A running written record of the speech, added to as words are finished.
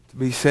To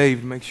be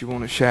saved makes you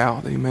want to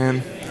shout.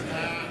 Amen.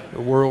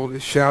 The world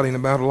is shouting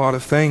about a lot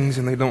of things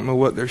and they don't know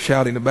what they're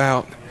shouting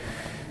about.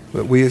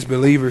 But we as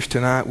believers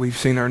tonight, we've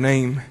seen our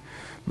name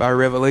by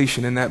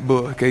revelation in that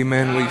book.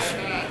 Amen.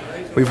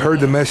 We've heard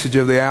the message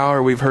of the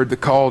hour. We've heard the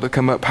call to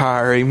come up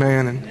higher.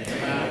 Amen.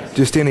 And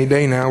just any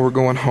day now, we're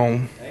going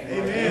home.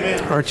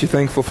 Aren't you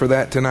thankful for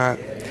that tonight?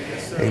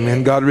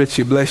 Amen. God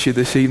richly bless you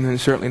this evening.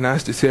 It's certainly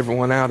nice to see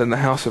everyone out in the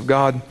house of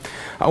God.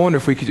 I wonder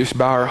if we could just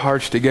bow our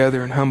hearts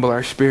together and humble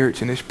our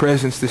spirits in His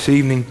presence this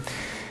evening.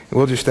 And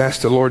we'll just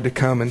ask the Lord to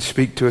come and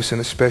speak to us in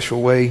a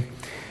special way.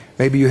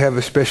 Maybe you have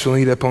a special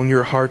need upon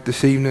your heart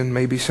this evening.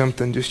 Maybe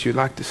something just you'd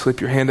like to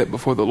slip your hand up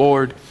before the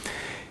Lord.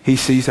 He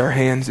sees our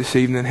hands this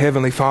evening.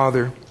 Heavenly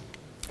Father,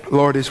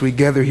 Lord, as we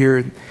gather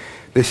here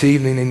this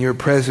evening in your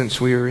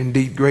presence, we are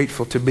indeed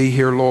grateful to be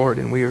here, Lord,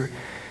 and we are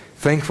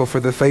thankful for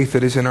the faith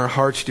that is in our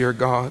hearts, dear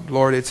God.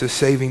 Lord, it's a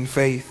saving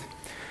faith.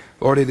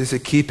 Lord, it is a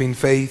keeping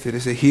faith. It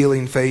is a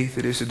healing faith.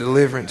 It is a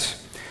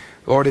deliverance.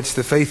 Lord, it's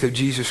the faith of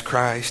Jesus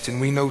Christ. And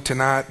we know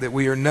tonight that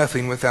we are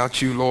nothing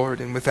without you, Lord.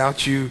 And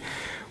without you,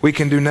 we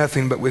can do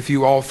nothing, but with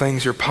you all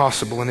things are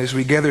possible. And as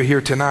we gather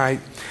here tonight,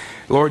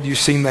 Lord, you've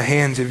seen the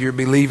hands of your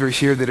believers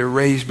here that are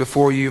raised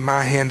before you.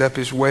 My hand up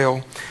as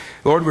well.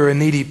 Lord, we're a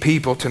needy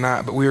people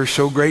tonight, but we are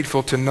so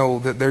grateful to know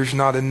that there's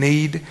not a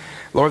need,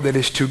 Lord, that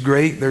is too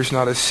great. There's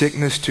not a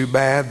sickness too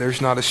bad.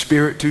 There's not a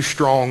spirit too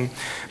strong,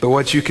 but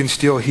what you can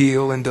still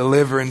heal and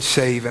deliver and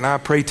save. And I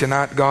pray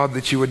tonight, God,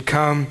 that you would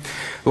come.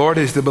 Lord,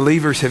 as the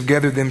believers have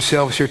gathered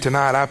themselves here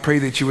tonight, I pray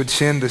that you would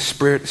send the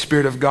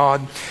Spirit of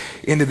God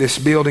into this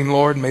building,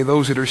 Lord. May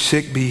those that are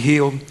sick be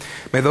healed.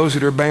 May those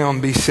that are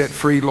bound be set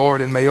free,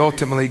 Lord. And may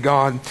ultimately,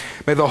 God,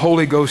 may the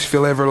Holy Ghost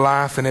fill every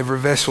life and every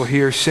vessel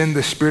here. Send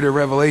the Spirit of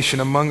revelation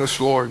among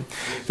us, Lord.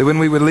 That when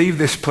we would leave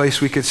this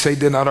place, we could say,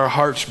 did not our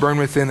hearts burn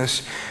within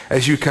us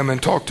as you come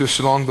and talk to us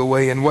along the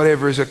way? And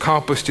whatever is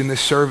accomplished in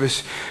this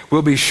service,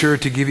 we'll be sure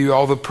to give you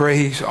all the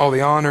praise, all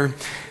the honor,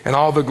 and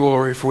all the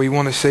glory. For we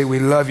want to say we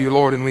love you,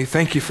 Lord, and we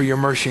thank you for your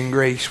mercy and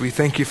grace. We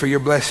thank you for your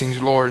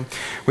blessings, Lord.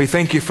 We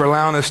thank you for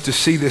allowing us to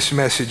see this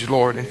message,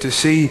 Lord, and to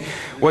see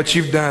what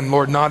you've done,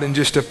 Lord, not in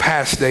just a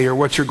past day or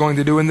what you're going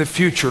to do in the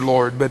future,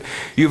 Lord, but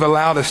you've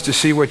allowed us to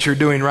see what you're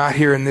doing right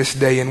here in this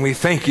day, and we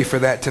thank you for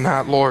that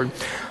tonight, Lord.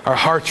 Our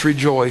hearts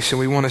rejoice, and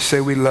we want to say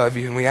we love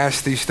you, and we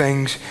ask these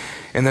things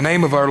in the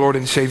name of our Lord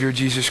and Savior,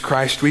 Jesus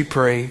Christ, we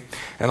pray.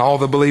 And all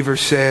the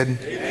believers said,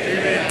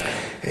 Amen.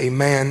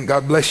 Amen.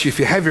 God bless you. If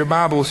you have your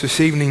Bibles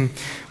this evening,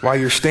 while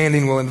you're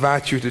standing, we'll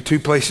invite you to two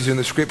places in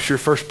the Scripture.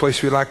 First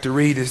place we'd like to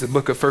read is the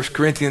book of 1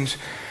 Corinthians,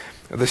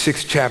 the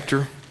 6th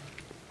chapter.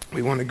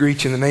 We want to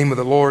greet you in the name of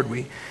the Lord.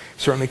 We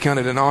certainly count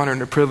it an honor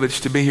and a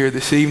privilege to be here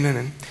this evening,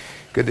 and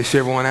good to see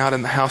everyone out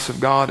in the house of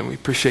God, and we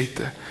appreciate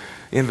the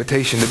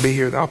invitation to be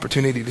here, the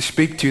opportunity to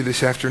speak to you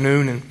this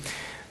afternoon, and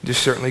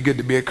just certainly good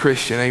to be a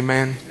Christian.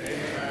 Amen.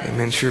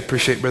 Amen. Sure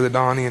appreciate Brother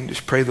Donnie, and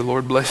just pray the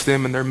Lord bless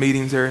them in their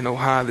meetings there in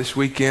Ohio this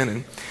weekend,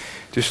 and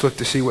just look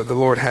to see what the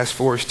Lord has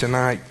for us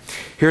tonight.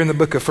 Here in the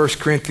book of 1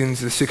 Corinthians,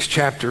 the 6th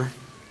chapter,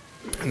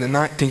 in the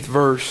 19th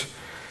verse,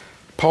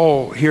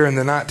 Paul here in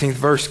the 19th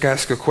verse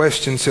asks a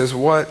question, says,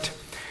 what?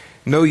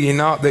 Know ye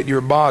not that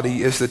your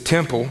body is the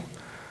temple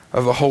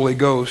of the Holy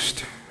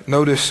Ghost?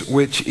 Notice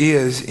which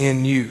is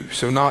in you.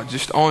 So not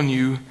just on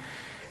you,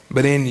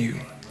 but in you.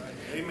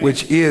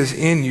 Which is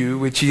in you,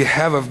 which ye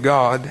have of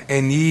God,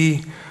 and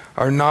ye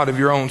are not of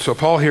your own. So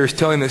Paul here is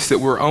telling us that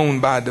we're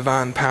owned by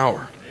divine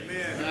power.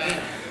 Amen.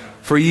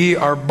 For ye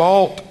are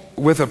bought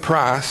with a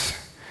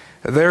price,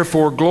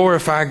 therefore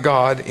glorify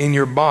God in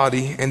your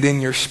body and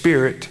in your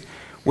spirit,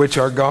 which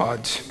are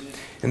God's.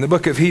 In the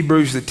book of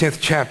Hebrews, the 10th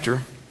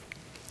chapter,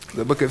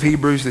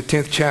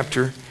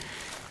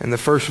 and the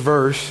first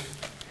verse,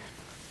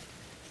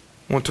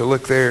 I want to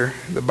look there.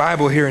 The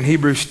Bible here in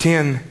Hebrews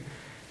 10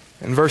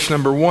 and verse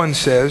number 1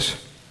 says,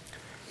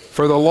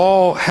 for the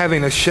law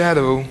having a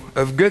shadow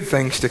of good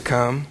things to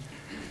come,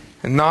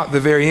 and not the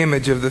very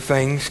image of the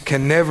things,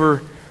 can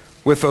never,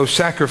 with those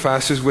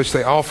sacrifices which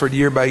they offered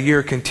year by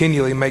year,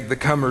 continually make the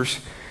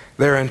comers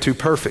thereunto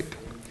perfect.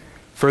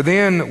 For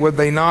then would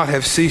they not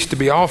have ceased to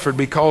be offered,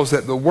 because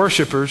that the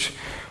worshippers,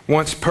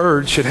 once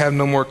purged, should have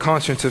no more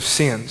conscience of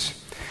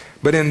sins.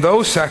 But in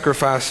those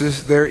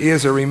sacrifices there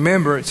is a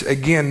remembrance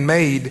again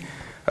made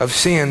of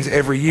sins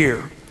every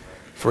year.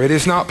 For it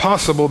is not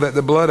possible that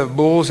the blood of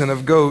bulls and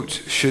of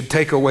goats should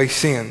take away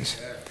sins.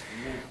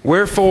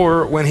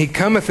 Wherefore, when he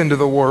cometh into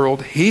the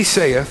world, he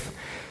saith,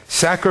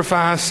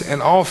 sacrifice and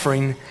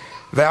offering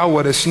thou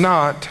wouldest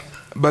not,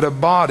 but a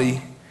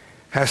body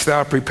hast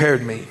thou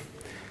prepared me.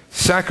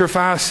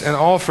 Sacrifice and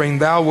offering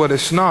thou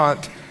wouldest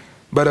not,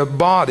 but a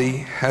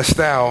body hast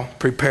thou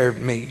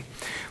prepared me.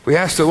 We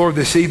ask the Lord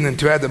this evening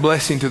to add the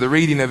blessing to the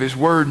reading of His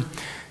Word.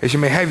 As you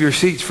may have your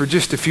seats for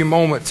just a few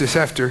moments this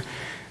afternoon,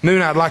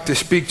 I'd like to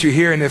speak to you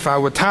here, and if I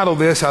would title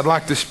this, I'd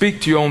like to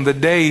speak to you on the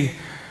day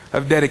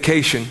of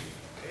dedication.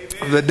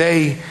 Amen. The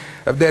day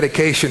of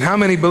dedication. How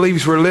many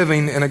believes we're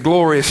living in a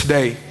glorious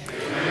day?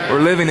 Amen.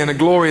 We're living in a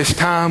glorious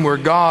time where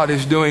God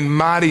is doing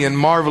mighty and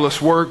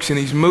marvelous works, and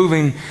He's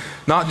moving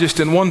not just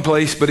in one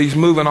place, but He's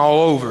moving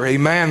all over.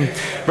 Amen.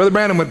 Brother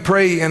Branham would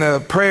pray in a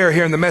prayer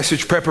here in the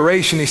message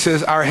preparation. He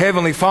says, "Our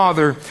Heavenly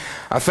Father,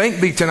 I thank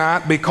Thee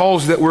tonight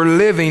because that we're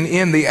living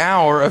in the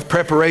hour of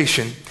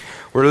preparation.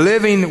 We're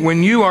living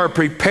when You are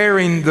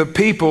preparing the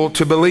people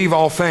to believe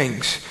all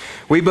things.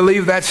 We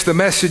believe that's the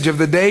message of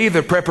the day,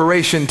 the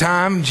preparation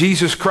time,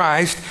 Jesus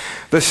Christ,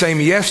 the same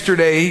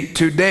yesterday,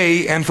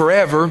 today, and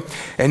forever.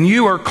 And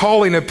You are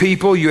calling a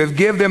people, You have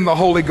given them the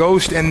Holy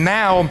Ghost, and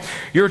now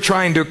You're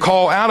trying to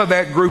call out of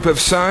that group of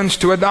sons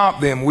to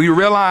adopt them. We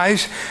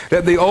realize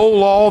that the old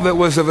law that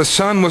was of a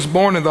son was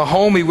born in the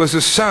home, he was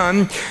a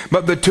son,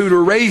 but the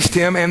tutor raised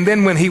him, and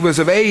then when he was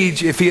of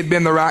age, if he had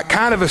been the right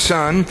kind of a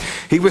son,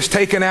 he was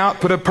taken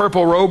out, put a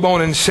purple robe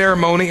on in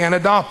ceremony, and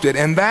adopted.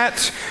 And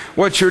that's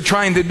what You're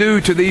trying to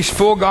do to these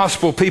full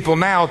gospel people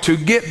now, to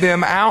get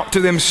them out to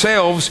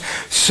themselves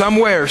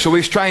somewhere. So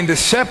He's trying to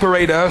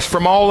separate us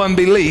from all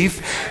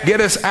unbelief,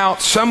 get us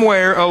out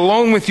somewhere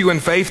alone with You in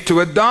faith, to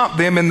adopt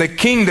them in the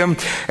kingdom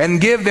and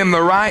give them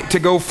the right to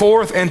go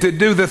forth and to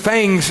do the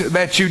things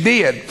that You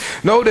did.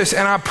 Notice,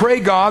 and I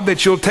pray, God,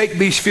 that You'll take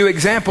these few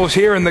examples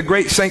here in the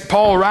great St.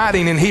 Paul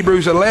writing in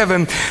Hebrews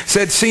 11,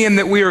 said, "Seeing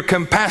that we are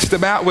compassed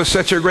about with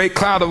such a great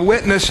cloud of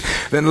witness,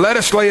 then let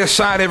us lay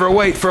aside every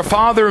weight. For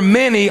Father,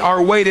 many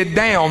are weighted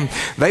down.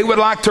 They would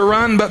like to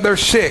run, but they're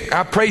sick."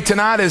 I pray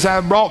tonight, as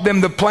I brought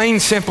them the plain,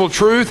 simple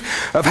truth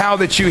of how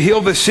that You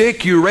heal the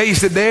sick, You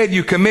raise the dead,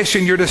 You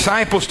commission Your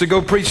disciples to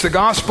go preach the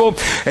gospel,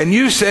 and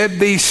You said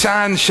these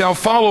signs shall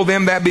follow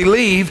them that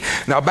believe.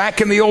 Now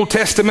back in the Old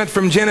Testament,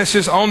 from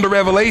Genesis on to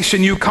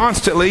Revelation, You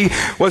constantly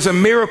was a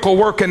miracle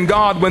working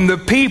God when the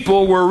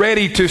people were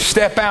ready to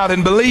step out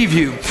and believe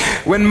You.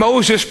 When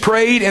Moses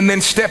prayed and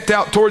then stepped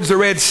out towards the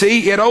Red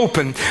Sea, it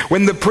opened.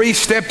 When the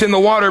priest stepped in the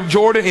water of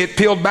Jordan, it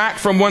peeled back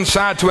from one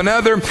side to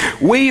another.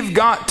 We've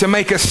got to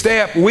make a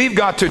step. We've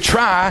got to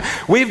try.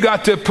 We've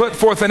got to put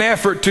forth an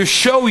effort to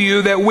show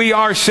You that we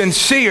are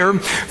sincere,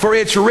 for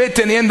it's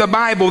written in the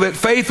Bible that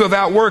faith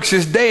without works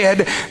is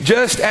dead,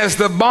 just as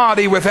the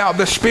body without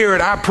the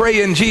spirit. I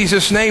pray in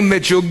Jesus' name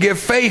that You'll give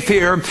faith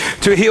here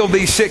to heal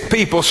these sick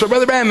people. So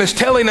Brother Branham is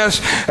telling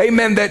us,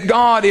 amen, that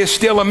God is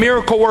still a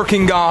miracle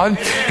working God.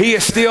 He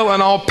is still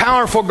an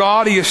all-powerful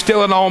God. He is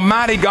still an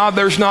almighty God.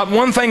 There's not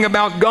one thing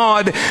about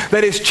God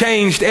that has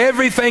changed.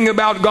 Everything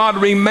about God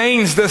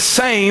remains the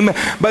same,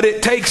 but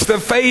it takes the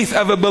faith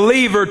of a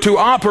believer to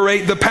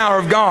operate the power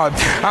of God.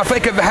 I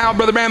think of how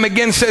Brother Branham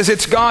again says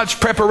it's God's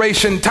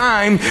preparation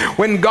time.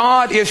 When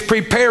God is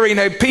preparing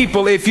a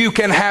people, if you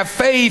can have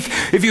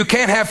faith, if you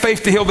can't have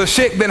faith to heal the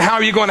sick, then how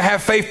are you going to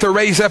have faith to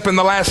raise up in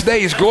the last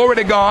days? Glory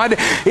to God.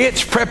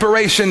 It's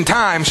preparation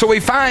time. So we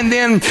find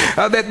then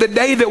that the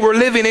day that we're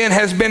living in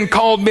has been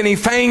called many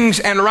things,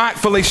 and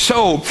rightfully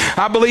so.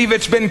 I believe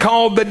it's been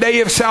called the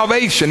day of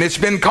salvation. It's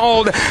been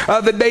called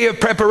the day of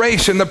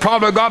preparation. The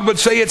prophet of God would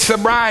say it's the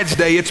bride's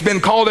day. It's been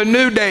called a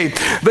new day.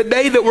 The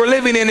day that we're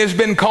living in has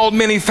been called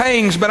many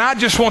things, but I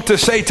just want to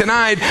say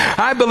tonight,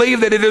 I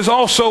believe that it is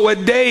also a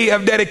day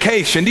of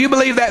dedication. Do you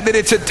believe that? That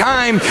it's a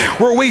time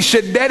where we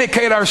should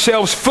dedicate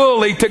ourselves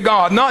fully to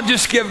God. Not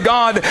just give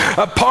God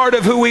a part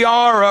of who we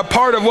are, or a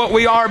part of what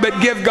we are,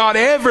 but give God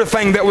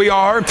everything that we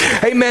are.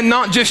 Amen.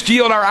 Not just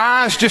yield our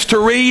eyes just to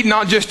read,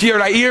 not just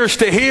yield our ears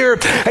to hear.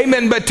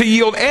 Amen. But to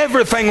yield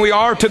everything we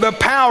are to the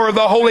power of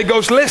the Holy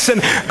Ghost.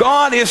 Listen,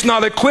 God is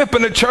not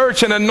equipping a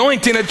church and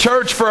anointing a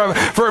church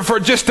for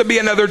just to be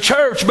another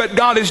church, but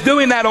God is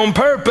doing that on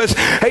purpose.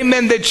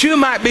 Amen. That you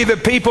might be the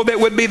people that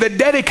would be the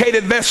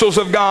dedicated vessels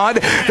of God,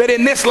 that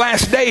in this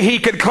last day He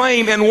could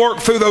claim and work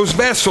through those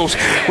vessels.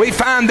 We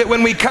find that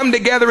when we come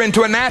together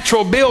into a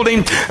natural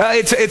building,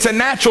 it's a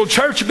natural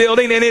church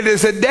building, and it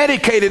is a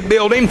dedicated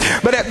building,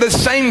 but at the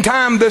same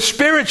time the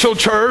spiritual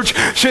church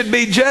should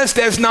be just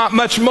as not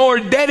much more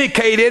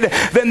dedicated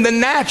than the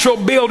natural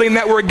building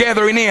that we're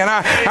gathering in.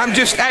 I'm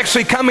just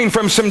actually coming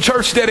from some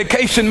church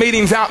dedication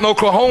meetings out in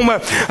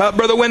Oklahoma.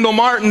 Brother Wendell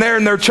Martin there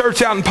in their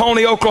church out in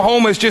Pawnee,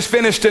 Oklahoma, has just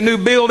finished a new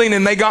building,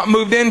 and they got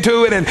moved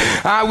into it,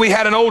 and we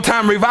had an old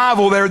time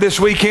revival there this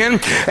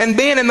weekend. And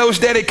being in those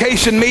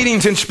dedication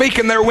meetings and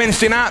speaking there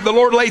Wednesday night, the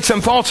Lord laid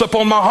some thoughts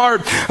upon my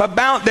heart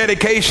about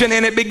dedication,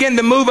 and it began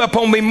to move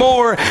upon me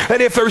more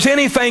that if there's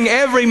anything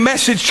every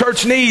message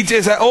church needs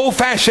is an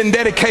old-fashioned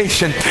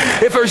dedication.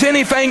 If there's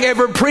anything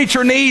every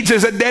preacher needs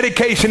is a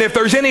dedication. If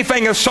there's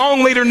anything a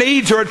song leader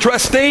needs, or a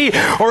trustee,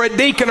 or a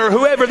deacon, or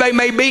whoever they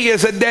may be,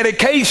 is a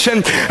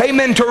dedication.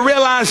 Amen. To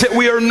realize that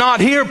we are not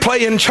here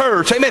playing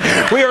church. Amen.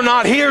 We are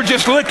not here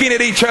just looking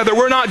at each other.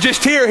 We're not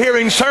just here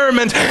hearing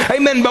sermons.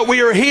 Amen. But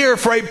we are here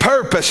for a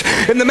purpose.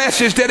 In the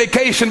message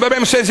dedication, Brother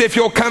Branham says if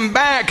you'll come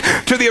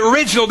back to the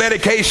original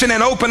dedication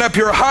and open up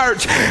your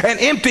hearts and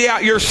empty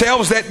out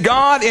yourselves, that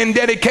God in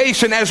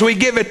dedication, as we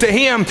give it to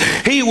Him,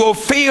 He will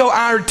fill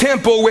our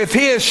temple with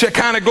His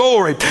Shekinah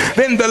glory.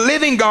 Then the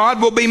living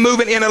God will be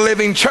moving in a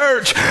living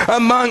church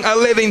among a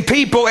living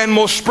people and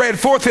will spread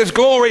forth His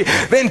glory.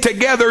 Then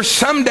together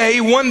someday,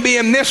 one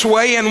being this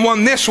way way and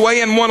one this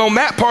way and one on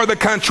that part of the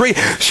country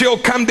shall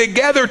come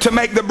together to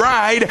make the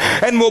bride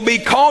and will be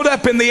called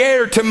up in the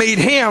air to meet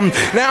him.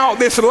 Now,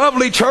 this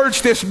lovely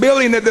church, this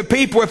building that the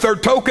people with their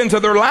tokens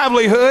of their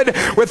livelihood,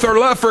 with their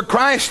love for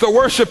Christ, the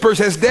worshipers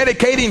is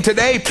dedicating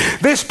today,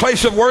 this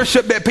place of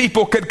worship that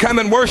people could come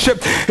and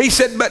worship. He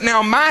said, but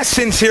now my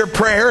sincere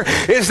prayer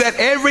is that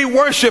every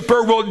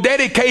worshiper will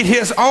dedicate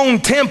his own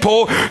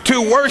temple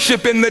to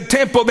worship in the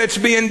temple that's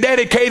being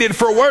dedicated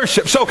for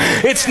worship. So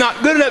it's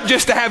not good enough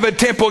just to have a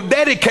temple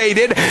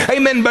dedicated,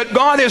 amen, but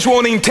God is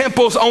wanting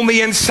temples on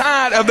the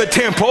inside of the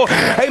temple,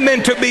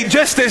 amen, to be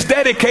just as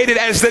dedicated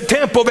as the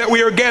temple that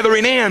we are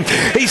gathering in.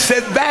 He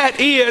said that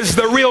is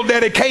the real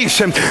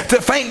dedication.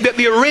 To think that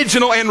the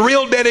original and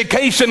real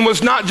dedication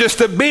was not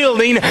just a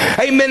building,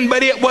 amen,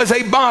 but it was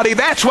a body.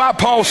 That's why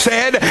Paul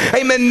said,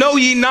 amen, know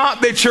ye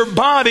not that your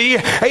body,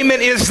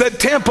 amen, is the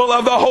temple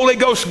of the Holy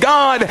Ghost.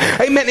 God,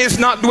 amen, is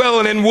not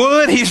dwelling in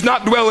wood. He's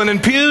not dwelling in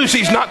pews.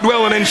 He's not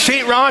dwelling in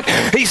sheetrock.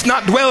 He's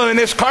not dwelling in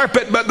this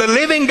carpet. But the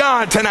living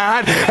God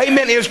tonight,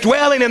 amen, is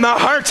dwelling in the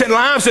hearts and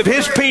lives of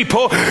his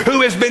people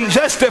who has been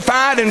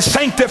justified and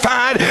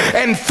sanctified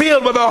and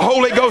filled with the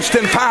Holy Ghost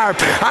and fire.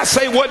 I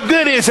say, what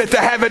good is it to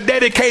have a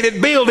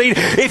dedicated building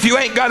if you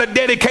ain't got a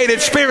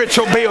dedicated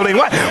spiritual building?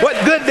 What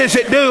good does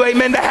it do,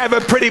 amen, to have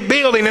a pretty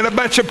building and a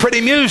bunch of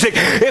pretty music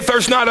if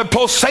there's not a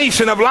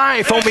pulsation of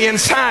life on the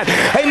inside?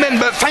 Amen.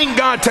 But thank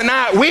God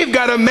tonight we've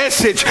got a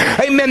message,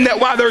 amen, that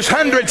while there's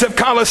hundreds of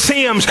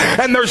coliseums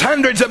and there's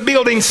hundreds of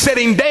buildings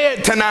sitting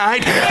dead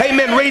tonight,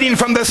 amen, reading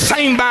from the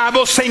same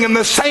Bible, singing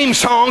the same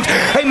songs,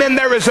 amen,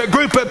 there is a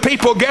group of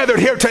people gathered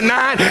here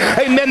tonight,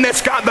 amen,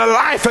 that's got the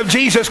life of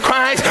Jesus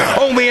Christ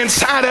on the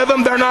inside of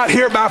them. They're not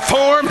here by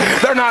form,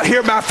 they're not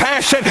here by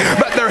fashion,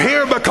 but they're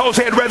here because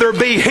they'd rather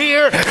be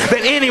here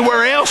than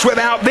anywhere else.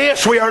 Without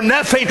this, we are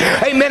nothing,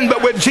 amen,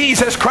 but with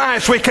Jesus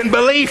Christ, we can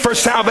believe for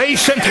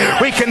salvation,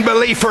 we can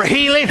believe for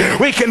healing,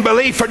 we can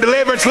believe for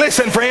deliverance.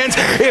 Listen, friends,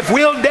 if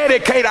we'll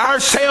dedicate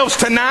ourselves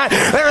tonight,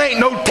 there ain't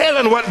no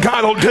telling what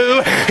God will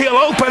do. He'll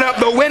open up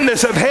the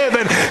windows of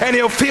heaven and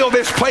he'll fill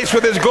this place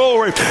with his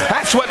glory.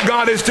 That's what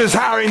God is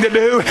desiring to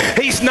do.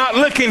 He's not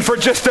looking for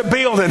just a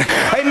building,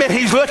 amen,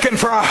 he's looking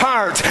for a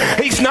heart.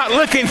 He's not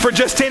looking for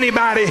just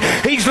anybody.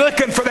 He's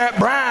looking for that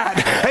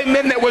bride,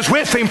 amen, that was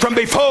with him from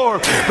before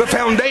the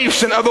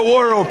foundation of the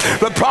world.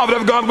 The prophet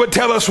of God would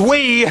tell us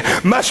we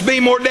must be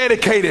more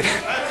dedicated.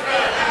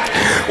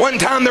 One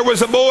time there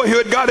was a boy who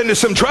had got into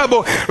some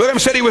trouble. William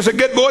said he was a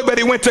good boy, but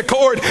he went to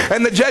court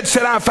and the judge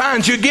said, I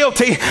find you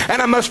guilty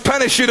and I must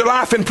punish you to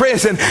life in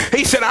prison.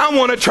 He said, I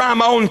want to try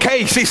my own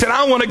case. He said,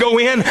 I want to go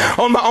in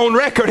on my own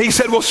record. He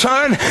said, well,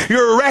 son,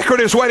 your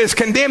record is what has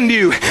condemned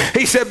you.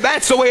 He said,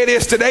 that's the way it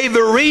is today.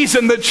 The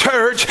reason the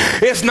church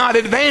is not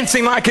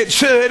advancing like it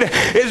should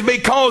is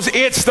because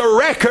it's the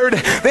record.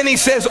 Then he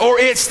says, or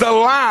it's the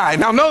lie.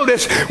 Now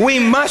notice, we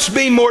must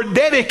be more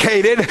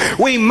dedicated.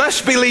 We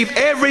must believe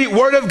every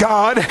word of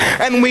God,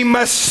 and we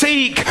must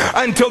seek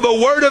until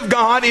the word of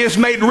God is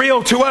made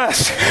real to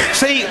us.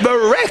 See,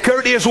 the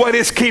record is what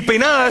is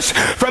keeping us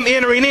from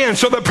entering in.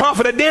 So the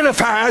prophet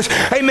identifies,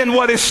 amen,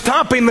 what is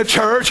stopping the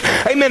church,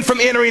 amen,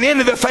 from entering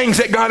into the things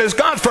that God has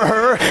got for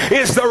her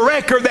is the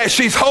record that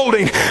she's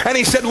holding. And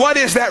he said, what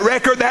is that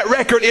record? That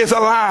record is a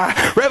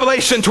lie.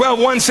 Revelation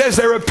 12:1 says,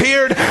 there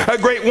appeared a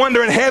great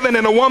wonder in heaven,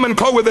 and a woman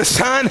clothed with the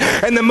sun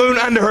and the moon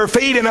under her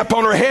feet, and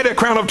upon her head a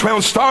crown of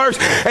 12 stars.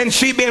 And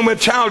she being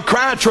with child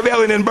cried,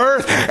 travailing in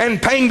birth,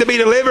 and pain to be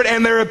delivered.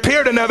 And there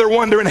appeared another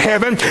wonder in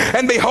heaven,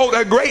 and behold,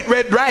 a great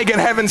red dragon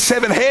having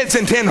 7 heads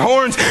and 10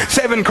 horns,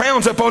 7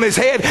 crowns upon his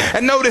head.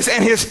 And notice,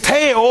 and his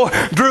tail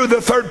drew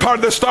the third part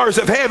of the stars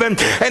of heaven,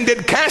 and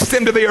did cast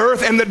them to the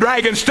earth. And the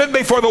dragon stood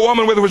before the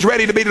woman which was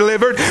ready to be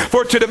delivered,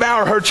 for to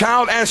devour her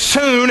child as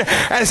soon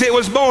as it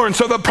was born.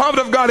 So the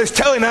prophet of God is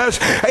telling us,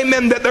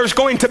 amen, that there's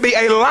going to be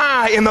a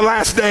lie in the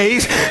last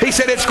days. He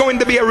said it's going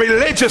to be a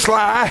religious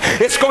lie.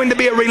 It's going to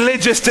be a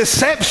religious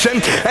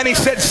deception. And he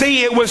said,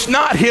 see, it was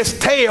not his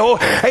tail,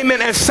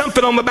 amen, as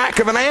something on the back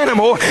of an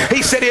animal.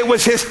 He said it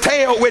was his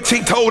tail which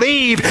he told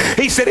Eve.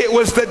 He said it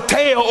was the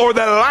tail or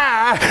the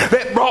lie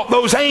that brought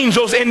those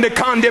angels into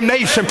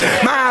condemnation.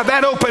 My,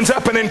 that opens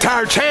up an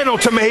entire channel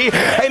to me,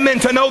 amen,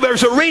 to know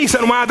there's a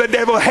reason why the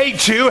devil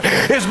hates you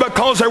is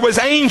because there was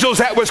angels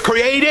that was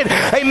created,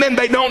 amen.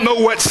 They don't know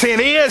what sin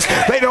is.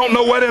 They don't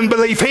know what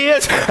unbelief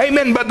is,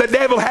 amen, but the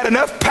devil had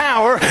enough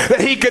power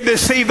that he could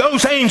deceive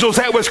those angels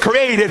that was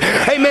created,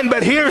 amen.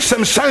 But here's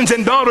some sons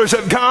and daughters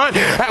of God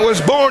that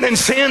was born in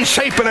sin,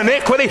 shaping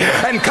iniquity,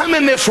 and come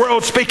in this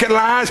world speaking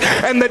lies,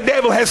 and the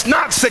devil has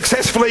not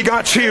successfully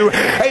got you,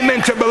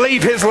 amen, to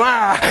believe his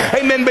lie,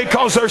 amen,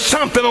 because there's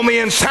something on the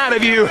inside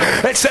of you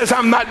that says,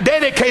 I'm not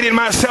dedicating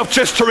myself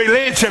just to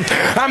religion.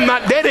 I'm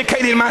not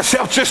dedicating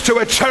myself just to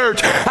a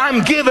church.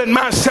 I'm giving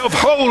myself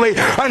wholly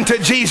unto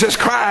Jesus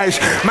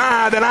Christ.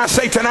 My, then I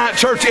say tonight,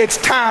 church, it's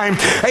time,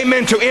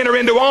 amen, to enter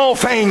into all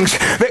things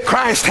that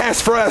Christ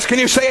has for us. Can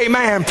you say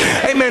amen?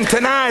 Amen.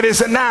 Tonight is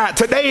the night.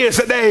 Today is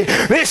the day. day.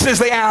 This is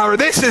the hour.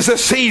 This is the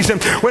season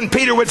when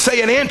Peter would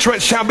say, an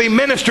entrance shall be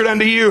ministered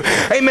unto you,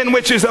 amen,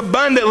 which is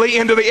abundantly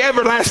into the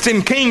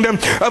everlasting kingdom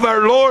of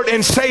our Lord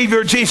and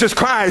Savior Jesus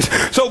Christ.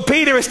 So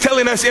Peter is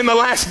telling us in the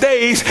last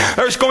days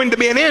there's going to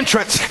be an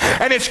entrance,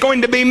 and it's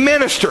going to be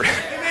ministered.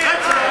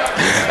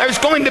 There's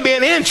going to be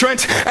an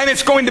entrance, and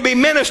it's going to be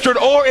ministered,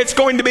 or it's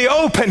going to be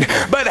opened.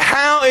 But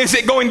how is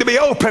it going to be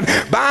opened?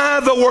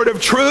 By the word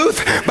of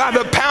truth, by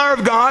the power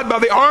of God, by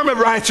the arm of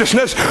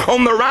righteousness,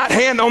 on the right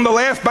hand, on the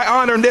left, by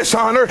honor and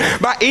dishonor,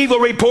 by evil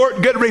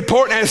report, good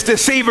report, as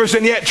deceivers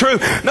and yet true.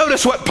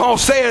 Notice what Paul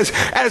says,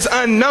 as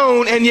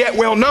unknown and yet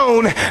well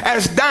known,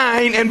 as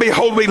dying and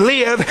behold we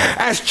live,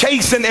 as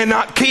chastened and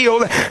not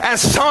killed,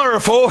 as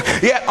sorrowful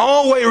yet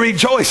always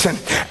rejoicing,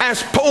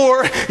 as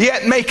poor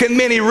yet making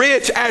many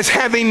rich, as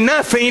having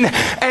nothing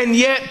and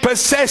yet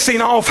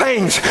possessing all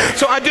things.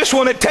 So I just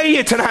want to tell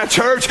you tonight,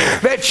 church,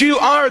 that you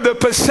are the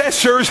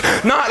possessors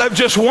not of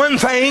just one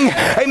thing,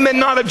 amen,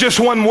 not of just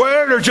one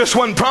word or just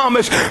one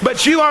promise,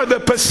 but you are the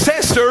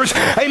possessors,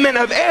 amen,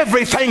 of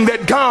everything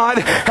that God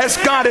has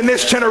got in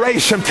this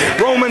generation.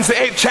 Romans the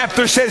 8th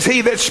chapter says,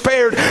 he that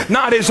spared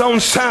not his own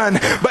son,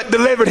 but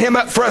delivered him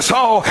up for us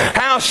all,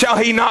 how shall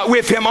he not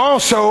with him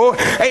also,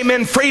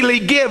 amen, freely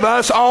give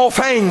us all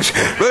things?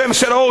 Brother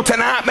said, oh,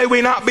 tonight may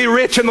we not be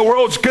rich in the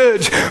world's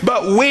goods,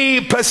 but we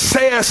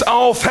possess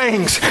all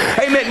things.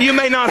 Amen. You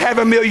may not have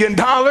 $1 million.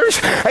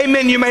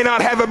 Amen. You may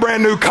not have a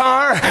brand new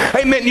car.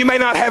 Amen. You may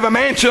not have a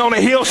mansion on a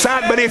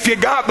hillside, but if you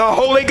got the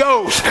Holy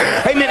Ghost,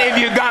 amen, if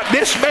you got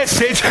this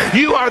message,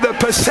 you are the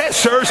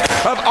possessors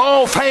of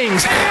all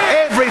things.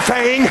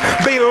 Everything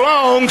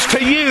belongs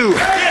to you.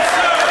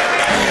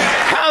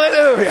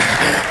 Hallelujah.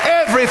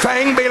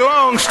 Everything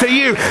belongs to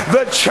you.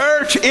 The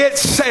church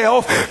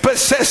itself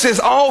possesses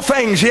all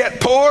things, yet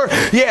poor,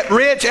 yet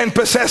rich, and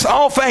possess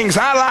all things.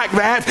 I like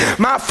that.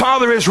 My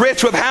Father is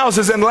rich with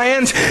houses and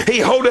lands. He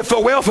holdeth the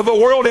wealth of the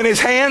world in his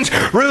hands,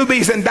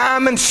 rubies and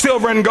diamonds,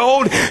 silver and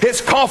gold.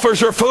 His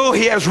coffers are full.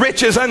 He has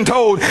riches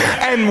untold.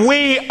 And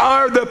we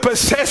are the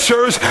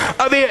possessors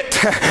of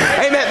it.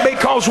 Amen.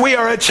 Because we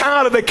are a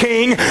child of the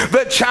King,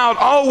 the child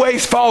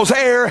always falls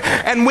heir,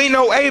 and we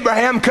know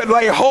Abraham could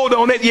lay hold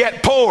on it,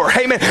 yet poor.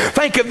 Amen.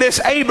 Think of this.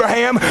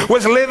 Abraham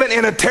was living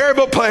in a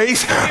terrible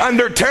place,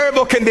 under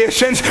terrible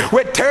conditions,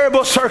 with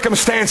terrible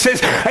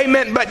circumstances.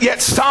 Amen. But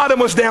yet Sodom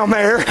was down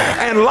there,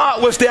 and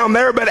Lot was down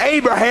there, but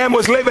Abraham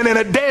was living in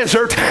a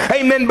desert.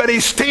 Amen. But he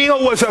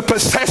still was a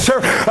possessor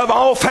of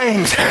all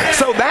things.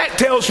 So that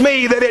tells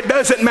me that it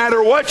doesn't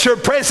matter what your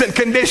present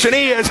condition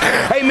is.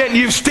 Amen.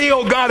 You've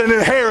still got an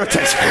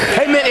inheritance.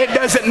 Amen. It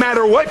doesn't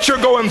matter what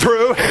you're going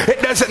through.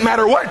 It doesn't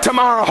matter what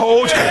tomorrow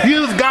holds.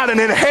 You've got an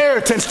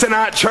inheritance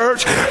tonight,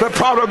 church. The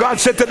prodigal God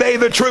said today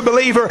the true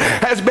believer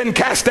has been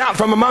cast out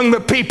from among the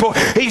people.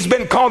 He's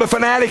been called a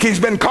fanatic. He's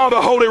been called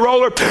a holy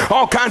roller.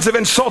 All kinds of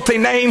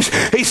insulting names.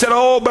 He said,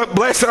 oh, but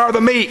blessed are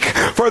the meek,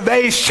 for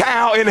they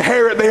shall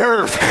inherit the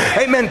earth.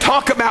 Amen.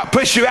 Talk about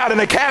push you out in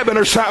a cabin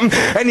or something,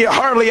 and you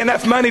hardly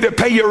enough money to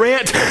pay your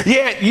rent,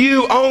 yet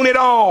you own it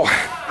all.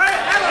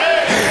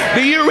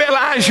 Do you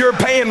realize you're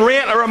paying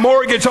rent or a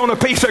mortgage on a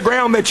piece of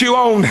ground that you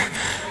own?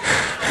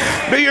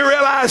 Do you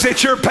realize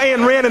that you're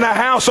paying rent in a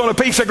house on a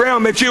piece of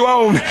ground that you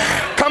own?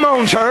 Come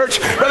on, church.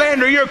 Brother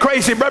Andrew, you're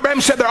crazy. Brother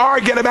Abraham said they're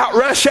arguing about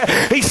Russia.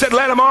 He said,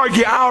 let them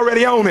argue. I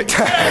already own it.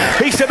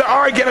 He said they're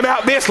arguing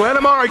about this. Let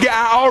them argue.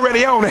 I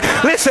already own it.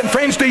 Listen,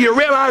 friends, do you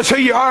realize who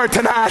you are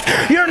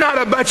tonight? You're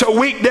not a bunch of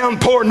weak, down,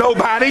 poor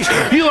nobodies.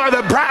 You are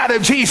the bride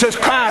of Jesus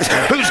Christ,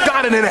 who's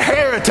got an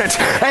inheritance.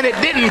 And it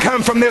didn't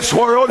come from this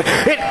world.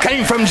 It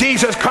came from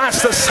Jesus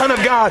Christ, the Son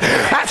of God.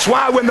 That's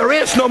why when there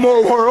is no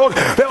more world,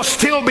 there'll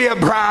still be a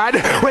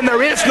bride. When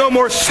there is no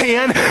more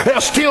sin,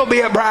 there'll still be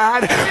a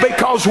bride,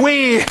 because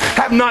we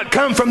have not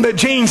come from the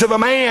genes of a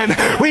man.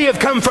 We have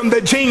come from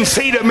the gene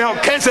seed of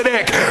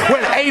Melchizedek,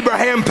 when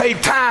Abraham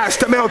paid tithes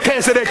to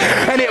Melchizedek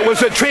and it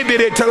was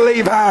attributed to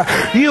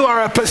Levi. You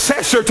are a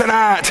possessor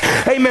tonight,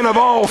 amen, of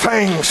all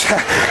things.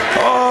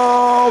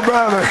 Oh,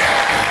 brother.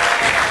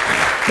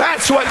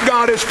 That's what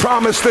God has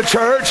promised the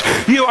church.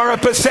 You are a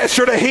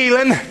possessor to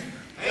healing.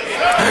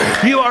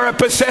 You are a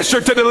possessor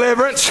to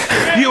deliverance.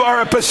 You are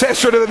a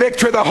possessor to the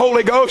victory of the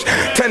Holy Ghost.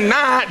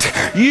 Tonight,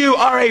 you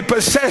are a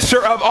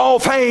possessor of all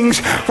things,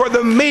 for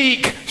the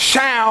meek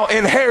shall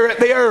inherit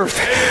the earth.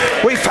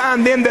 We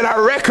find then that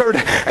our record,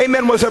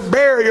 amen, was a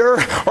barrier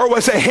or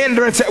was a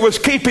hindrance that was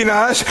keeping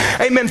us,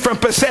 amen, from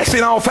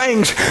possessing all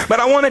things. But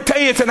I want to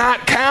tell you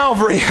tonight,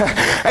 Calvary,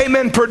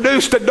 amen,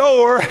 produced a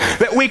door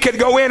that we could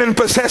go in and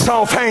possess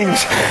all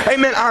things.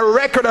 Amen. Our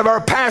record of our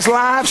past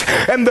lives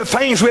and the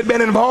things we'd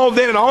been involved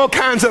in and all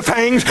kinds of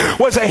things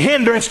was a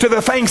hindrance to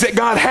the things that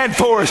God had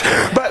for us.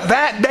 But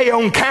that day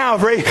on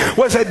Calvary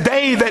was a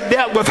day that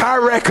dealt with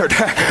our record.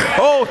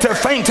 Oh, to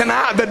think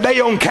tonight the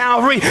day on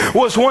Calvary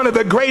was one of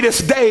the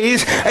greatest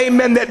days,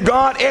 amen, that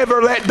God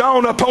ever let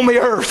dawn upon the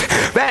earth.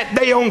 That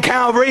day on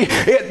Calvary,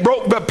 it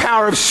broke the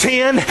power of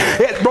sin.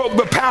 It broke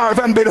the power of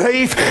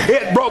unbelief.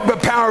 It broke the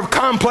power of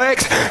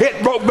complex. It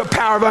It broke the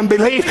power of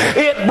unbelief.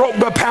 It broke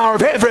the power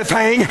of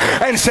everything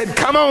and said,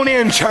 come on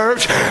in,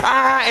 church.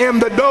 I am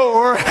the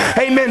door,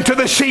 amen, to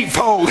the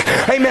sheepfold.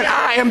 Amen.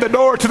 I am the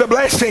door to the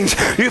blessings.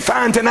 You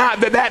find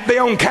tonight that day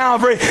on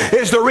Calvary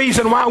is the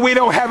reason why we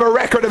don't have a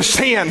record of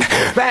sin.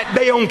 That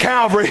day on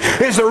Calvary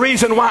is the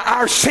reason why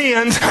our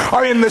sins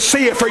are in the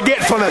sea of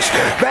forgetfulness.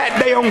 That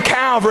day on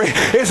Calvary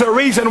is the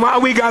reason why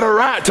we got a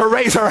right to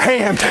raise our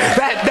hand.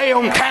 That day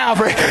on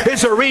Calvary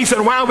is the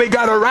reason why we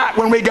got a right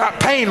when we got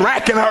pain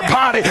racking our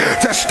body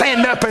to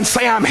stand up and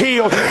say, I'm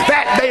healed.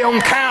 That day on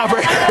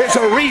Calvary is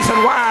a reason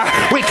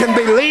why we can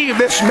believe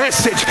this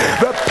message.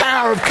 The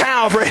power of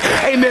Calvary,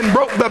 amen,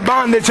 broke the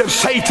bondage of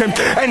Satan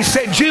and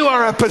said, you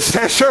are a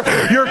possessor.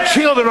 Your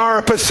children are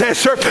a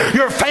possessor.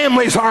 Your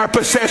families are a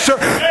possessor.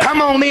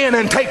 Come on in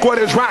and take what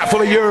is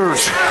rightfully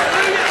yours.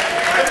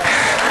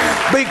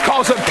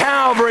 Because of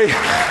Calvary,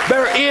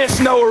 there is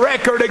no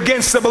record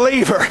against the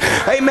believer.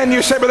 Amen.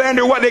 You say, Brother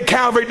Andrew, what did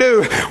Calvary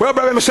do? Well,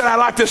 Brother Andrew said, I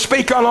like to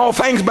speak on all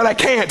things, but I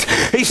can't.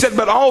 He said,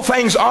 but all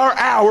things are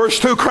ours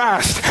through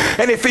Christ.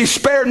 And if he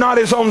spared not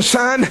his own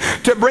son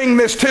to bring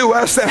this to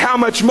us, then how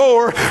much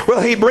more will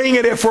he bring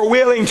it if we're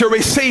willing to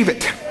receive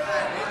it?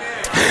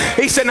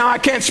 He said, now I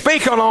can't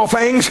speak on all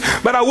things,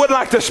 but I would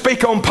like to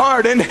speak on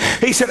pardon.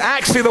 He said,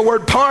 actually the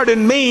word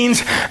pardon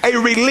means a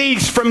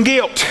release from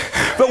guilt.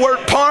 The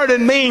word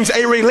pardon means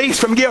a release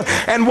from guilt.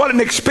 And what an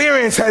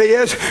experience that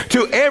is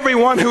to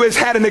everyone who has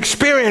had an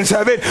experience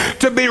of it,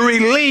 to be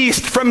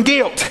released from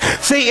guilt.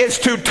 See, it's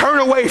to turn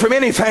away from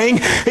anything.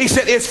 He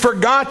said, it's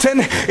forgotten,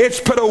 it's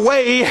put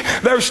away,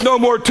 there's no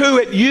more to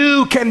it.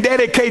 You can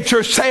dedicate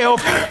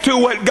yourself to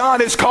what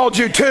God has called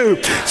you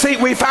to. See,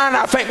 we find,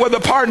 I think, what the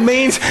pardon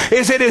means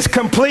is it is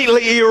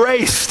completely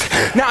erased.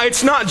 Now,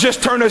 it's not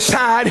just turn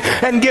aside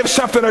and give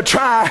something a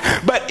try,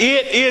 but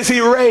it is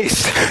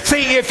erased.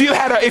 See, if you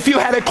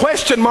had a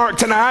question mark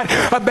tonight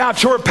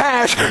about your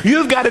past,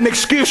 you've got an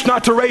excuse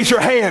not to raise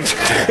your hands.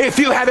 If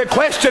you had a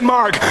question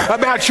mark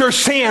about your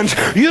sins,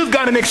 you've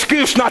got an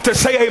excuse not to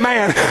say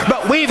amen.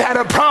 But we've had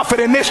a prophet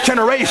in this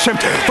generation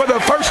for the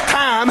first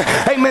time,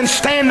 amen,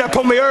 stand up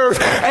on the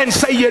earth and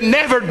say you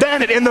never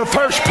done it in the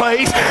first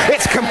place.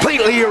 It's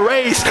completely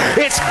erased.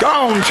 It's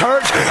gone,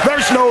 church.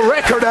 There's no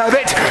record of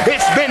it.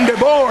 It's been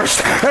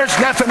divorced. There's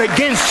nothing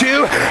against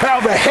you. Now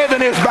the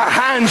heaven is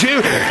behind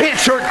you.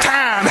 It's your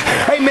time,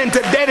 amen, to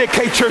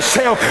dedicate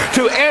yourself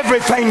to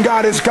everything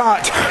God has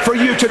got for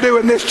you to do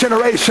in this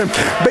generation.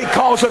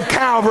 Because of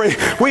Calvary,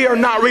 we are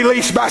not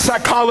released by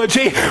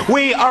psychology.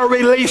 We are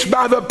released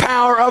by the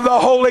power of the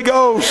Holy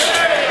Ghost.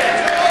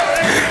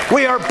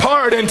 We are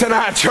pardoned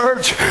tonight,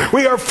 church.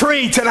 We are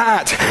free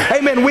tonight.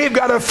 Amen. We've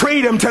got a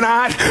freedom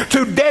tonight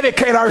to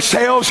dedicate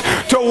ourselves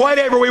to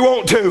whatever we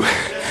want to.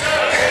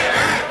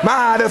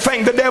 To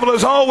think the devil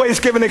is always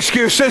giving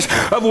excuses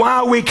of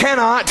why we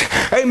cannot,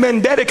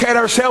 amen, dedicate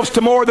ourselves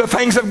to more of the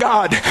things of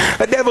God.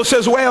 The devil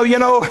says, well, you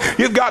know,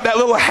 you've got that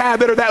little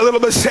habit or that little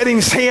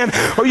besetting sin,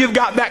 or you've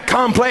got that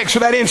complex or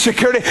that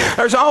insecurity.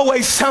 There's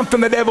always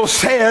something the devil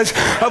says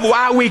of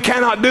why we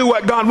cannot do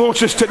what God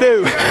wants us to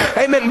do.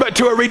 Amen. But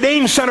to a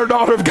redeemed son or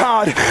daughter of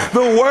God,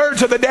 the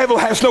words of the devil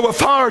has no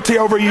authority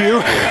over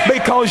you,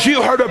 because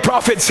you heard a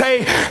prophet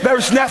say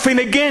there's nothing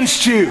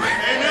against you.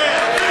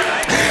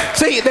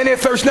 See, then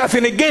if there's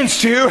nothing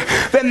against you,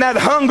 then that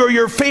hunger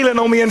you're feeling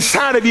on the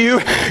inside of you,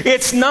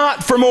 it's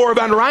not for more of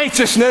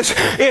unrighteousness,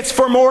 it's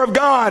for more of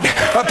God.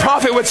 A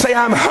prophet would say,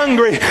 I'm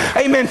hungry,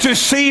 amen, to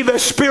see the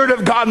Spirit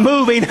of God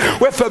moving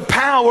with the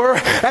power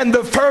and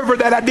the fervor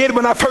that I did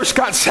when I first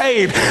got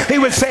saved. He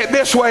would say it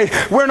this way,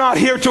 we're not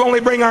here to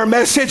only bring our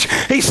message.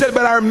 He said,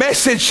 but our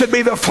message should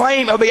be the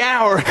flame of the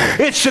hour.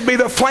 It should be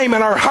the flame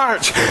in our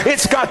hearts.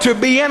 It's got to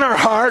be in our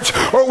hearts,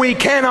 or we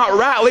cannot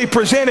rightly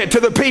present it to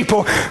the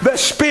people. The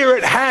Spirit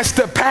has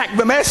to pack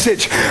the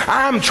message.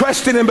 I'm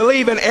trusting and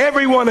believing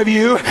every one of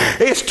you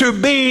is to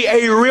be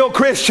a real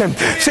Christian.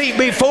 See,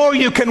 before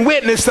you can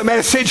witness the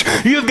message,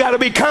 you've got to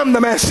become the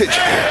message.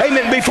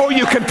 Amen. Before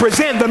you can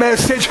present the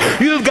message,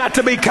 you've got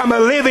to become a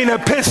living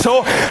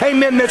epistle.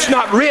 Amen. That's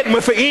not written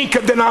with the ink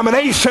of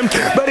denomination,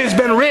 but has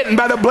been written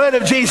by the blood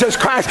of Jesus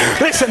Christ.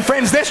 Listen,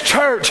 friends, this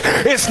church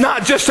is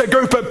not just a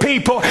group of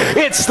people.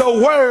 It's the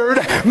Word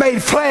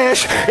made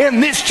flesh in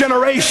this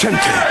generation.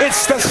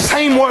 It's the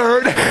same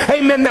Word,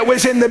 amen, that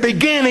was in the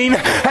beginning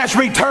has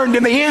returned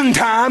in the end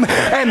time,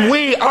 and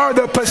we are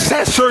the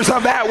possessors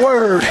of that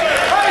Word.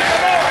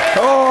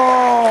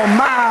 Oh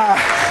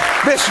my,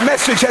 this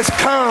message has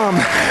come,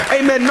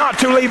 amen, not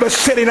to leave us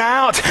sitting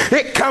out.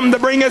 It come to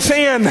bring us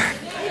in.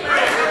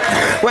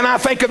 When I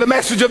think of the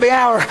message of the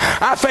hour,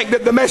 I think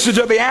that the message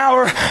of the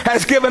hour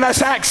has given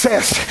us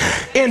access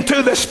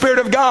into the Spirit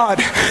of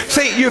God.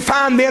 See, you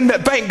find them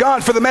that thank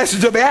God for the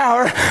message of the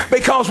hour,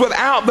 because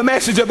without the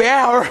message of the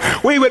hour,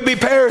 we would be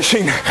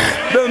perishing.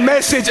 The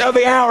message of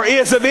the hour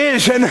is a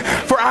vision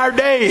for our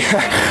day.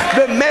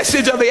 The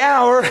message of the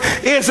hour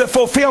is a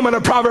fulfillment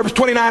of Proverbs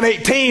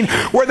 29:18,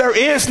 where there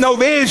is no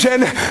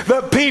vision,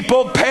 the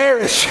people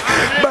perish.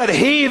 But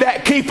he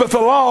that keepeth the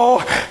law,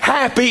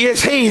 happy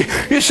is he.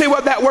 You see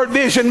what that word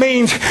vision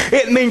means?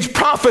 It means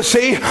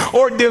prophecy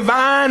or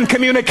divine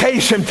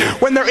communication.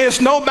 When there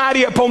is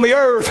nobody upon the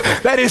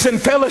earth that is in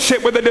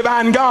fellowship with the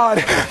divine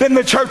God, then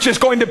the church is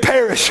going to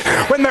perish.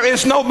 When there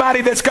is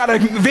nobody that's got a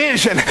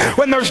vision,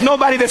 when there's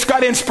nobody that's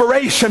got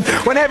inspiration,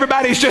 when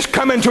everybody's just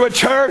coming to a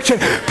church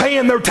and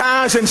paying their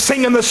tithes and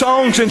singing the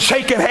songs and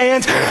shaking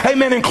hands,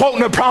 amen, and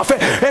quoting a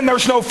prophet, and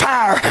there's no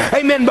fire,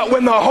 amen. But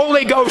when the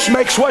Holy Ghost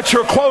makes what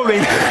you're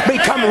quoting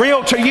become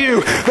real to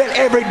you, then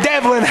every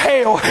devil in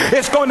hell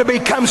is going to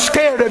become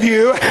scared of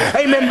you,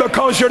 amen,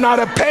 because you're not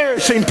a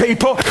perishing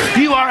people,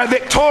 you are a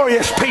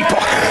victorious people.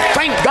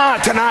 Thank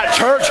God tonight,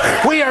 church,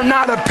 we are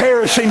not a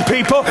perishing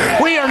people.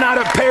 We are not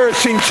a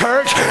perishing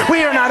church.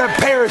 We are not a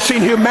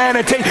perishing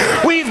humanity.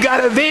 We've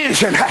got a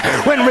vision.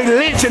 When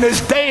religion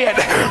is dead,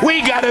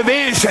 we got a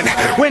vision.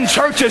 When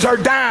churches are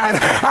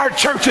dying, our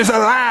church is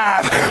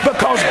alive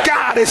because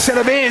God has sent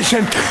a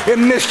vision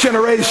in this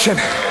generation.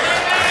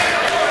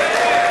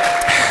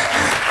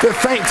 To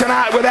think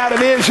tonight without a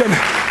vision,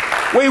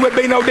 we would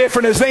be no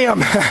different as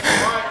them.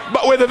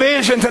 But with a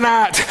vision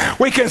tonight,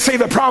 we can see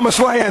the promised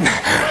land.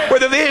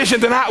 With a vision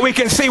tonight, we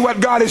can see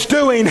what God is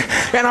doing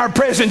in our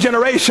present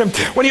generation.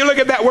 When you look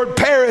at that word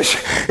perish,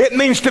 it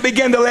means to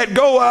begin to let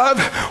go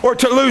of, or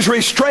to lose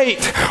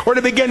restraint, or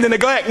to begin to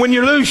neglect. When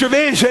you lose your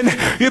vision,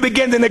 you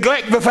begin to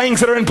neglect the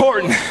things that are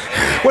important.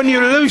 When you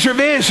lose your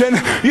vision,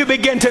 you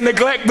begin to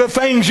neglect the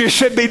things you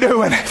should be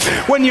doing.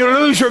 When you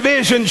lose your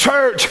vision,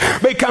 church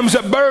becomes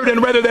a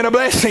burden rather than a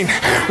blessing.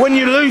 When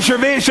you lose your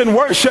vision,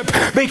 worship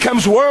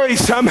becomes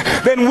worrisome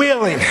than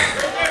willing.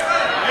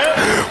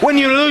 When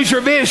you lose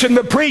your vision,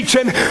 the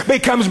preaching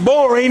becomes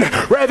boring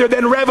rather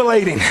than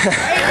revelating.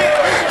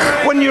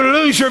 When you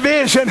lose your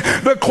vision,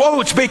 the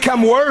quotes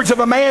become words of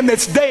a man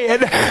that's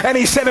dead and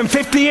he said them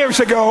 50 years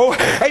ago.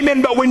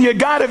 Amen. But when you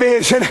got a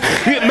vision,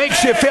 it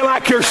makes you feel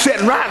like you're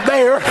sitting right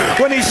there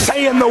when he's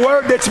saying the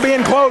word that's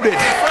being quoted.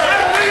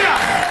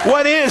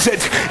 What is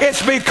it?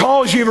 It's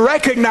because you've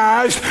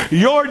recognized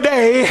your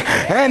day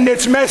and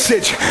its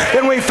message.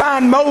 Then we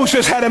find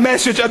Moses had a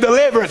message of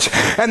deliverance,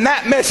 and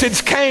that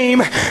message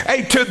came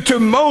to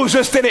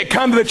Moses, then it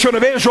came to the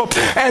children of Israel,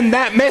 and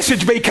that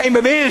message became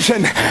a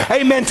vision,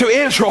 amen, to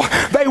Israel.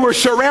 They were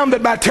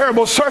surrounded by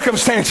terrible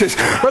circumstances.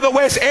 Brother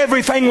West,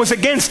 everything was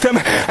against them,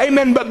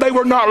 amen, but they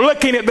were not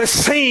looking at the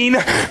seen,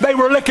 they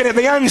were looking at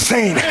the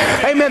unseen,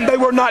 amen. They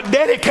were not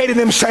dedicating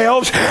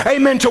themselves,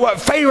 amen, to what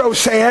Pharaoh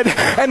said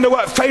and to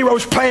what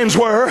Pharaoh's plans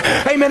were,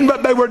 amen,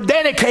 but they were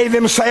dedicating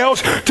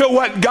themselves to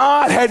what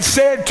God had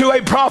said to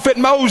a prophet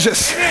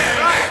Moses.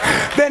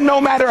 Then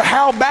no matter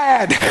how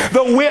bad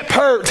the whip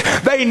hurt,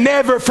 they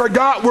never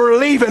forgot we're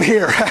leaving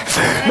here.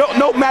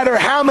 No matter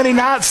how many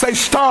nights they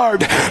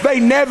starved, they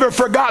never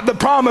forgot the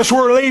promise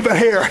we're leaving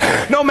here.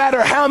 No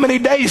matter how many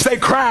days they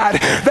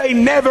cried, they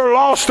never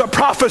lost the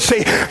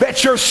prophecy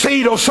that your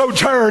seed will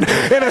sojourn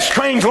in a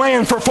strange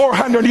land for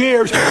 400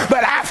 years.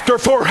 But after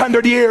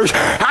 400 years,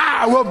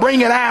 I will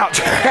bring it out,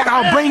 and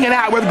I'll bring it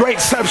out with great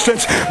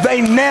substance.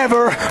 They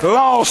never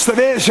lost the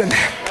vision.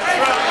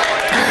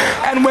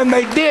 And when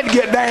they did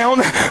get down,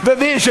 the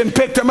vision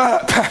picked them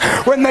up.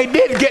 When they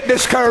did get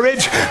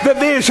discouraged, the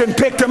vision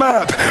picked them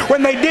up.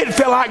 When they did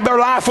feel like their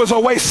life was a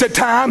waste of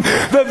time,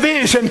 the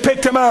vision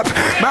picked them up.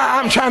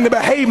 I'm trying to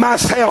behave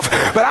myself,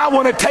 but I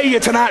want to tell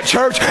you tonight,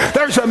 church,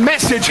 there's a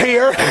message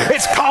here.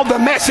 It's called the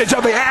message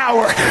of the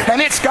hour,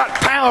 and it's got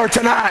power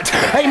tonight,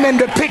 amen,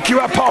 to pick you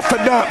up off the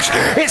dumps.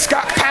 It's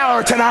got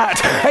power tonight,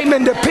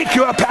 amen, to pick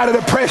you up out of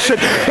depression.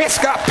 It's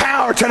got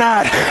power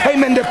tonight,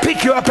 amen, to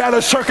pick you up out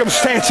of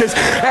circumstances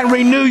and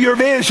renew your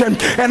vision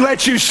and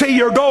let you see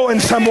you're going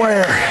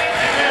somewhere.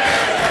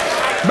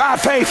 By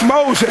faith,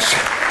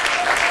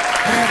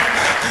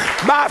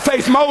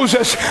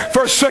 Moses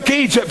forsook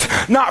Egypt,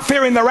 not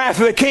fearing the wrath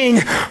of the king,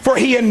 for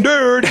he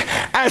endured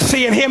as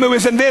seeing him who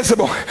is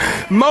invisible.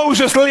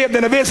 Moses lived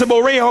in a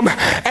visible realm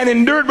and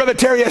endured by the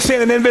terror of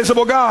sin, an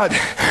invisible God.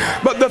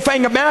 But the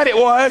thing about it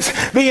was,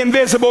 the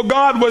invisible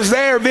God was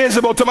there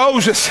visible to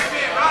Moses.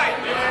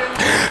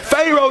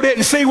 Pharaoh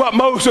didn't see what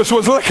Moses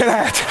was looking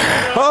at.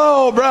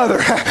 Oh, brother.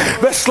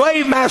 The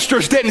slave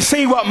masters didn't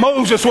see what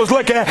Moses was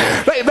looking at.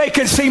 They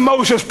could see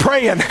Moses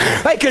praying.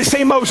 They could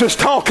see Moses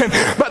talking,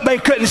 but they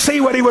couldn't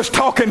see what he was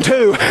talking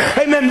to.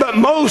 Amen. But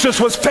Moses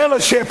was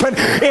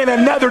fellowshipping in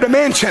another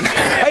dimension.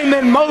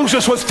 Amen.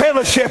 Moses was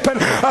fellowshipping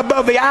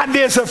above the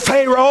ideas of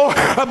Pharaoh,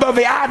 above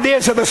the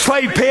ideas of the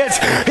slave pits.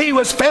 He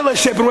was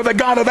fellowshipping with the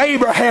God of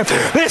Abraham.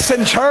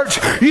 Listen, church,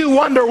 you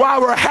wonder why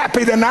we're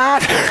happy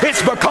tonight.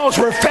 It's because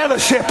we're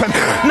fellowshipping,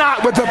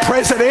 not with the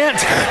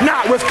president,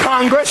 not with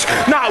Congress,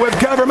 not with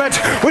government.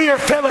 We are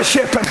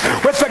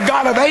fellowshipping with the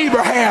God of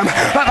Abraham,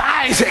 of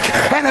Isaac,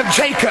 and of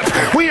Jacob.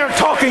 We are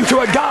talking to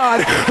a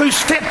God who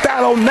stepped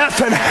out on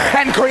nothing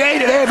and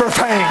created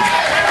everything.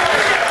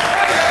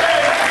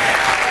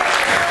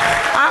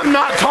 I'm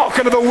not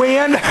talking to the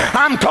wind.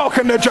 I'm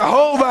talking to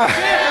Jehovah.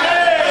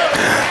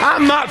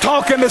 I'm not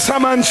talking to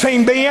some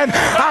unseen being.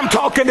 I'm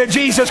talking to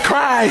Jesus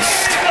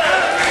Christ.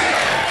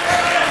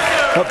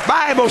 The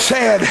Bible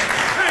said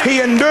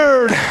he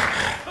endured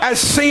as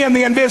seeing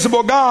the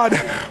invisible God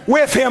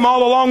with him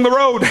all along the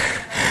road.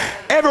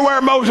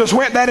 Everywhere Moses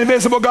went, that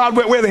invisible God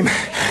went with him.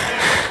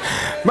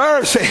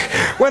 Mercy.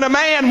 When a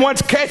man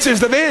once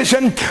catches the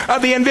vision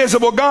of the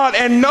invisible God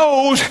and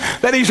knows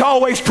that he's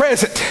always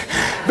present,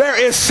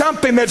 there is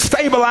something that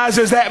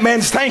stabilizes that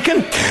man's thinking.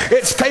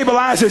 It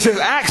stabilizes his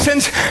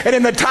actions, and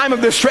in the time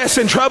of distress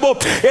and trouble,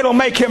 it'll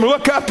make him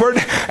look upward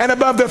and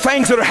above the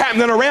things that are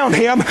happening around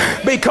him,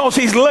 because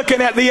he's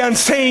looking at the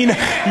unseen,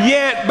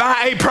 yet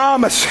by a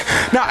promise.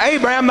 Now,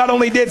 Abraham not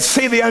only did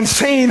see the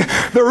unseen,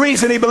 the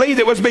reason he believed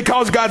it was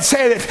because God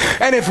said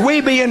it. And if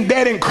we being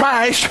dead in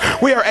Christ,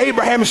 we are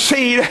Abraham's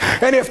seed.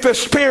 And if the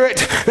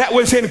Spirit that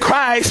was in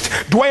Christ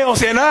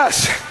dwells in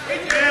us,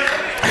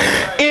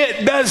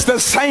 it does the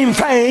same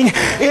thing.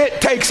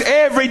 It takes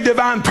every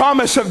divine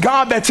promise of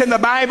God that's in the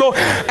Bible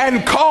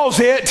and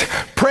calls it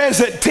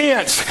present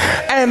tense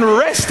and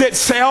rests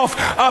itself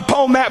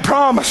upon that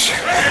promise.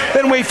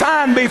 Then we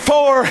find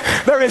before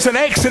there is an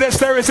exodus,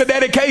 there is a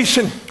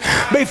dedication.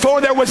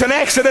 Before there was an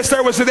exodus,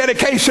 there was a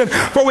dedication.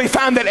 For we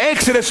find that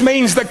exodus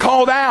means the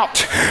called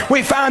out.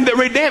 We find that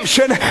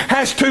redemption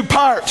has two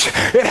parts.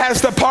 It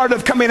has the part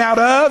of coming out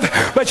of,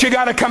 but you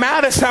got to come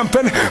out of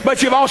something,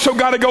 but you've also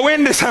got to go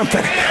into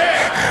something.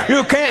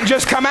 You can't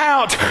just come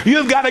out,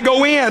 you've got to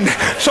go in.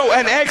 So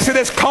an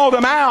exodus called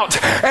them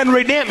out, and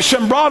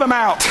redemption brought them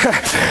out,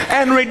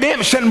 and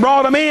redemption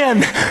brought them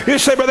in. You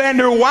say, Brother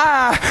Andrew,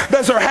 why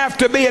does there have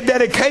to be a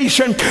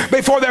dedication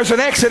before there's an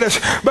exodus?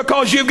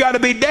 Because you've got to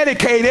be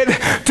dedicated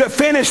to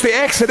finish the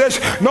exodus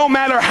no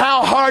matter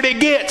how hard it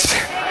gets.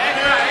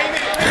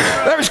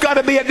 There's got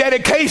to be a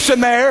dedication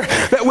there,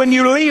 that when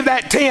you leave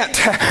that tent,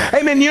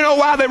 amen, you know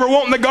why they were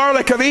wanting the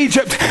garlic of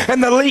Egypt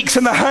and the leeks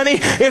and the honey?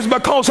 Is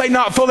because they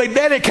not fully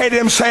dedicated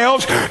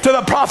themselves to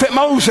the prophet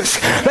Moses.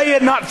 They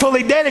had not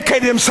fully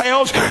dedicated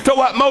themselves to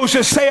what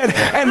Moses said,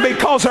 and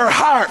because their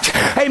heart,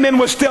 amen,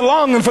 was still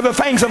longing for the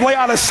things of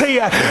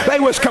Laodicea, they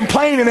was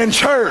complaining in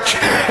church.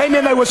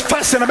 Amen, they was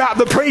fussing about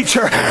the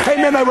preacher.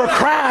 Amen, they were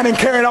crying and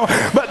carrying on.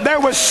 But there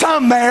was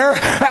some there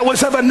that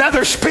was of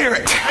another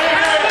spirit.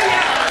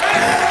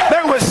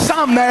 There was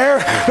some there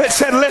that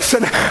said,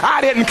 listen, I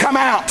didn't come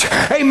out,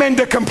 amen,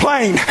 to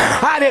complain.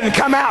 I didn't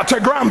come out to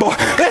grumble.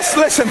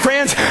 Listen,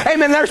 friends,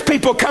 amen, there's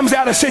people comes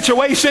out of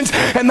situations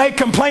and they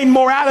complain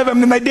more out of them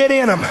than they did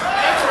in them.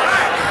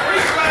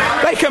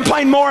 They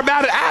complain more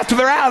about it after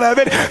they're out of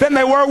it than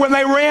they were when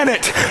they were in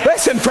it.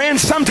 Listen,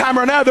 friends, sometime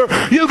or another,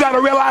 you got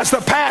to realize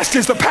the past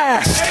is the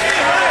past.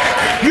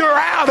 You're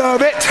out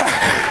of it.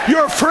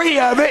 You're free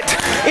of it.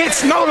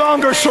 It's no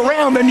longer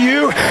surrounding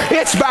you.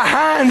 It's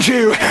behind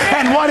you.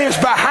 And what is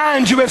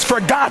behind you is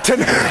forgotten.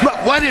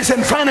 But what is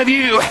in front of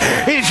you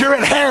is your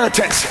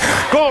inheritance.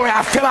 Glory,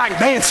 I feel like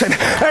dancing.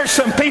 There's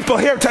some people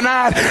here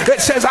tonight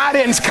that says, I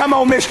didn't come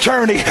on this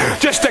journey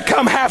just to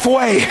come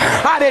halfway.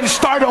 I didn't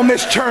start on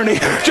this journey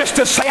just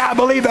to say I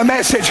believe the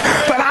message,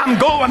 but I'm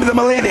going to the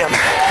millennium.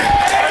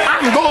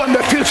 I'm going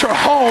to future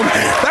home.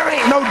 There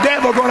ain't no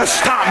devil going to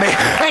stop me.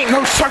 Ain't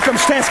no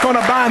circumstance going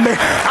to bind me.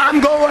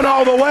 I'm going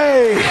all the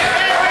way.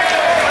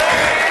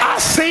 I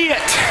see it.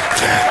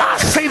 I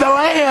see the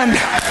land.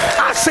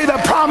 I see the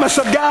promise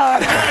of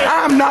God.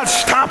 I'm not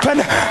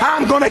stopping.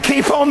 I'm going to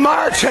keep on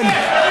marching.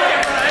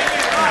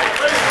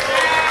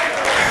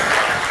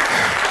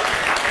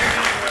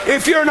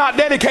 If you're not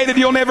dedicated,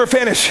 you'll never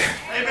finish.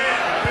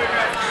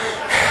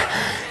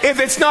 If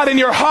it's not in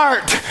your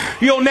heart,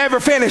 you'll never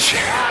finish.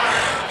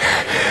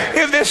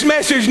 If this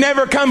message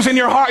never comes in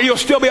your heart, you'll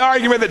still be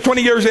arguing with it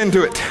 20 years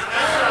into it.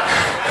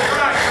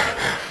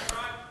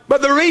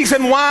 But the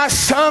reason why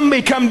some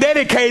become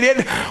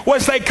dedicated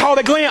was they caught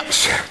a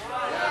glimpse.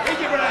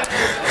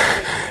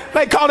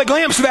 They caught a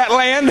glimpse of that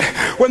land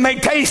when they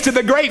tasted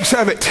the grapes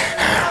of it.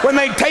 When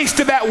they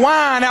tasted that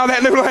wine out of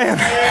that new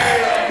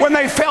land. When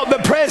they felt the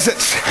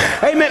presence,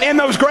 amen, in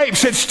those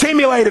grapes, it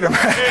stimulated them.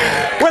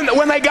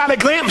 When they got a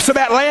glimpse of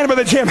that land,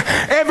 Brother Jim,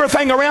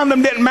 everything around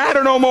them didn't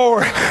matter no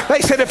more. They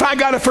said, if I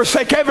got to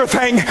forsake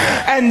everything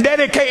and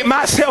dedicate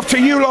myself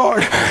to you,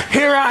 Lord,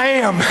 here I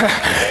am.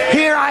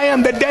 Here I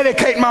am to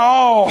dedicate my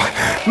all.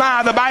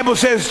 The Bible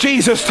says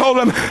Jesus told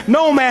them,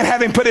 no man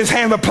having put his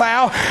hand to the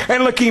plow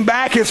and looking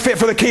back is fit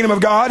for the kingdom of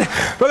God.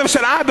 Brother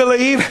said, I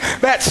believe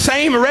that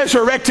same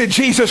resurrected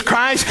Jesus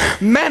Christ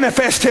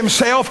manifests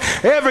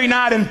himself every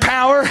night in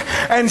power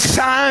and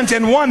signs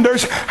and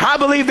wonders. I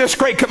believe this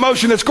great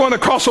commotion that's going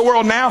across the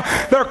world now,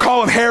 they're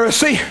calling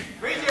heresy.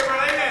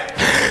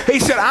 He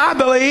said, I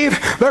believe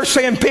they're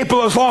saying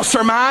people have lost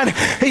their mind.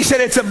 He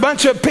said, it's a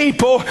bunch of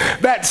people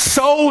that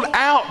sold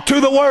out to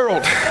the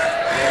world.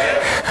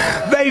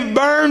 They've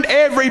burned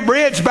every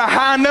bridge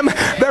behind them.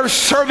 They're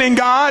serving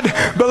God,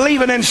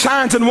 believing in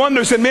signs and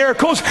wonders and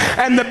miracles,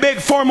 and the big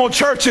formal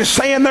church is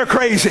saying they're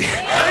crazy.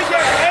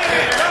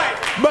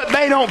 But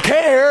they don't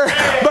care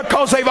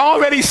because they've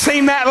already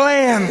seen that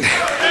land.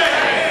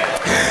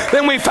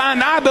 Then we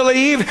find, I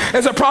believe,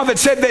 as a prophet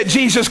said, that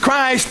Jesus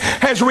Christ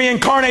has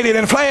reincarnated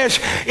in flesh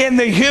in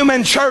the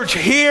human church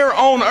here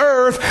on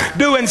earth,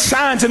 doing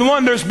signs and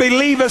wonders.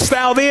 Believest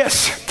thou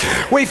this?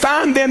 We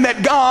find then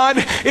that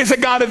God is a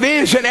God of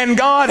vision, and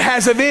God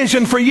has a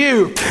vision for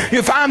you.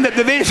 You find that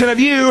the vision of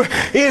you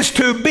is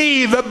to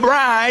be the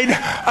bride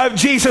of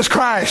Jesus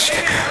Christ.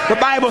 The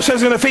Bible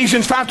says in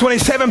Ephesians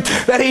 5:27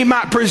 that he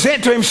might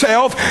present to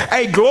himself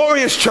a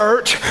glorious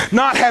church,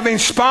 not having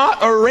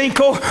spot or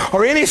wrinkle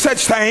or any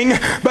such thing,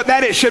 but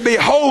that it should be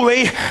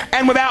holy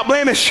and without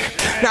blemish.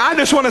 Now I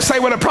just want to say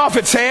what a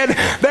prophet said.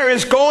 There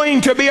is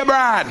going to be a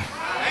bride.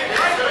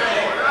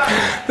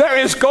 There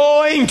is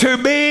going to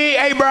be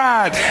a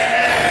bride.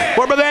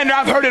 Well, Brother Andrew,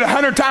 I've heard it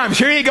 100 times.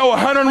 Here you go,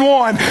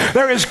 101.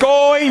 There is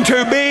going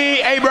to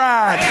be a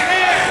bride.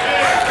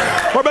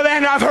 Well, Brother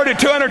Andrew, I've heard it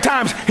 200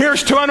 times.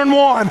 Here's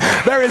 201.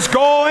 There is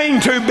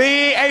going to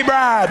be a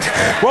bride.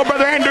 Well,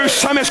 Brother Andrew,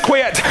 some has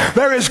quit.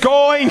 There is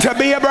going to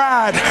be a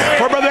bride.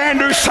 Well, Brother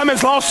Andrew, some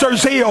has lost their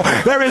zeal.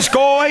 There is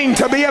going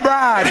to be a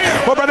bride.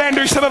 Well, Brother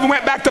Andrew, some of them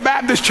went back to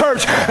Baptist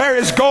church. There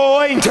is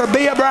going to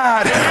be a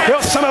bride.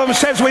 Well, some of them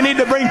says we need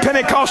to bring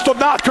Pentecostal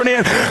doctrine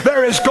in.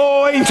 There is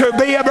going to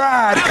be a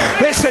bride.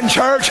 Listen,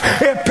 church,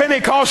 if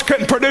Pentecost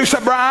couldn't produce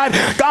a bride,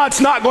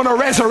 God's not going to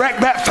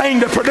resurrect that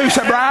thing to produce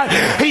a bride.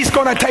 He's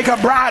going to take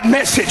a bride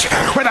message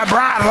with a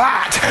bride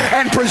light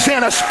and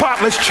present a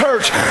spotless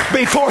church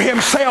before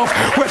himself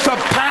with the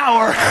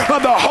power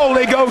of the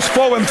Holy Ghost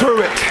flowing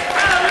through it.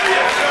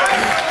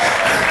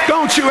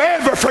 Don't you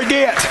ever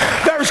forget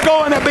there's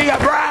going to be a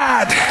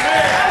bride.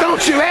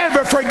 Don't you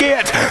ever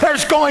forget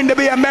there's going to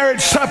be a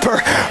marriage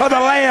supper of the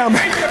Lamb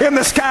in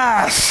the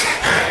skies.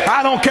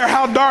 I don't care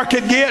how dark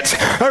it gets,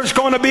 there's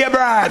going to be a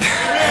bride.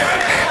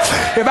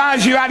 If I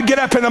was you, I'd get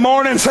up in the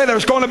morning and say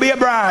there's going to be a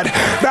bride.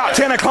 About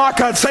 10 o'clock,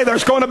 I'd say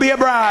there's going to be a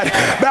bride.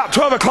 About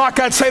 12 o'clock,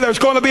 I'd say there's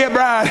going to be a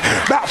bride.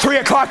 About 3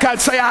 o'clock,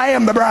 I'd say I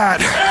am the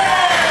bride.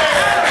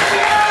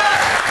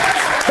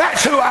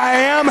 That's who I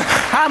am.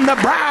 I'm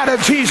the bride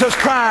of Jesus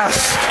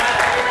Christ.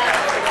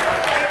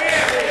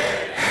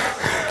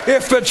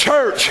 If the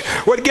church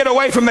would get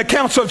away from the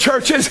council of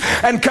churches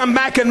and come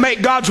back and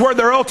make God's word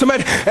their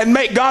ultimate and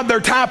make God their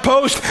tie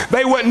post,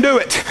 they wouldn't do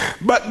it.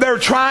 But they're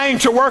trying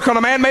to work on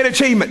a man-made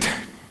achievement.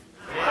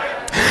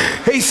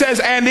 He says,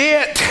 and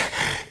it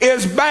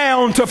is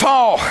bound to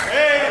fall.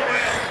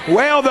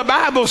 Well, the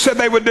Bible said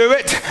they would do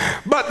it,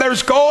 but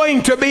there's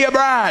going to be a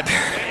bride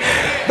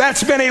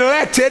that's been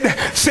elected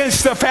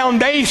since the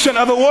foundation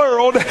of the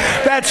world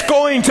that's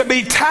going to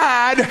be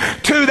tied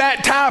to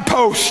that tie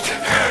post.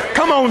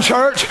 Come on,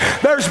 church.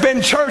 There's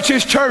been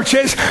churches,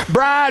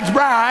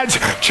 brides,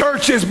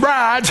 churches,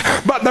 brides,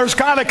 but there's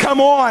got to come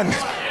one.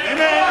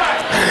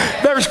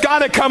 There's got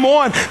to come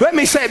one. Let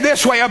me say it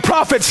this way. A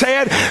prophet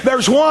said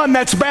there's one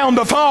that's bound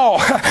to fall.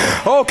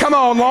 Oh, come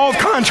on, law of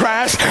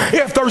contrast.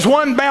 If there's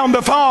one bound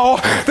to fall,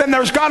 then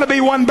there's got to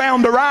be one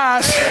bound to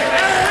rise.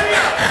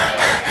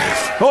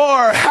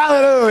 Or,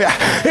 hallelujah,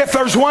 if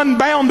there's one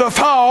bound to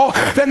fall,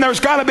 then there's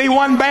got to be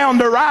one bound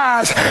to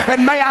rise.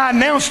 And may I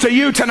announce to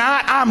you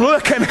tonight, I'm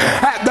looking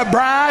at the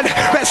bride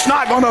that's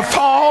not going to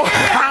fall.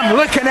 I'm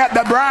looking at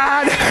the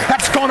bride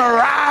that's going to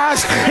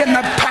rise in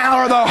the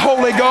power of the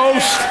Holy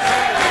Ghost.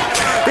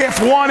 If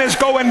one is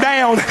going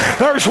down,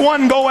 there's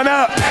one going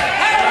up.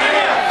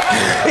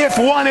 If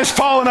one is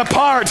falling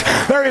apart,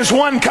 there is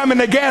one coming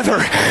together.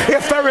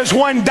 If there is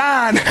one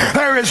dying,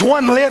 there is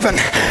one living.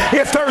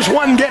 If there's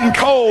one getting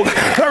cold,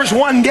 there's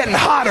one getting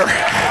hotter.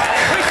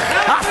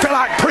 I feel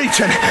like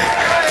preaching.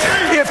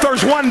 If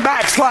there's one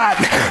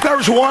backsliding,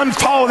 there's one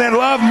falling in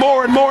love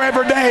more and more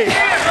every day.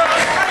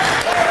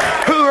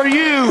 Who are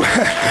you?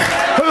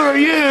 Who are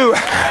you?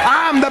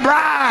 I'm the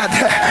bride.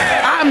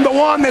 I'm the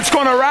one that's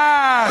going to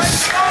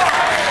rise.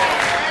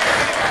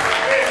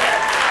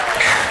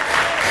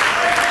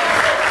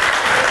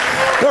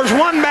 There's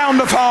one bound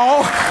to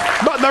fall,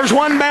 but there's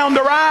one bound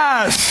to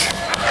rise.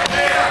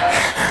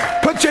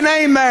 Put your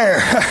name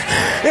there.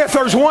 If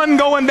there's one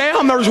going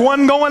down, there's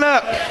one going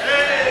up.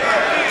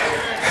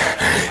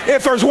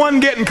 If there's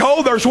one getting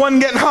cold, there's one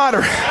getting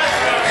hotter.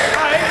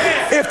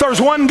 If there's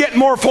one getting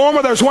more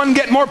formal, there's one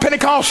getting more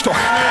Pentecostal.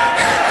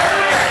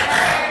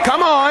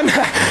 Come on.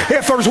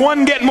 If there's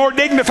one getting more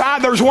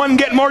dignified, there's one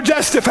getting more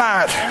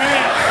justified.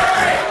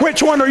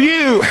 Which one are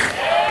you?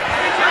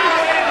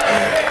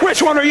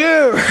 Which one are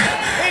you?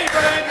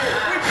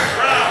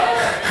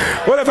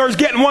 Well, if there's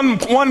getting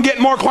one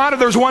getting more quieter,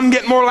 there's one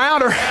getting more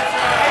louder.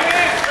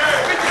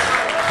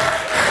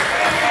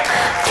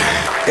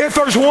 If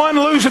there's one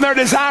losing their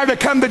desire to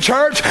come to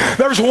church,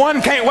 there's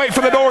one can't wait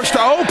for the doors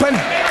to open.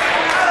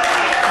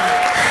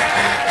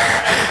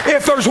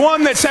 If there's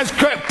one that says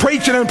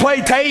preaching and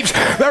play tapes,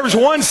 there's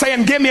one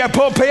saying, give me a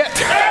pulpit.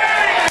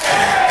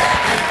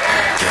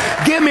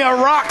 Give me a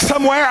rock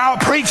somewhere, I'll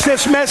preach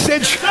this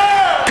message.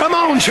 Come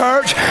on,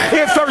 church.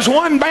 If there's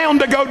one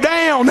bound to go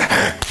down,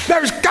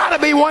 there's got to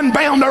be one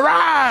bound to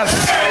rise.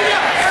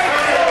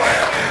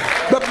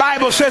 The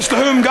Bible says, to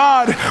whom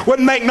God would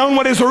make known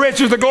what is the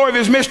riches, the glory of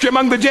his mystery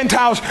among the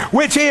Gentiles,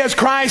 which is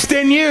Christ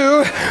in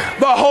you,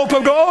 the hope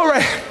of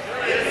glory.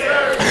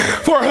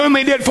 For whom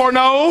he did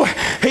foreknow,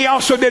 he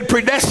also did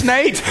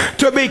predestinate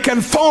to be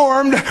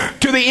conformed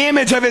to the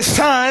image of his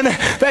Son,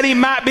 that he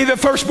might be the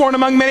firstborn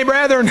among many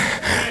brethren.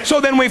 So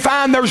then we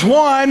find there's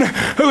one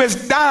who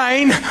is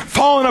dying,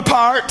 falling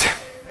apart.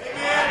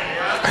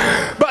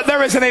 But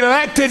there is an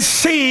elected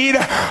seed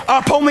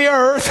upon the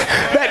earth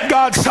that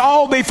God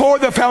saw before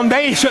the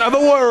foundation of the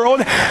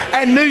world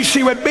and knew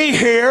she would be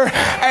here,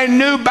 and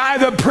knew by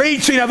the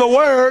preaching of the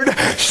word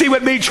she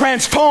would be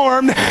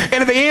transformed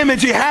into the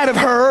image he had of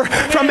her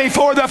from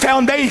before the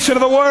foundation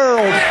of the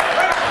world.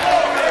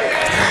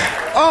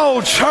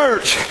 Oh,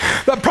 church.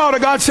 The prophet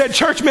of God said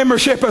church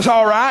membership is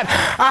all right.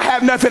 I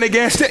have nothing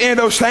against it, any of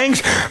those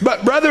things.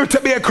 But brother, to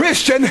be a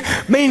Christian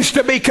means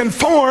to be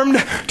conformed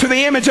to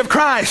the image of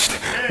Christ.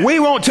 We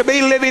want to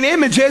be living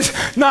images,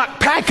 not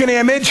pack an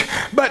image,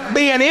 but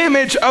be an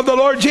image of the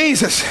Lord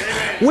Jesus.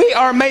 We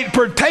are made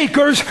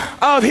partakers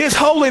of his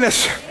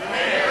holiness.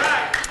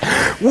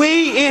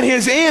 We, in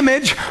his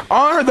image,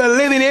 are the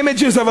living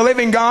images of a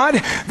living God,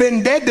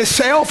 then dead to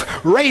self,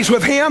 raised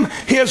with him,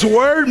 his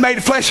word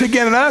made flesh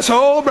again in us.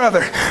 Oh,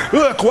 brother,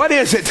 look, what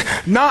is it?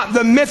 Not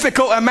the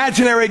mythical,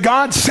 imaginary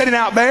God sitting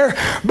out there,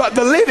 but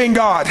the living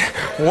God.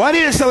 What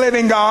is the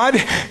living God?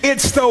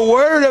 It's the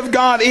word of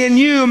God in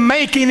you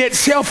making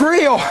itself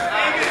real.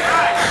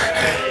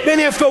 Then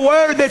if the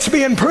word that's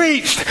being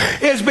preached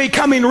is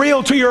becoming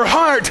real to your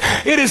heart,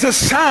 it is a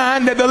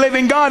sign that the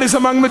living God is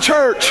among the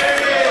church.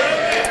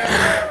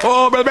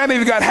 Oh, Brother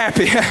Bradley got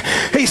happy.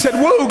 He said,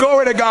 whoa,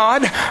 glory to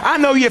God. I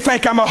know you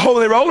think I'm a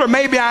holy roller.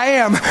 Maybe I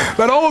am.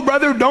 But oh,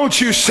 brother,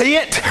 don't you see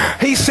it?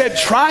 He said,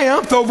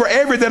 triumphed over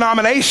every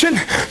denomination.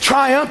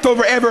 Triumphed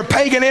over every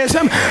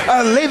paganism.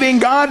 A living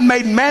God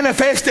made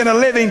manifest in a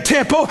living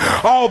temple.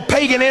 All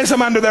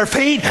paganism under their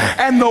feet.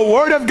 And the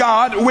word of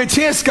God, which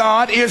is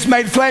God, is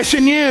made flesh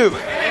in you.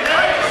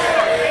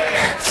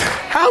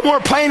 How more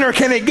plainer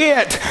can it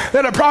get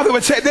that a prophet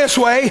would say it this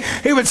way?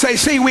 He would say,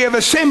 see, we have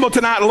assembled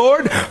tonight,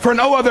 Lord, for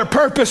no other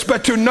purpose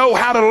but to know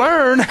how to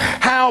learn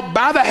how,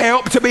 by the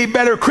help, to be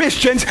better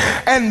Christians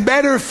and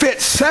better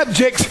fit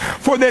subjects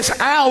for this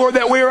hour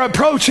that we are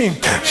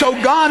approaching. So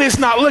God is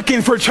not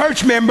looking for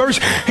church members.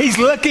 He's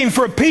looking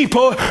for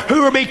people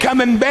who are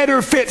becoming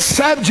better fit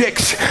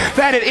subjects,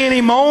 that at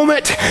any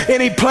moment,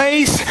 any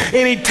place,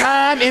 any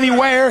time,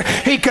 anywhere,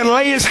 he can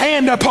lay his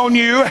hand upon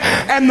you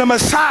and the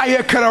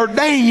Messiah could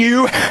ordain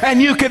you,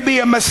 and you could be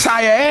a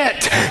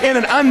Messiahette in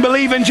an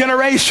unbelieving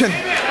generation.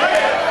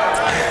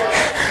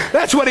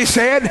 That's what he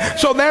said.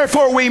 So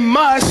therefore we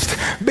must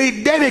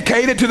be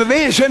dedicated to the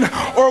vision,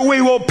 or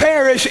we will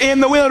perish in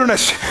the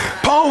wilderness.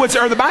 Paul would say,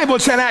 or the Bible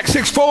would say in Acts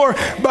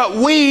 6:4, but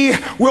we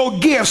will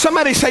give.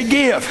 Somebody say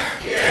give.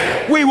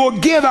 We will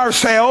give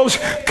ourselves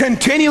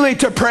continually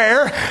to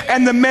prayer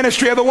and the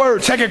ministry of the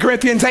word. 2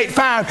 Corinthians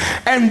 8:5.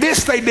 And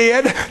this they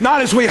did,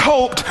 not as we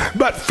hoped,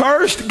 but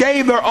first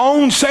gave their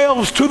own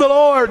selves to the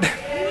Lord.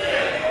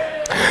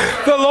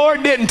 The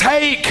Lord didn't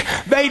take,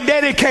 they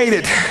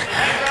dedicated.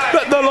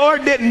 But the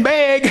Lord didn't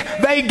beg,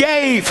 they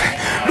gave.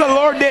 The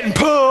Lord didn't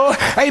pull,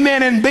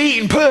 amen, and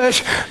beat and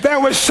push. There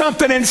was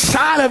something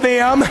inside of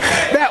them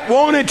that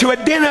wanted to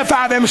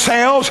identify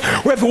themselves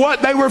with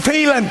what they were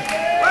feeling.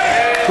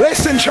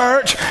 Listen,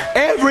 church,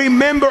 every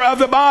member of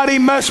the body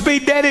must be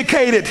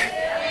dedicated.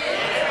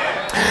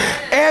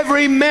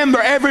 Every member,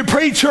 every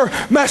preacher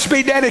must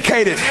be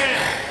dedicated.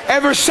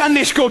 Every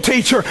Sunday school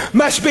teacher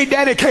must be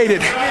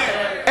dedicated.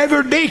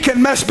 Every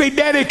deacon must be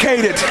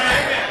dedicated.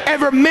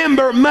 Every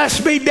member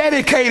must be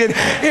dedicated.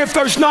 If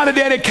there's not a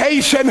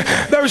dedication,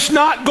 there's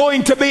not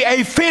going to be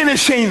a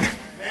finishing.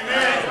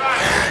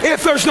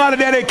 If there's not a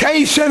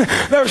dedication,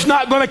 there's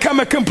not going to come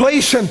a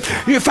completion.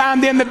 You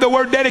find then that the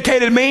word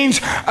dedicated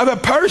means of a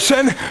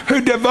person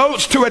who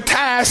devotes to a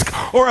task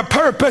or a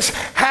purpose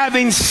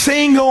having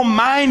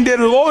single-minded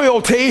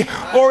loyalty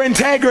or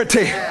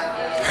integrity.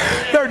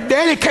 They're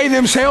dedicating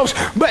themselves,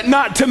 but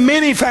not to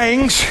many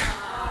things.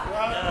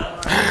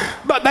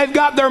 But they've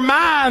got their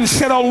minds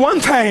set on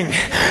one thing.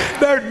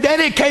 They're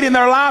dedicating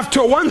their life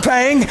to one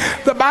thing.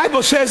 The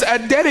Bible says a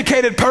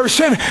dedicated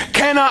person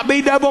cannot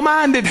be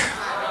double-minded.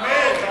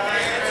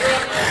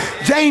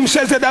 James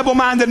says a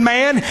double-minded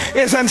man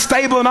is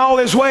unstable in all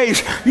his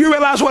ways. You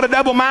realize what a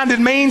double-minded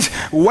means?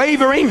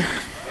 Wavering,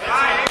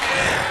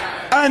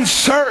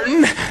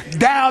 uncertain,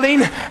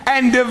 doubting,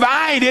 and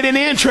divided in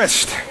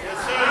interest.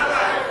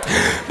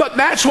 But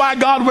that's why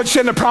God would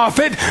send a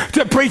prophet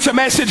to preach a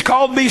message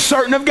called Be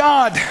Certain of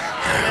God.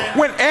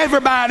 When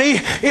everybody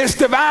is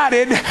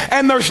divided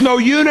and there's no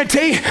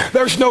unity,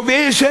 there's no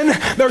vision,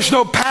 there's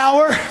no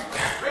power.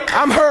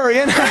 I'm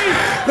hurrying.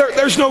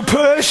 There's no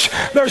push.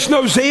 There's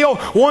no zeal.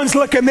 One's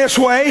looking this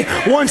way.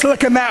 One's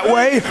looking that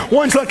way.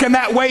 One's looking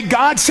that way.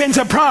 God sends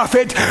a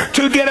prophet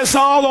to get us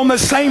all on the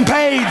same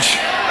page.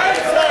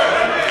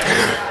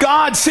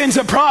 God sends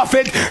a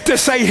prophet to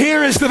say,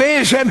 here is the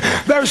vision.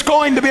 There's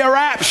going to be a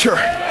rapture.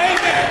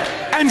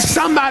 And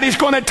somebody's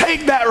going to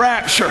take that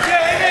rapture.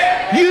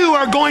 You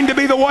are going to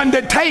be the one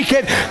to take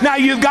it. Now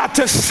you've got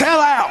to sell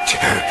out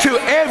to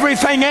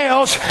everything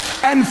else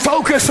and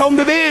focus on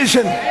the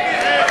vision.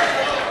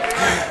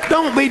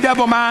 Don't be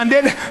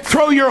double-minded.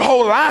 Throw your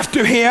whole life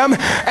to Him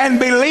and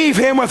believe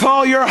Him with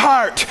all your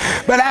heart.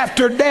 But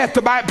after death,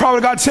 the prophet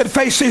of God said,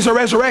 faith sees a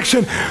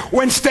resurrection.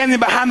 When standing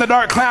behind the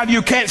dark cloud,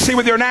 you can't see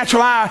with your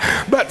natural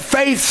eye, but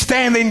faith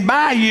standing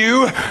by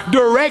you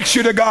directs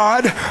you to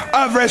God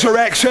of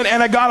resurrection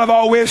and a God of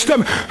all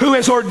wisdom who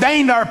has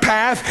ordained our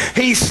path.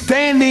 He's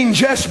standing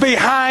just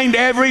behind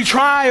every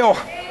trial.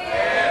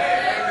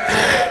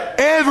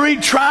 Every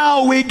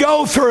trial we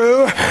go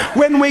through,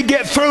 when we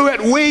get through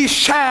it, we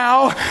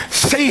shall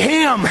see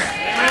Him.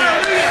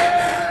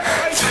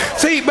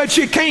 See, but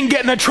you can't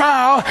get in a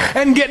trial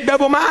and get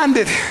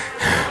double-minded.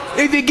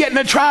 If you get in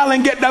a trial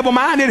and get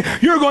double-minded,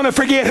 you're going to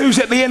forget who's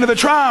at the end of the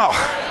trial.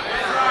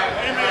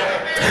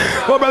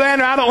 Well, Brother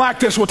Andrew, I don't like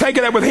this. We'll take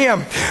it up with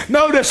him.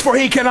 Notice, for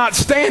he cannot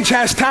stand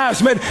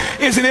chastisement,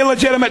 is an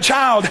illegitimate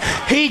child.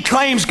 He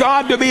claims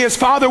God to be his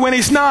father when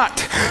he's not.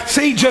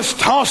 See, just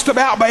tossed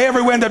about by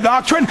every wind of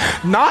doctrine,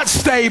 not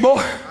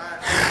stable,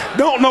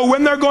 don't know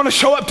when they're going to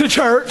show up to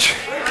church.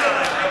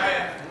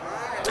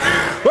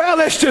 Well,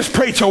 let's just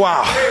preach a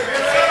while.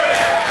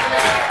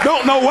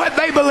 Don't know what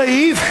they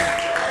believe.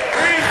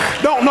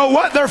 Don't know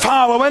what they're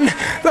following.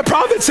 The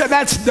prophet said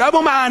that's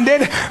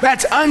double-minded,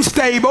 that's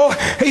unstable.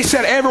 He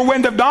said every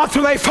wind of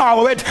doctrine they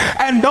follow it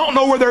and don't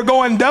know where they're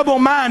going,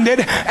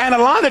 double-minded, and a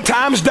lot of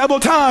times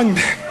double-tongued.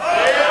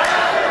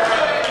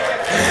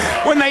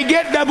 When they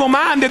get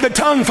double-minded, the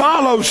tongue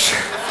follows.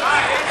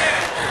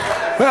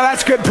 Well,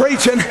 that's good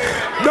preaching.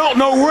 Don't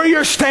know where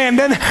you're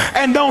standing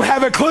and don't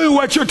have a clue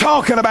what you're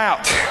talking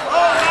about.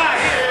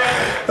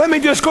 Let me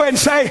just go ahead and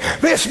say,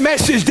 this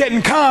message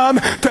didn't come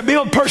to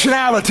build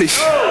personalities.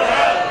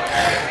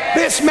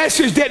 This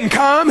message didn't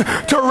come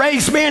to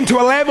raise men to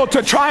a level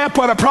to try up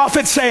what a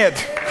prophet said.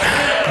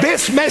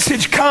 This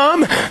message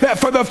come that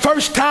for the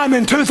first time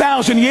in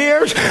 2,000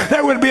 years,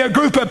 there would be a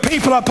group of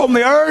people upon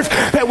the earth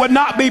that would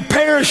not be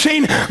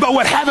perishing, but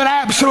would have an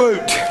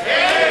absolute.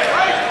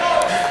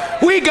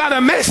 We got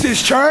a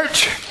message,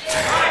 church.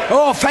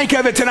 Oh, think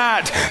of it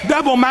tonight.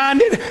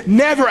 Double-minded,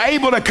 never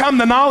able to come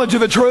to knowledge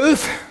of the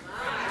truth.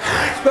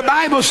 The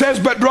Bible says,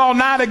 but draw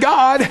nigh to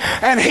God,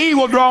 and He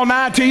will draw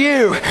nigh to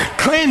you.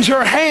 Cleanse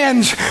your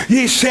hands,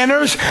 ye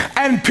sinners,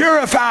 and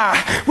purify,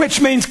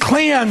 which means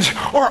cleanse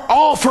or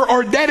offer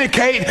or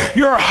dedicate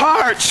your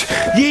hearts,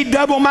 ye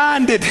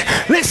double-minded.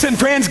 Listen,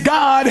 friends,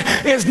 God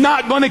is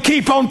not going to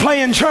keep on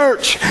playing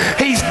church.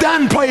 He's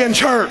done playing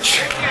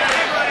church.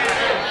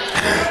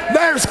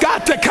 There's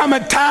got to come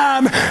a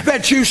time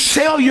that you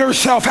sell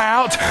yourself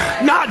out,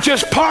 not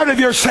just part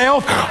of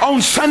yourself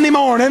on Sunday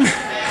morning.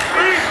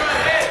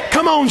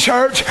 Come on,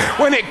 church.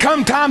 When it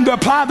come time to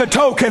apply the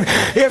token,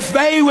 if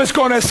they was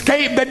going to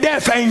escape the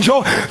death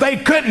angel, they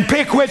couldn't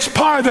pick which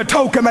part of the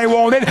token they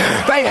wanted.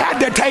 They had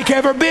to take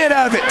every bit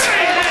of it.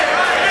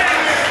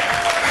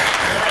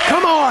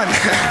 Come on.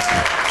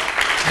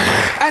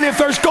 And if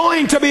there's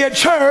going to be a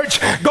church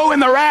go in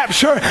the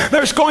rapture,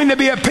 there's going to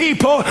be a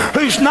people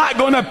who's not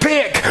going to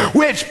pick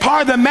which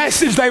part of the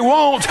message they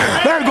want.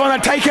 They're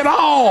going to take it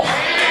all.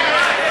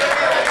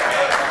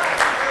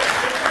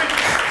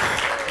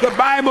 The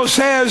Bible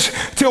says,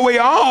 till we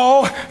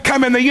all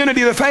come in the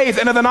unity of the faith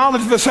and of the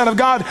knowledge of the Son of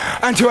God,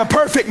 unto a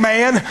perfect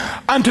man,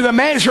 unto the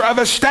measure of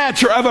a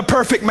stature of a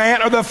perfect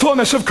man, or the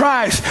fullness of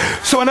Christ.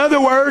 So in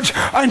other words,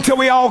 until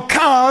we all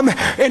come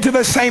into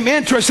the same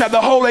interest that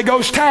the Holy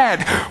Ghost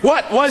had.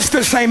 What was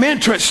the same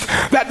interest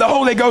that the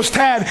Holy Ghost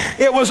had?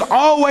 It was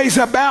always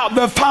about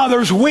the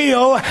Father's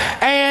will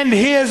and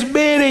His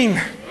bidding.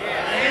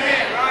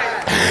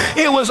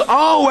 It was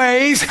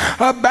always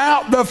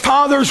about the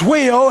Father's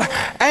will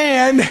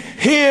and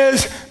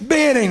His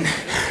bidding.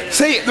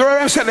 See,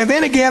 and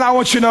then again, I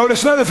want you to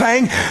notice another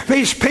thing.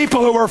 These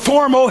people who are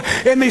formal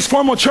in these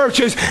formal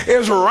churches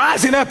is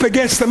rising up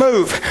against the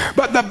move.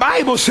 But the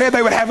Bible said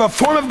they would have a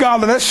form of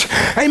godliness,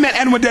 amen,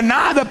 and would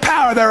deny the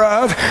power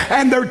thereof,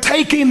 and they're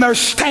taking their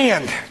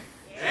stand.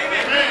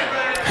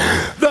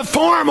 Amen. The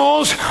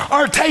formals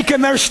are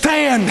taking their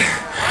stand.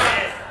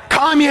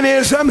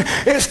 Communism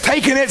is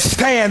taking its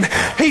stand.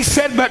 He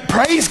said, but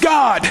praise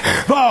God,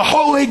 the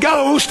Holy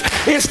Ghost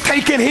is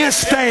taking His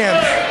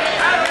stand.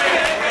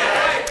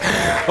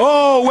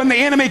 Oh, when the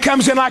enemy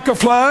comes in like a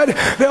flood,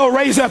 they'll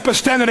raise up a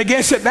standard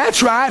against it.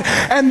 That's right.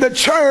 And the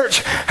church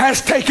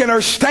has taken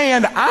her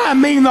stand. I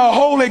mean the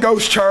Holy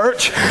Ghost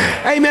church.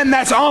 Amen.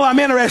 That's all I'm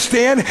interested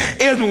in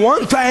is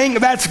one thing.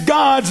 That's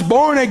God's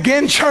born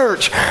again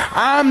church.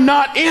 I'm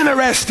not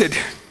interested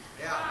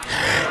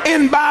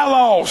in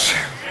bylaws.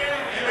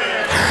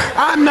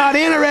 I'm not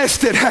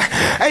interested,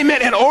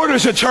 amen, in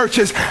orders of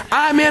churches.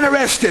 I'm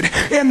interested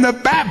in the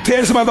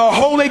baptism of the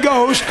Holy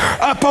Ghost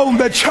upon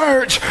the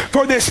church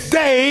for this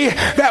day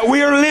that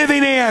we are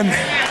living in.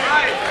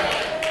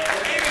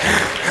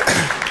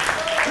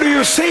 Do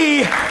you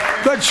see?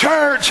 The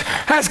church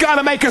has got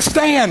to make a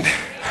stand.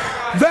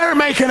 They're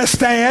making a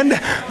stand.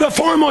 The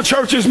formal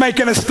church is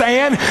making a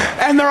stand,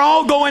 and they're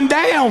all going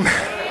down.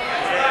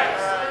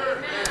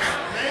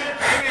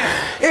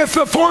 If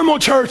the formal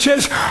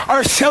churches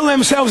are selling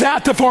themselves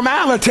out to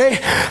formality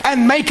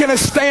and making a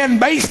stand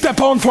based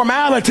upon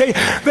formality,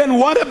 then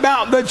what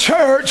about the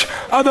church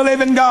of the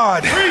living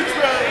God?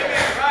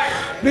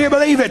 Do you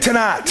believe it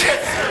tonight?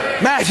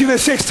 Matthew the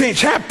 16th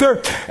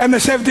chapter and the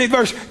 17th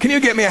verse. Can you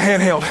get me a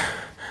handheld,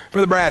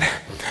 Brother Brad?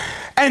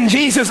 And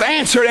Jesus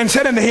answered and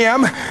said unto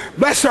him,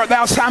 Blessed art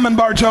thou, Simon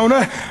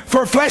Bar-Jonah,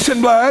 for flesh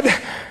and blood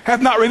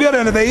hath not revealed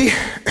unto thee.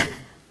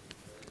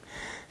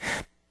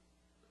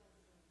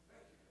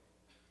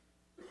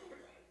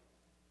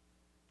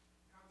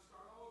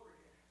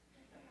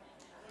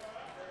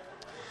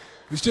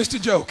 It was just a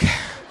joke.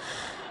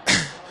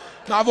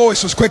 My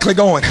voice was quickly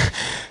going.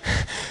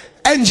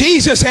 And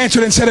Jesus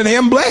answered and said unto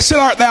him, Blessed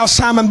art thou,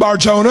 Simon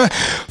Bar-Jonah,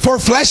 for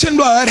flesh and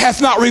blood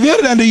hath not revealed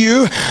it unto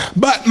you,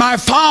 but my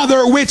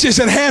Father which is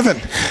in heaven.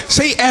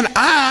 See, and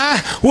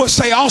I will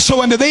say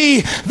also unto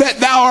thee that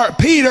thou art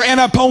Peter, and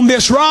upon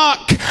this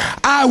rock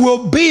I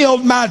will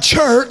build my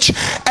church,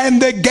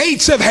 and the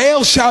gates of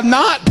hell shall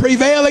not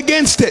prevail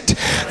against it.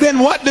 Then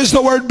what does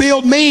the word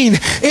build mean?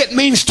 It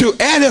means to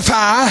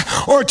edify,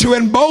 or to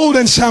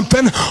embolden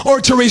something,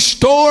 or to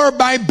restore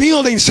by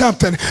building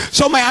something.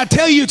 So may I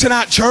tell you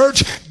tonight,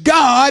 church,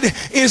 God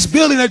is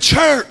building a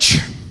church.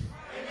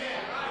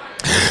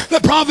 The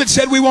prophet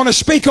said we want to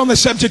speak on the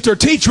subject, or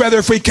teach rather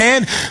if we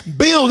can,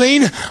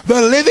 building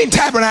the living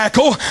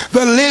tabernacle of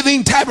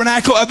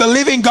the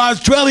living God's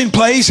dwelling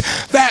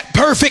place, that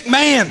perfect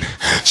man.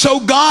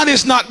 So God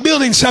is not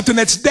building something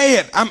that's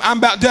dead. I'm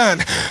about done.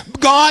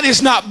 God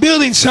is not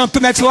building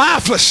something that's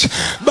lifeless,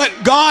 but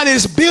God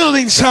is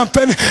building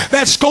something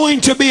that's going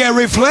to be a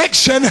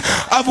reflection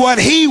of what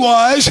He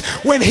was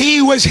when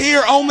He was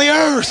here on the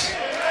earth.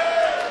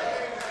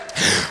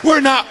 We're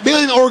not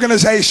building an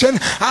organization.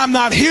 I'm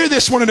not here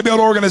this morning to build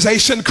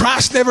organization.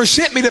 Christ never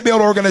sent me to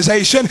build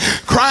organization.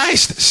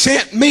 Christ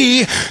sent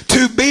me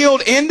to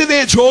build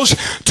individuals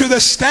to the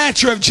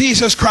stature of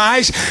Jesus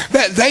Christ,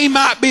 that they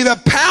might be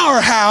the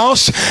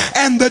powerhouse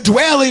and the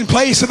dwelling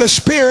place of the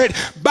Spirit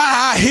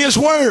by His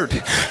Word.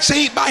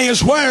 See, by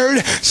His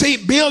Word,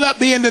 build up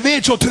the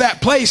individual to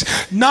that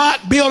place.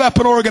 Not build up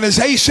an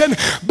organization,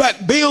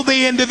 but build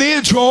the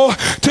individual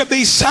to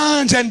be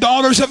sons and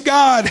daughters of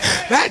God.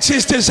 That's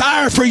His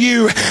desire for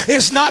you.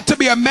 Is not to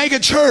be a mega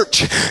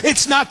church.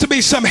 It's not to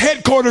be some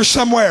headquarters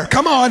somewhere.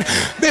 Come on.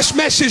 This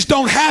message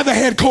don't have a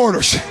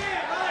headquarters.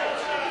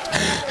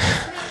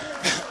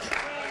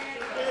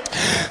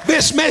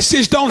 This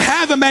message don't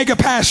have a mega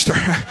pastor.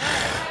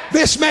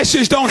 This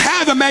message don't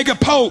have a mega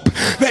pope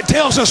that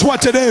tells us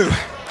what to do.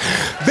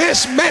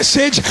 This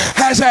message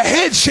has a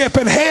headship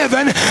in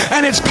heaven,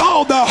 and it's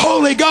called the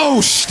Holy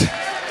Ghost.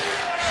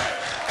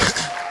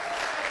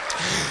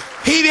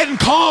 He didn't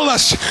call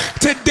us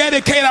to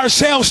dedicate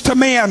ourselves to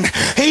men.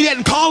 He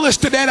didn't call us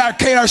to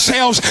dedicate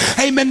ourselves,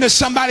 amen, to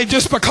somebody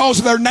just because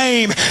of their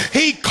name.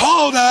 He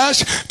called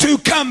us to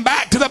come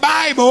back to the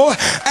Bible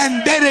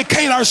and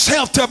dedicate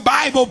ourselves to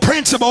Bible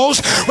principles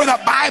with a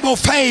Bible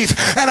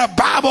faith and a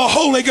Bible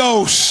Holy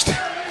Ghost.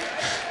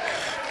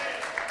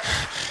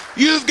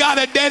 You've got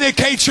to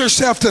dedicate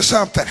yourself to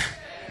something.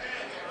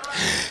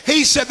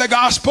 He said the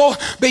gospel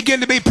began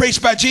to be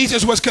preached by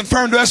Jesus, was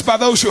confirmed to us by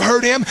those who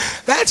heard Him.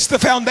 That's the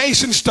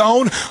foundation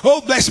stone.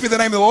 Oh, blessed be the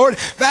name of the Lord.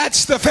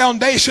 That's the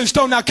foundation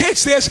stone. Now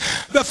catch this.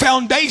 The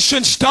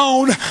foundation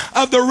stone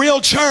of the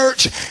real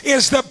church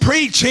is the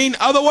preaching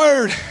of the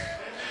Word.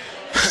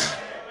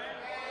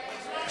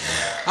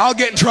 I'll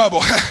get in trouble.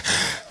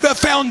 The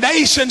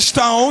foundation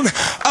stone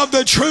of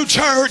the true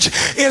church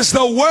is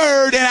the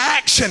Word in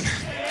action.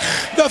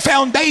 The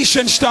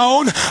foundation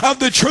stone of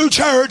the true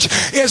church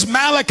is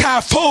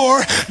Malachi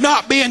 4,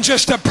 not being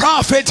just a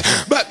prophet,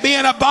 but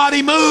being a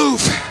body move.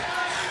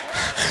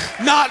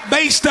 Not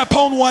based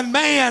upon one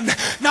man,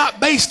 not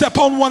based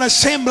upon one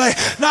assembly,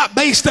 not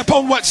based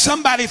upon what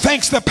somebody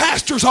thinks the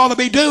pastors ought to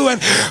be doing,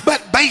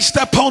 but based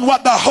upon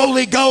what the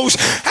Holy Ghost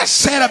has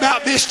said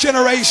about this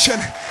generation.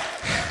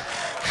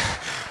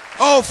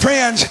 Oh,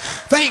 friends,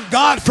 thank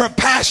God for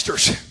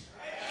pastors.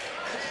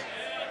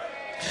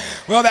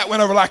 Well, that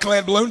went over like a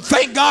lead balloon.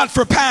 Thank God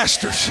for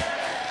pastors.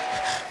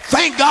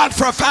 Thank God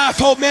for a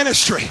fivefold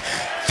ministry.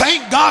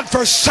 Thank God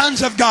for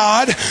sons of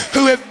God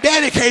who have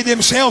dedicated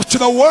themselves to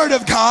the Word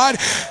of God,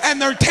 and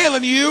they're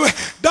telling you,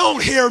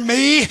 don't hear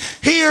me,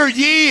 hear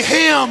ye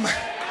Him.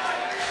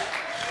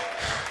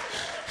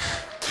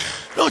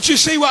 Don't you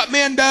see what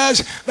men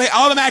does? They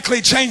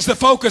automatically change the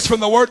focus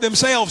from the Word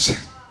themselves.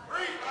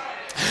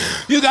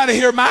 You got to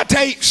hear my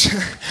tapes.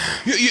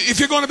 If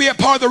you're going to be a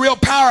part of the real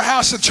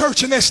powerhouse of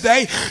church in this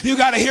day, you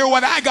got to hear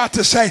what I got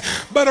to say.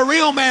 But a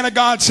real man of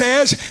God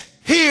says,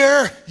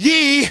 hear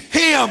ye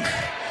Him.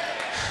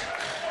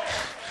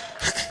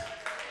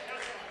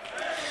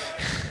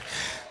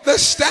 The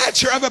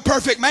stature of a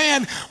perfect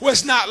man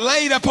was not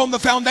laid upon the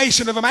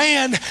foundation of a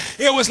man.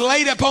 It was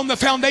laid upon the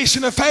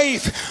foundation of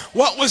faith.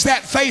 What was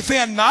that faith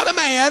in? Not a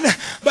man,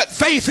 but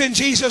faith in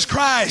Jesus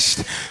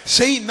Christ.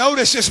 See,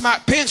 notice this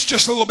might pinch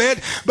just a little bit,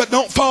 but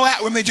don't fall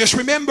out with me. Just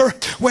remember,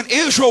 when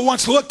Israel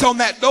once looked on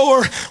that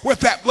door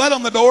with that blood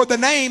on the door, the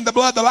name, the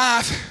blood, the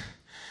life.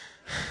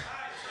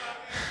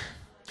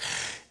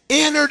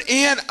 entered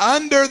in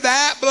under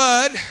that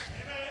blood.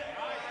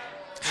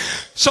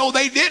 So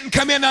they didn't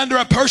come in under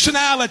a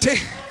personality.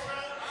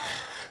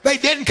 They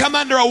didn't come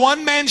under a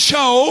one-man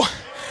show,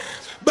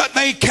 but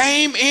they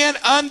came in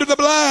under the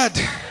blood.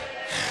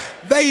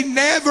 They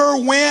never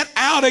went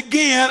out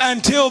again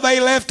until they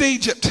left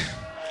Egypt.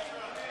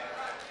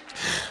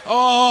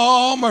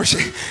 Oh,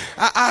 mercy.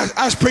 I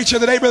was preaching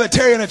the other day, Brother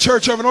Terry, in a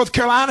church over in North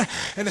Carolina,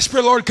 and the Spirit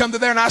of the Lord come to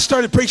there, and I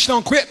started preaching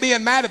on quit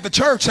being mad at the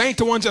church. They ain't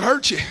the ones that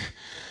hurt you.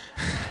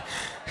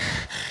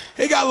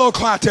 It got a little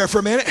quiet there for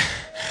a minute.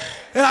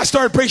 Then I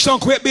started preaching on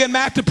quit being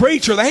mad at the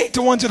preacher. They ain't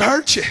the ones that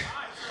hurt you.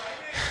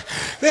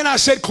 Then I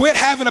said, quit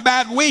having a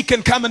bad week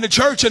and coming to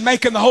church and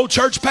making the whole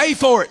church pay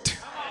for it.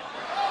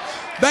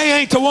 They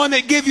ain't the one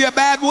that give you a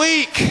bad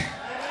week.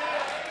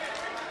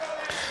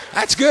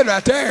 That's good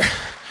right there.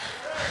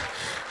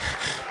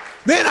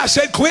 Then I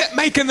said, quit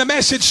making the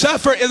message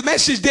suffer. The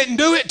message didn't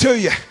do it to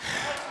you.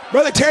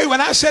 Brother Terry, when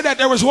I said that,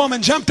 there was a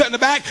woman jumped up in the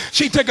back.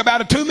 She took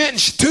about a 2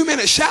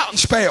 minute shouting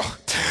spell.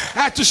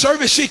 After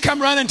service, she come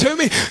running to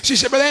me. She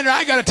said, Brother Andrew,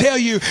 I got to tell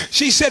you.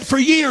 She said, for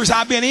years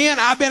I've been in,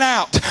 I've been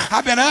out.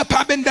 I've been up,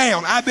 I've been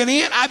down. I've been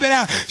in, I've been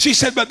out. She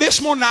said, but this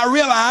morning I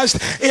realized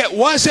it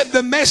wasn't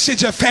the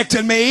message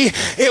affecting me.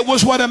 It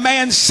was what a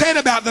man said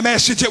about the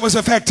message that was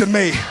affecting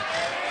me.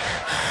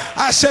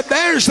 I said,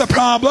 there's the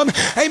problem.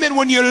 Amen.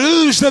 When you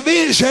lose the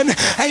vision,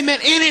 amen,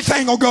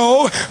 anything will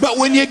go. But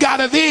when you got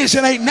a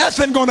vision, ain't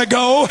nothing going to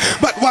go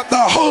but what the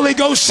Holy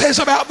Ghost says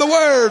about the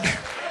Word.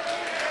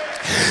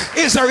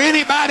 Is there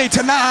anybody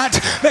tonight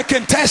that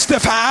can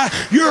testify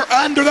you're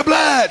under the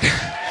blood?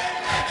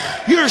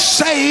 You're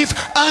safe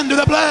under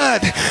the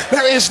blood.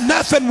 There is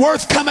nothing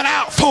worth coming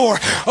out for.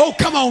 Oh,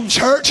 come on,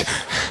 church.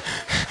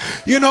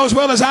 You know as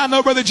well as I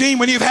know, Brother Gene,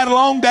 when you've had a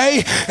long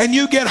day and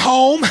you get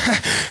home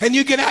and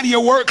you get out of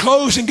your work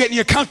clothes and get in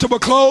your comfortable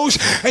clothes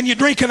and you're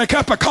drinking a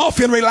cup of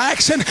coffee and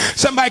relaxing,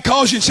 somebody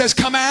calls you and says,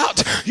 come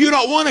out. You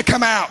don't want to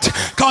come out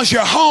because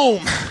you're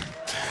home.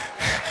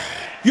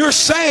 You're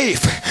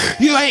safe.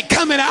 You ain't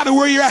coming out of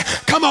where you're at.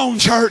 Come on,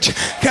 church.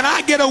 Can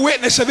I get a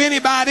witness of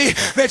anybody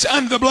that's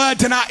under the blood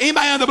tonight?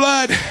 Anybody under the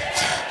blood?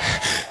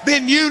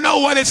 Then you know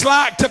what it's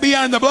like to be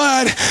under the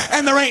blood,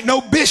 and there ain't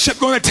no bishop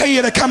going to tell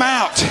you to come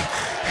out.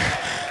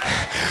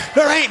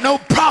 There ain't no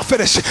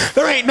prophetess,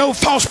 there ain't no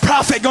false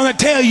prophet going to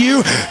tell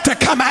you to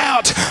come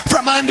out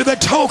from under the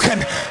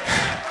token.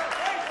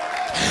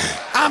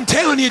 I'm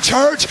telling you,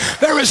 church,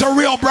 there is a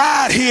real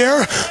bride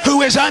here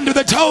who is under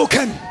the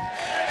token.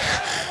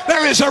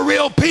 There is a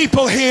real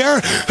people here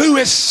who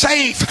is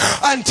safe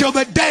until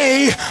the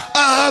day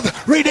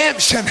of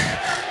redemption.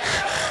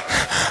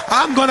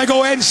 I'm going to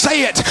go ahead and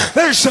say it.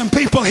 There's some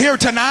people here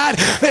tonight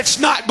that's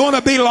not going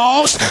to be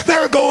lost.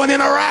 They're going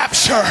in a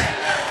rapture.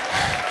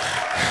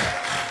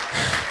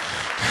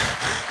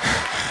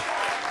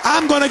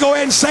 I'm going to go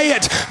ahead and say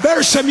it.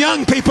 There's some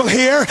young people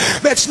here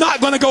that's not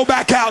going to go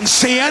back out and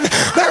sin.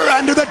 They're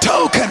under the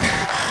token.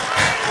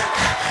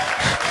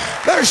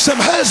 There's some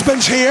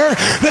husbands here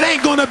that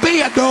ain't going to be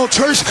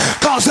adulterers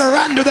because they're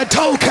under the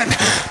token.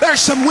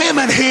 There's some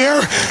women here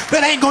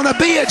that ain't going to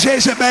be a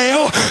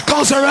Jezebel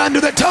because they're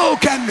under the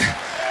token.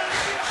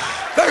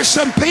 There's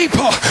some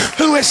people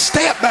who has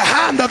stepped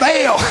behind the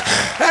veil.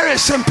 There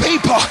is some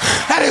people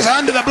that is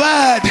under the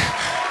blood.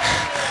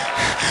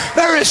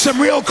 There is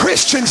some real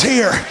Christians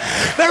here.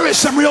 There is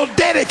some real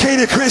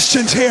dedicated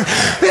Christians here.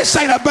 This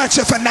ain't a bunch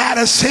of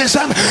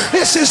fanaticism.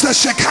 This is the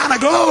Shekinah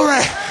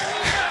glory.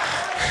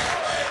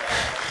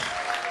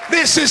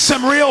 This is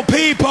some real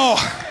people.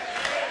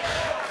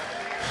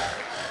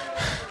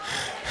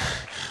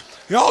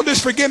 Y'all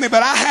just forgive me,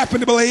 but I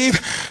happen to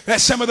believe that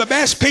some of the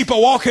best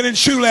people walking in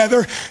shoe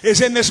leather is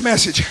in this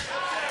message.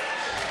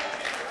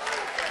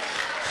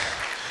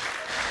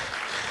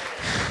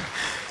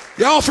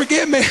 Y'all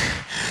forgive me,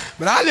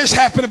 but I just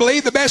happen to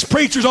believe the best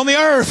preachers on the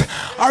earth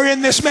are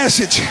in this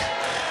message.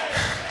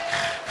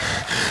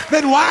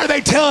 Then why are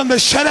they telling them to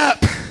shut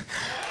up?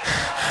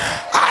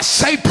 I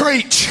say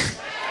preach.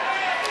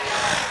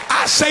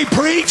 I say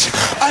preach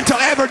until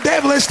every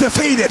devil is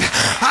defeated.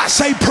 I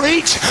say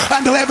preach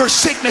until every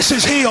sickness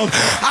is healed.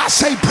 I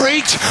say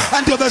preach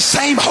until the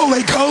same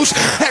Holy Ghost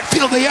that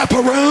filled the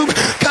upper room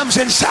comes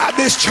inside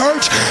this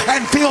church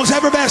and fills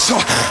every vessel.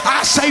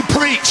 I say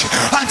preach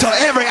until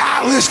every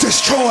idol is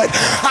destroyed.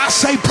 I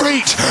say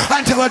preach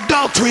until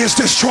adultery is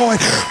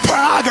destroyed.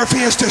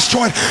 Pornography is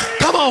destroyed.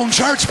 Come on,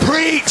 church,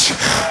 preach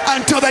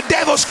until the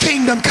devil's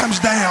kingdom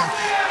comes down.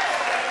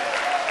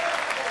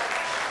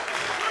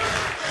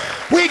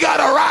 We got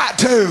a right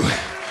to.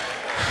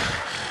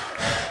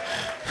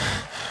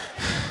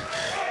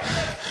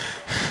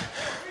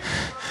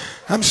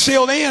 I'm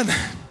sealed in.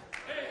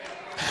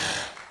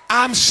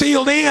 I'm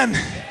sealed in.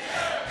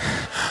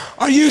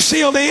 Are you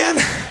sealed in?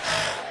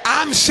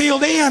 I'm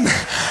sealed in.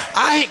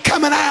 I ain't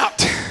coming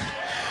out.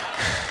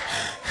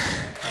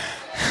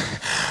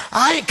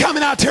 I ain't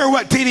coming out to hear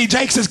what T.D.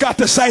 Jakes has got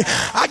to say.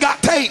 I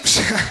got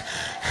tapes.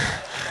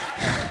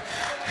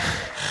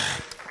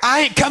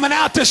 I ain't coming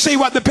out to see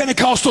what the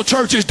Pentecostal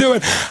church is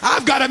doing.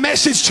 I've got a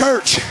message,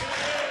 church.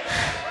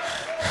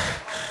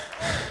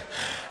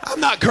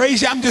 not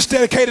crazy. I'm just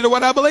dedicated to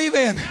what I believe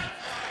in.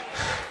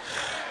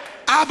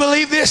 I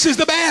believe this is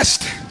the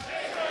best.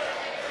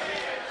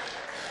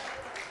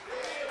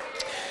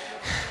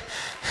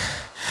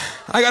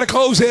 I got to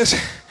close this.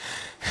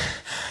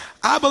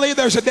 I believe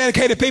there's a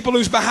dedicated people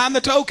who's behind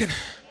the token.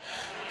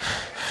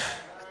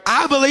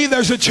 I believe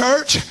there's a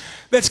church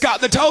that's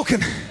got the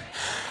token.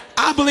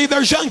 I believe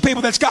there's young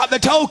people that's got the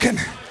token.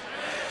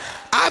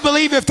 I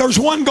believe if there's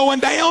one going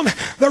down,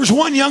 there's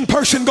one young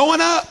person going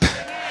up.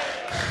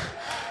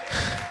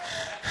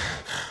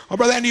 Oh,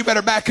 Brother Andy, you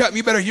better back up.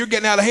 You're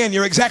getting out of hand.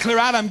 You're exactly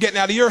right. I'm getting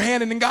out of your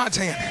hand and in God's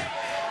hand.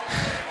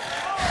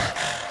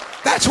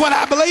 That's what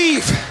I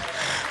believe.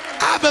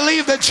 I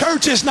believe the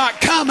church is not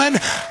coming.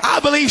 I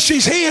believe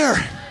she's here.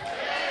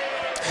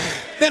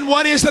 Then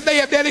what is the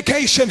day of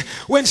dedication?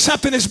 When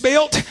something is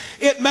built,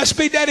 it must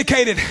be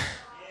dedicated.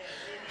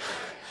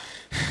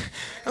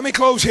 Let me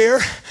close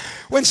here.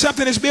 When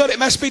something is built, it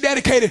must be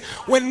dedicated.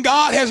 When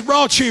God has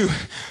brought you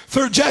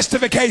through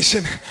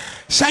justification,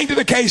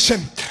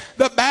 sanctification,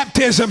 the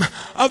baptism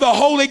of the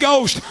Holy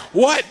Ghost,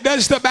 what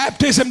does the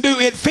baptism do?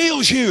 It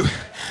fills you.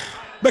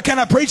 But can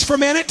I preach for a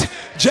minute?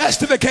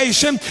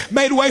 Justification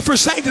made way for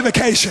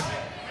sanctification.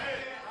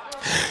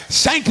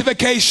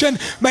 Sanctification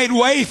made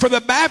way for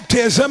the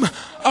baptism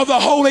of the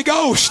Holy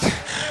Ghost.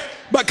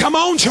 But come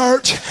on,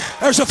 church,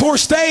 there's a fourth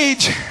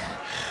stage.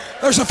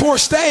 There's a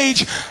fourth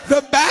stage.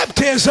 The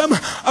baptism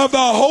of the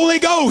Holy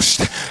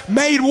Ghost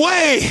made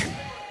way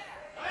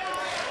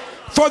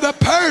for the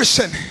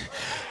person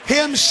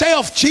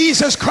himself,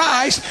 Jesus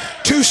Christ,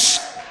 to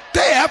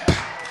step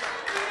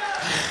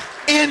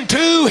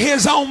into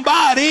his own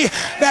body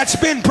that's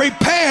been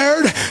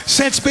prepared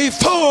since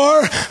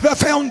before the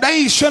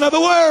foundation of the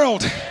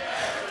world.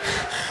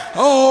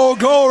 Oh,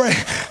 glory.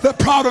 The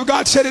prodigal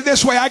God said it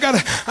this way. I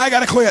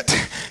gotta quit.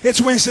 It's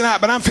Wednesday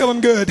night, but I'm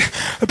feeling good.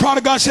 The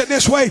prodigal God said it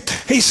this way.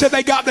 He said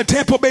they got the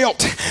temple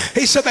built.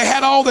 He said they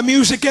had all the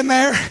music in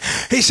there.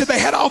 He said they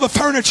had all the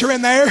furniture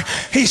in there.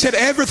 He said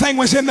everything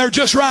was in there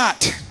just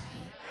right.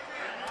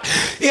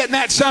 Isn't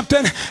that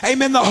something?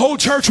 Amen. The whole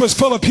church was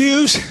full of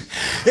pews.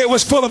 It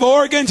was full of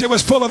organs. It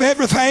was full of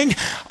everything.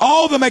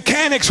 All the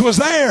mechanics was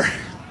there.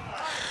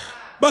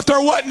 But there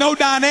wasn't no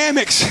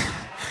dynamics.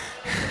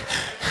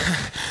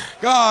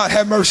 God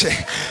have mercy.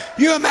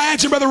 You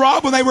imagine, Brother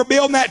Rob, when they were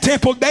building that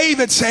temple,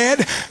 David said,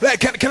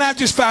 can I have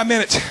just 5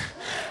 minutes?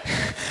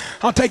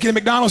 I'll take you to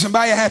McDonald's and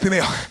buy you a Happy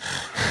Meal.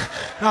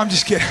 No, I'm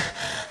just kidding.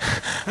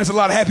 That's a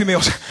lot of Happy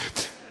Meals.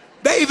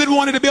 David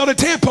wanted to build a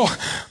temple,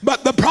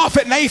 but the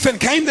prophet Nathan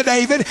came to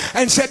David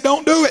and said,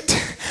 don't do it.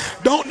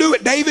 Don't do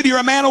it, David. You're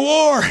a man of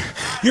war.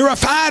 You're a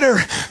fighter.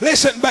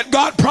 Listen, but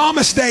God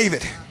promised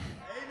David.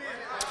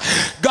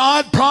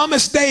 God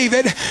promised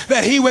David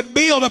that he would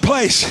build a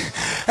place.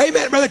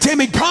 Amen. Brother Tim,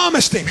 he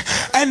promised him.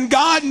 And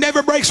God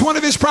never breaks one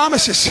of his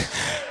promises.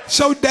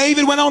 So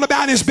David went on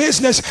about his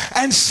business,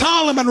 and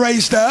Solomon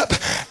raised up,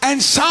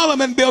 and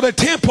Solomon built a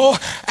temple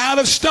out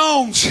of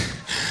stones.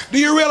 Do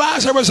you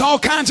realize there was all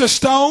kinds of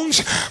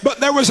stones, but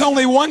there was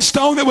only one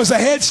stone that was a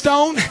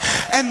headstone,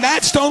 and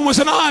that stone was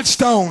an odd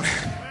stone.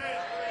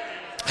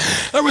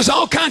 There was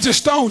all kinds of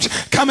stones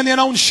coming in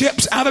on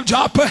ships out of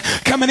Joppa,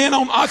 coming in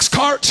on ox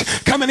carts,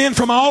 coming in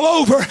from all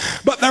over,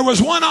 but there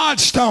was one odd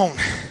stone,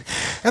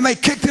 and they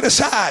kicked it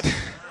aside.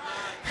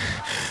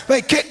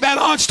 They kicked that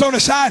odd stone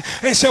aside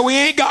and said, we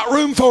ain't got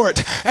room for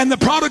it. And the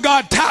prodigal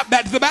God typed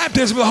that to the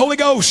baptism of the Holy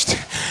Ghost.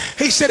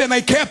 He said, and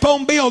they kept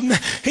on building.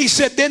 He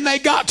said, then they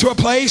got to a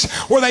place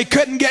where they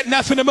couldn't get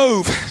nothing to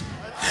move.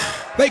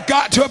 They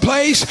got to a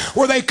place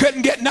where they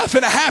couldn't get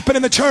nothing to happen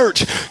in the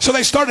church. So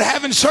they started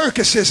having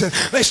circuses, and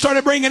they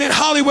started bringing in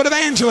Hollywood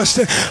evangelists,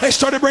 and they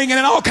started bringing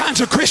in all kinds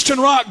of Christian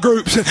rock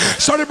groups, and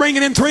started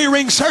bringing in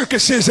three-ring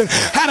circuses, and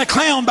had a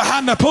clown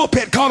behind the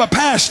pulpit called a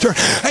pastor.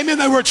 Amen.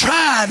 They were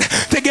trying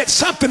to get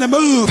something to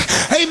move.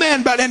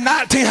 Amen. But in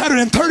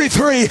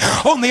 1933,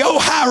 on the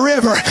Ohio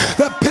River,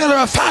 the pillar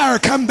of fire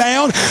come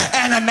down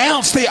and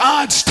announced the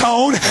odd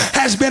stone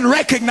has been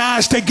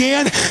recognized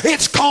again.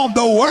 It's called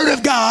the Word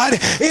of God.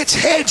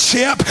 It's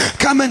headship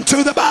coming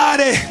to the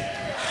body.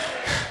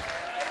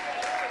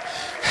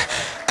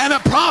 And a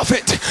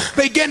prophet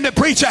began to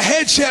preach a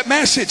headship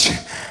message.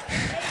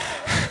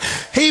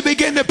 He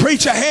began to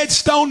preach a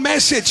headstone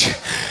message.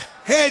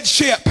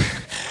 Headship.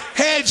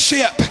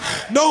 Headship.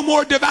 No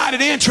more divided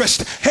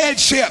interest.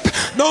 Headship.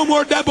 No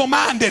more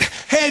double-minded.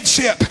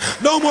 Headship.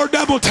 No more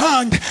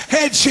double-tongued.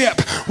 Headship.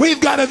 We've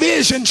got a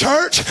vision,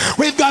 church.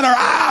 We've got our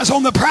eyes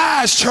on the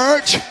prize,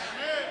 church.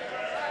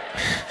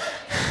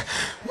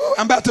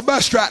 I'm about to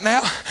bust right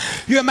now.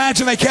 You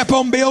imagine they kept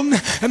on building,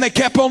 and they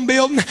kept on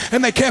building,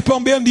 and they kept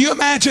on building. Do you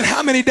imagine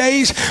how many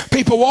days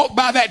people walked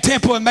by that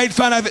temple and made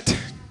fun of it?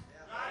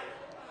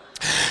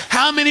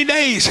 How many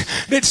days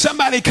did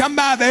somebody come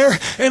by there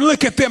and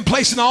look at them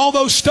placing all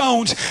those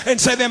stones and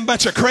say, them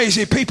bunch of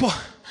crazy people,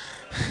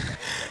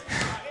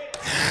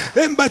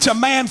 them bunch of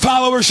man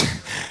followers,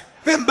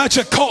 them bunch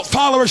of cult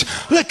followers,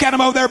 look at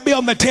them over there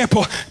building the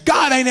temple.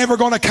 God ain't ever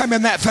going to come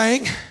in that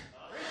thing.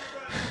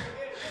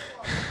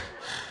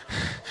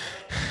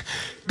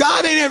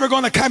 God ain't ever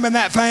going to come in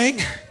that thing.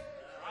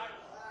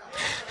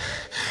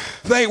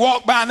 They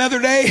walked by another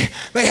day.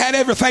 They had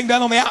everything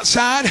done on the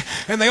outside,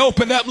 and they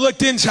opened up and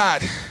looked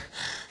inside.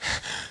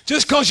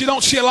 Just because you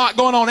don't see a lot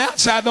going on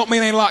outside don't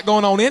mean ain't a lot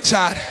going on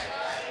inside.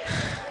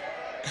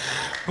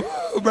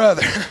 Ooh,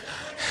 brother,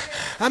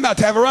 I'm about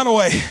to have a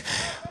runaway.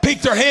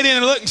 Peeked their head in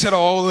and looked and said,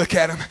 oh, look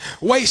at him.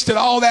 Wasted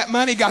all that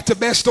money, got the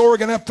best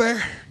organ up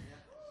there.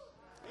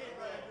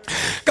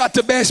 Got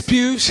the best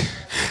pews.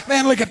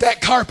 Man, look at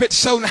that carpet.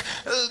 So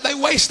they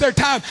waste their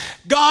time.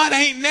 God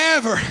ain't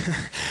never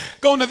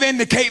going to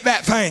vindicate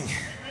that thing.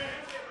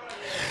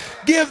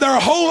 Give their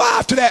whole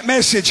life to that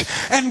message,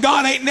 and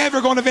God ain't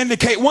never going to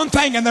vindicate one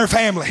thing in their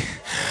family.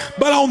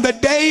 But on the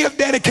day of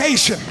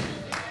dedication,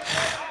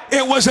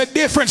 it was a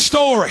different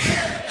story.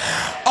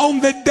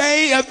 On the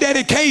day of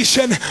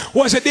dedication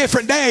was a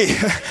different day.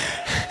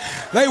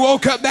 They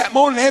woke up that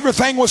morning,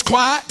 everything was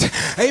quiet.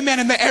 Amen.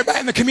 And everybody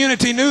in the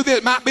community knew that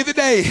it might be the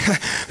day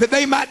that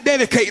they might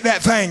dedicate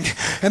that thing.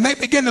 And they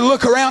began to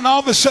look around. All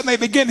of a sudden, they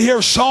begin to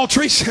hear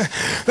psalteries.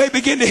 They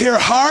begin to hear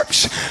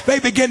harps. They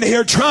begin to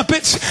hear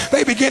trumpets.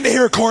 They begin to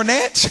hear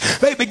cornets.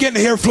 They begin to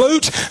hear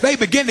flutes. They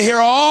begin to hear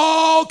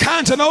all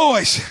kinds of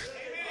noise.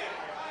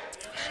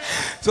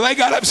 So they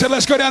got up and said,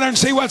 let's go down there and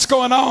see what's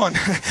going on.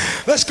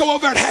 Let's go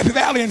over at Happy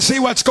Valley and see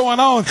what's going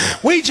on.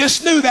 We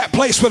just knew that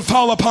place would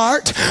fall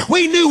apart.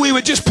 We knew we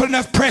would just put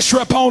enough pressure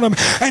upon them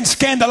and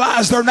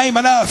scandalize their name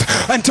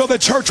enough until the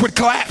church would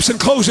collapse and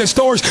close its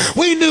doors.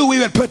 We knew we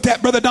would put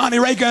that Brother Donnie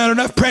Reagan under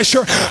enough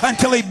pressure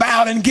until he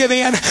bowed and give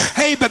in.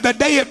 Hey, but the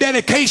day of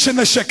dedication,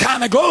 the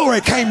Shekinah glory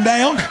came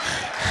down.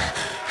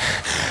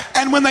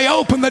 And when they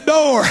opened the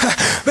door,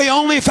 the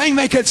only thing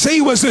they could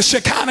see was the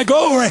Shekinah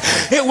glory.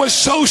 It was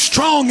so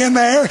strong in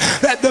there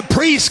that the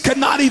priest could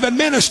not even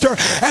minister.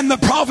 And the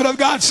prophet of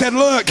God said,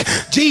 look,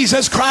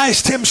 Jesus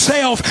Christ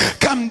himself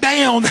come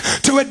down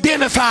to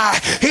identify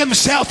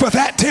himself with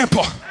that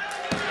temple.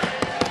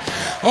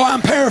 Oh,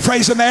 I'm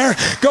paraphrasing there.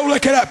 Go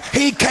look it up.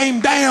 He came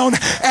down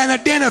and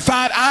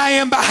identified, I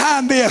am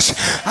behind this.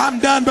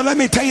 I'm done, but let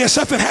me tell you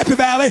something, Happy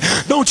Valley.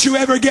 Don't you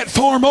ever get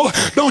formal.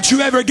 Don't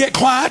you ever get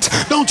quiet.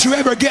 Don't you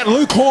ever get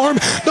lukewarm.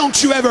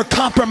 Don't you ever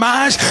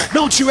compromise.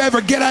 Don't you ever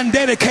get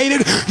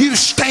undedicated. You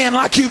stand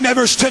like you've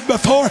never stood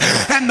before,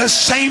 and the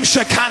same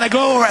Shekinah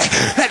glory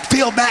that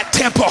filled that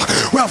temple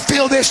will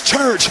fill this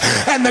church,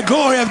 and the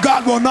glory of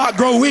God will not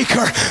grow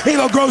weaker.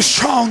 It'll grow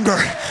stronger.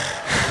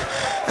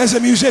 As the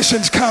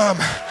musicians come,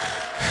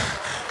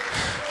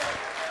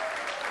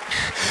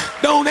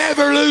 don't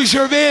ever lose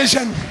your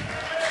vision.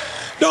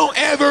 Don't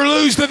ever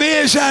lose the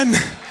vision.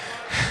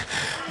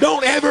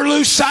 Don't ever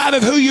lose sight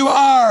of who you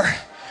are.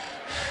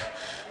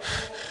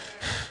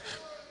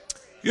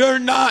 You're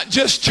not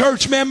just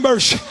church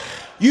members.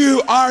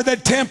 You are the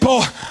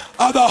temple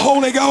of the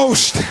Holy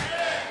Ghost.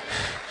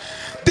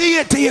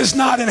 Deity is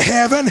not in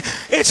heaven.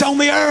 It's on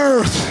the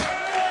earth.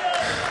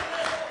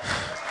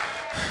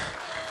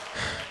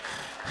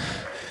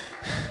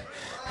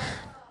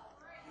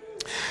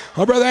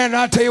 Oh, Brother Andrew,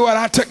 I'll tell you what,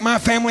 I took my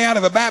family out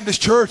of a Baptist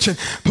church and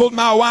pulled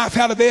my wife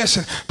out of this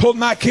and pulled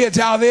my kids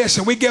out of this,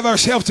 and we give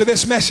ourselves to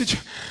this message.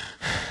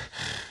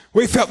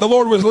 We felt the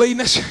Lord was leading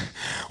us.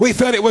 We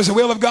felt it was the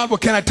will of God. Well,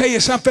 can I tell you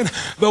something?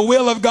 The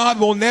will of God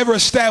will never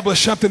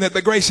establish something that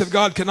the grace of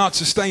God cannot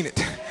sustain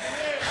it.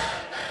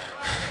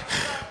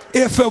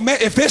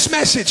 If this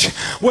message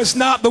was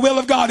not the will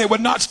of God, it would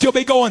not still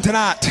be going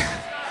tonight.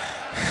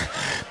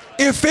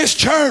 If this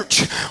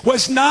church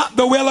was not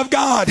the will of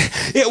God,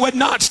 it would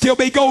not still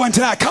be going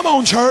tonight. Come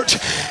on, church.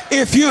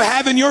 If you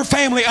have in your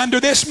family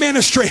under this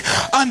ministry,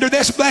 under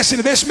this blessing,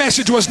 if this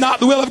message was not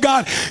the will of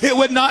God, it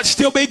would not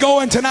still be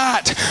going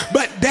tonight.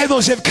 But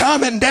devils have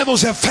come and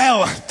devils have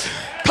fell.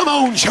 Come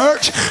on,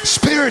 church.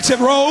 Spirits have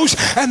rose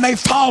and they've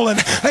fallen.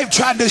 They've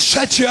tried to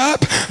shut you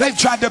up. They've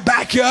tried to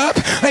back you up.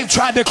 They've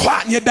tried to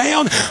quieten you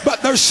down.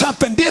 But there's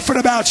something different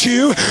about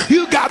you.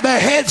 You got the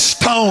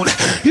headstone.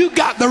 You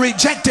got the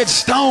rejected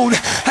stone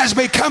has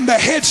become the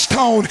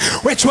headstone,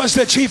 which was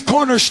the chief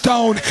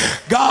cornerstone.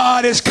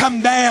 God has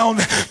come down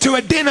to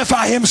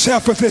identify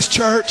himself with this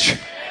church.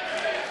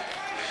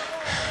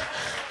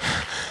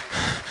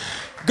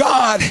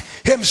 God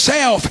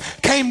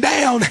himself came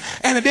down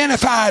and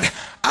identified,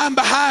 I'm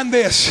behind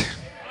this.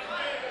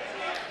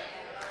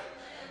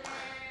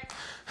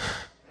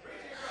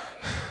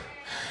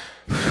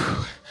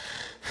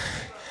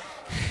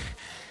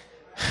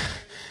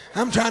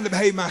 I'm trying to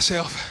behave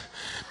myself.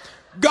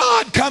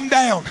 God come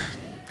down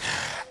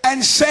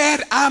and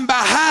said, I'm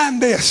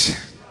behind this.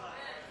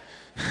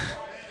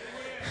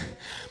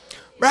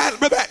 Right?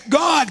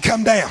 God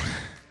come down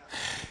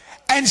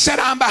and said,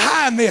 I'm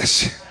behind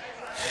this.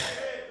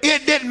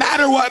 It didn't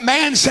matter what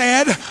man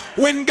said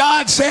when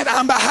God said,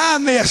 I'm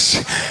behind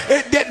this.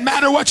 It didn't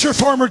matter what your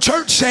former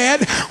church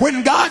said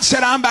when God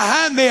said, I'm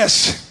behind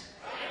this.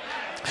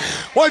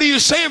 What are you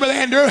saying, Brother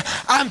Andrew?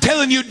 I'm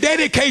telling you,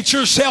 dedicate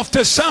yourself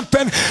to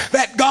something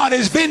that God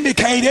has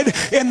vindicated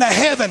in the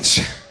heavens.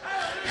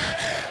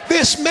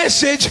 This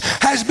message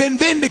has been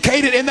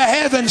vindicated in the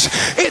heavens.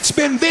 It's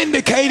been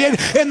vindicated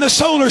in the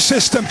solar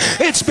system.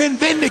 It's been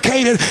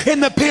vindicated in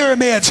the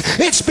pyramids.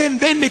 It's been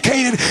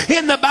vindicated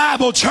in the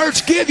Bible.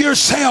 Church, give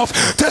yourself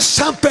to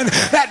something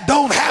that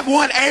don't have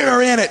one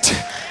error in it.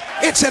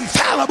 It's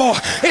infallible.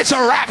 It's a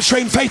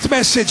rapturing faith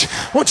message.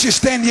 Won't you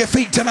stand to your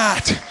feet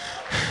tonight?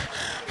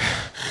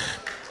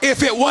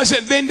 If it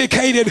wasn't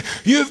vindicated,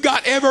 you've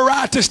got every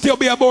right to still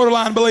be a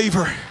borderline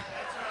believer.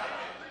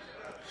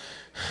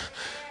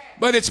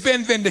 But it's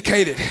been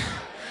vindicated.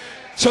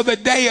 So the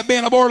day of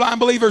being a borderline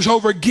believer is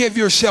over. Give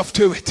yourself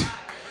to it.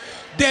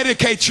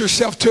 Dedicate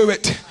yourself to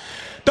it.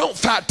 Don't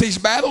fight these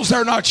battles.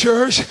 They're not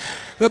yours.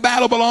 The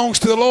battle belongs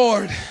to the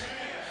Lord.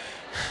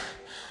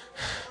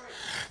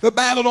 The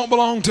battle don't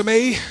belong to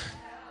me.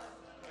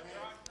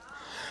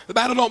 The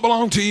battle don't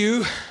belong to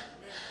you.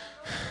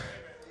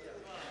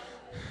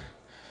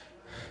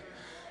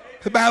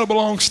 The battle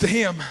belongs to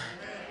Him.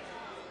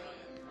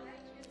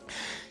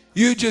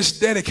 You just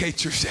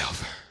dedicate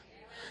yourself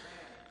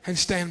and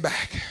stand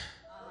back.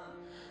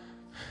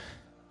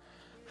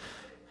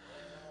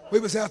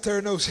 We was out there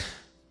in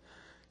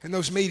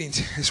those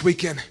meetings this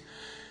weekend,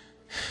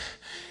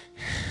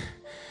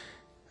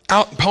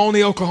 out in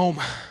Pawnee,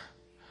 Oklahoma.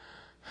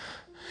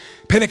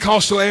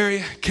 Pentecostal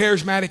area,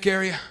 charismatic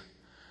area,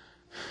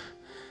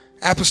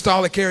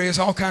 apostolic areas,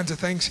 all kinds of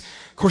things.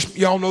 Of course,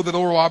 y'all know that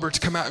Oral Roberts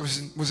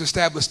was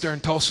established there in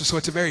Tulsa, so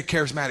it's a very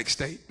charismatic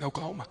state in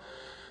Oklahoma.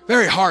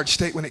 Very hard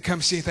state when it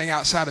comes to anything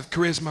outside of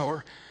charisma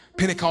or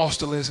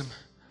Pentecostalism.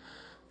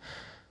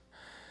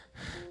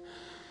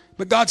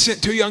 But God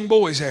sent two young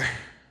boys there,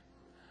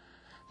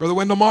 Brother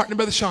Wendell Martin and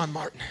Brother Sean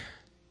Martin.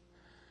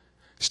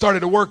 Started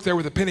to work there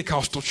with a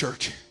Pentecostal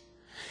church.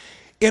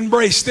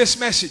 Embraced this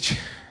message.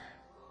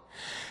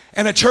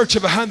 And a church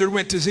of 100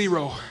 went to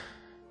 0.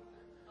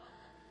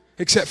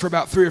 Except for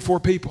about 3 or 4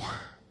 people.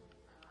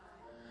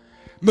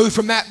 Moved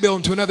from that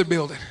building to another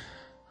building.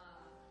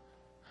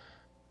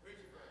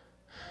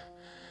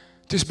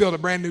 Just built a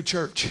brand new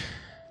church.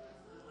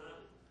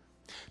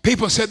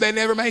 People said they'd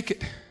never make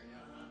it.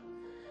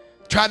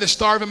 Tried to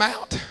starve them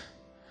out.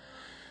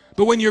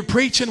 But when you're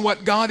preaching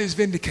what God has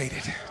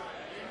vindicated,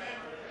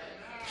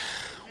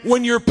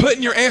 when you're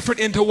putting your effort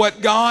into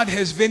what God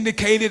has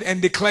vindicated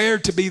and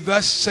declared to be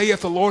thus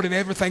saith the Lord, and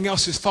everything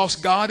else is false,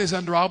 God is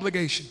under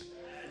obligation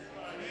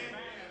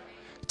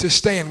to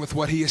stand with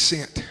what He has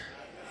sent.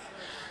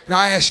 Now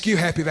I ask you,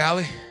 Happy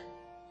Valley,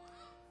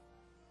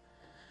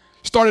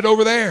 started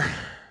over there,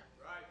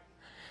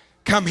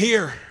 come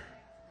here,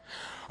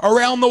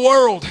 around the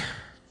world,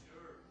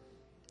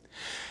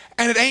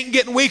 and it ain't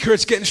getting weaker,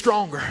 it's getting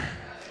stronger.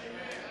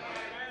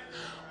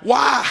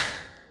 Why?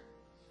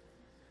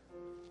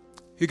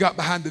 You got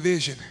behind the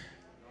vision.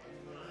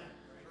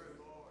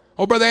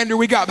 Oh, Brother Andrew,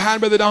 we got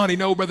behind Brother Donnie.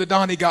 No, Brother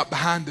Donnie got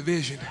behind the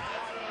vision.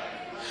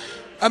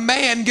 A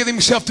man gave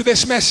himself to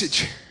this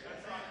message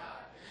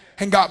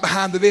and got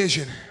behind the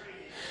vision.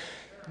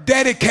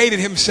 Dedicated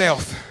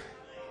himself.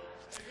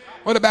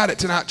 What about it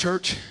tonight,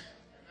 church?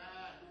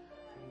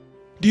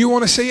 Do you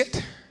want to see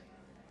it?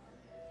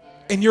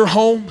 In your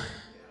home,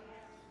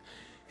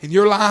 in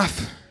your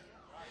life,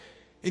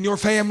 in your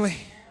family?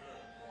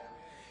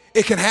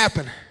 It can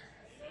happen.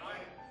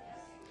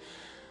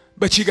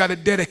 But you got to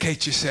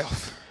dedicate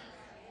yourself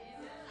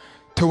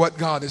to what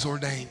God has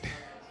ordained.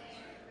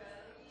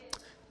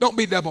 Don't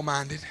be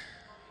double-minded.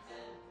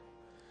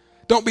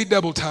 Don't be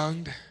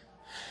double-tongued.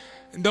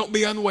 And don't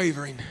be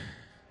unwavering.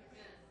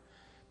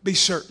 Be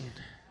certain.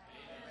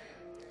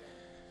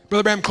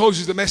 Brother Branham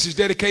closes the message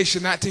dedication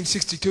in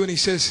 1962 and he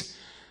says,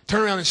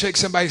 turn around and shake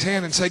somebody's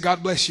hand and say,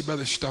 God bless you,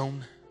 Brother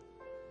Stone.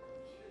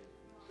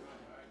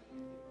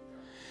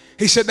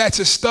 He said, that's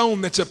a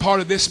stone that's a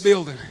part of this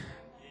building.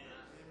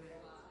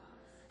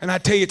 And I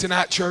tell you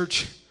tonight,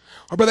 church,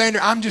 or Brother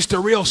Andrew, I'm just a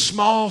real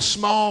small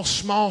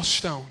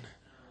stone.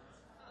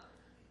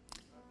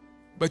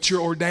 But you're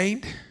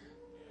ordained,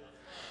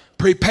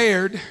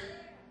 prepared,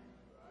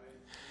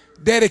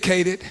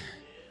 dedicated,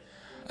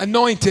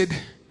 anointed,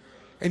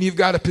 and you've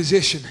got a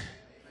position.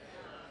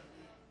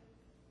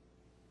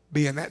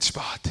 Be in that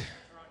spot.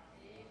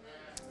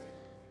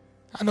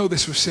 I know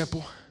this was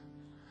simple,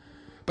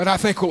 but I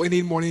think what we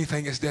need more than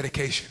anything is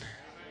dedication.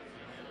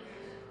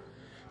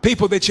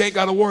 People that you ain't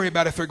got to worry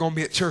about if they're going to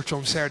be at church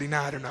on Saturday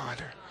night or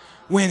not, or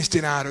Wednesday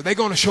night, or they're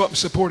going to show up and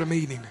support a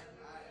meeting.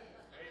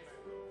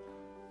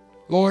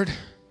 Lord,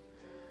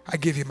 I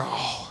give you my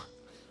all.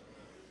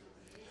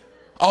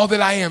 All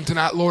that I am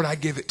tonight, Lord, I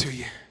give it to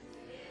you.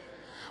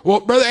 Well,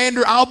 Brother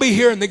Andrew, I'll be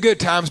here in the good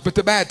times, but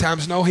the bad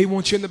times, no, He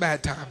wants you in the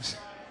bad times.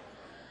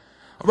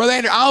 Brother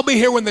Andrew, I'll be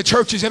here when the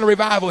church is in a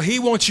revival. He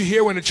wants you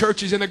here when the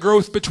church is in a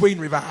growth between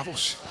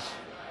revivals.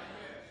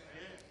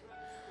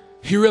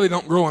 You really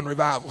don't grow in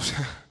revivals.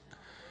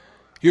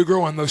 You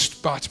grow in those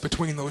spots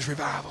between those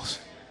revivals.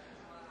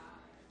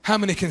 How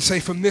many can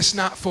say from this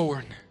night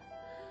forward,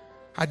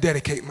 I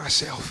dedicate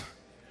myself.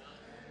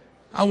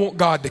 I want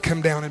God to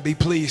come down and be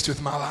pleased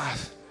with my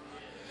life.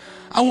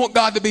 I want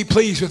God to be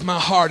pleased with my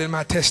heart and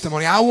my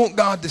testimony. I want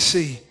God to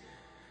see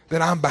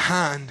that I'm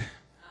behind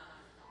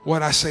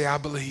what I say I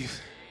believe.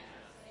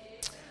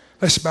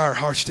 Let's bow our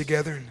hearts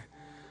together and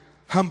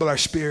humble our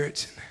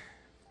spirits.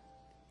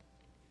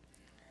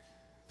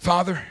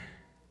 Father,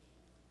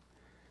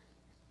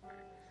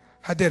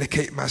 I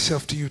dedicate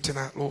myself to you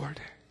tonight, Lord.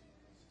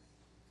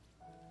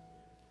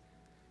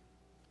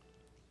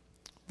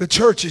 The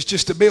church is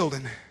just a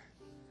building,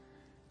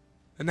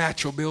 a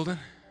natural building.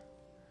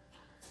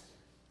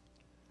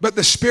 But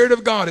the Spirit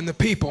of God in the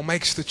people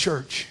makes the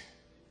church.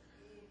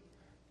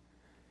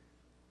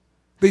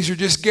 These are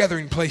just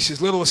gathering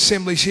places, little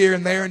assemblies here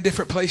and there in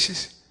different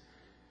places.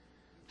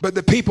 But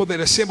the people that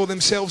assemble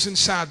themselves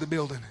inside the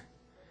building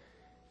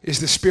is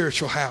the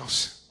spiritual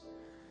house,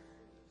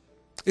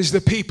 is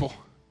the people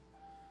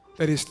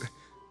that is the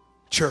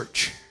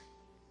church.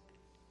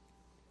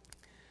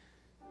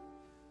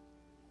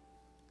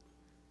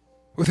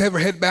 With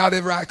every head bowed,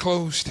 every eye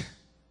closed,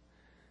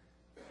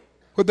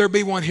 would there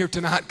be one here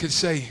tonight could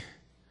say,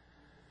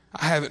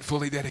 I haven't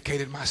fully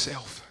dedicated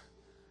myself.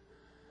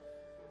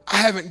 I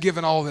haven't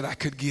given all that I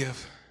could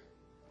give.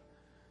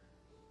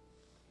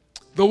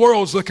 The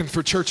world's looking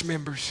for church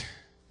members.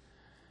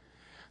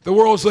 The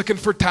world's looking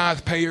for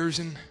tithe payers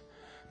and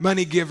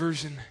money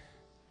givers and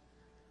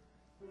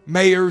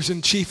mayors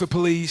and chief of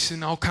police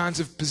and all kinds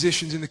of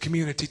positions in the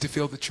community to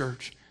fill the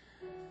church.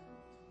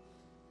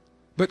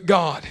 But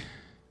God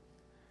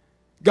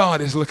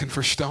is looking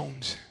for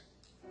stones.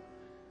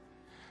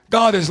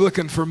 God is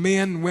looking for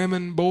men,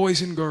 women,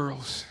 boys, and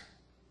girls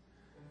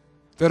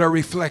that are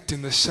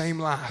reflecting the same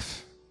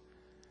life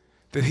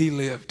that He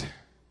lived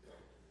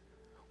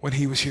when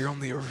He was here on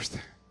the earth.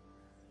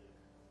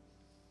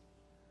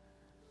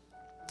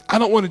 I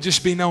don't want to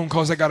just be known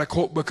because I got a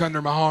quote book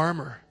under my arm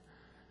or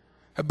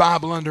a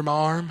Bible under my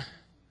arm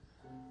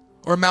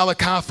or a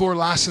Malachi 4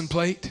 license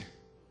plate.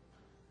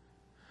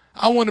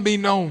 I want to be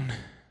known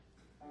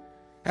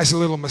as a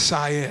little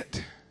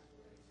Messiahette.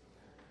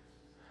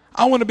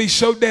 I want to be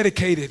so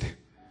dedicated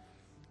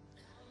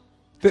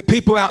that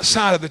people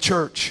outside of the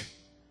church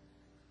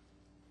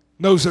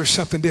knows there's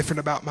something different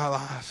about my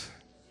life.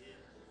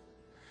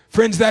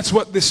 Friends, that's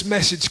what this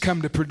message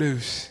come to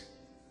produce.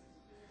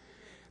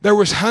 There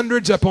was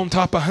hundreds upon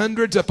top of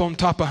hundreds upon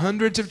top of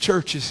hundreds of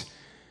churches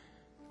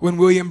when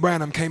William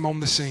Branham came on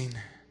the scene.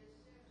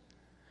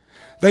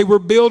 They were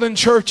building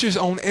churches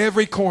on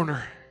every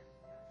corner.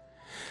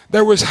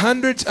 There was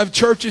hundreds of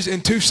churches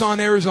in Tucson,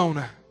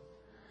 Arizona.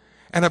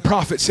 And a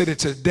prophet said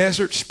it's a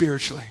desert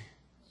spiritually.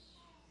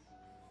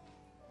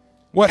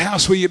 What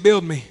house will you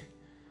build me?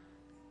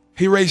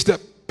 He raised up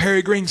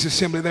Perry Green's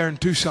assembly there in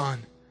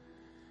Tucson.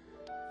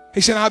 He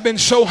said, I've been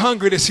so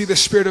hungry to see the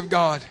Spirit of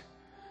God.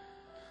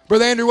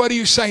 Brother Andrew, what are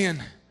you saying?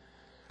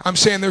 I'm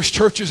saying there's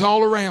churches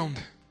all around.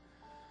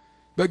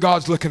 But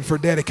God's looking for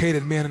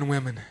dedicated men and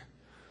women.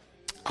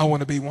 I want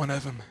to be one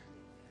of them.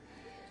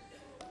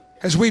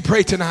 As we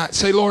pray tonight,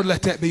 say, Lord,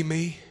 let that be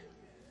me.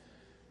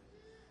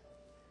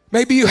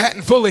 Maybe you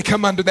hadn't fully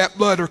come under that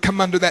blood or come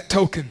under that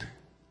token.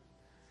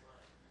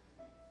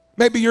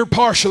 Maybe you're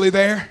partially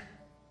there.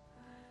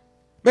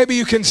 Maybe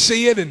you can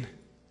see it,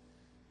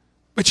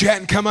 but you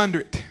hadn't come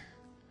under it.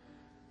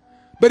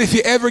 But if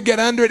you ever get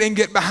under it and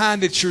get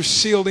behind it, you're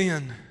sealed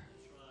in.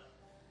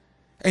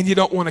 And you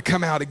don't want to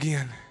come out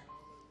again.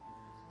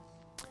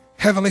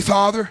 Heavenly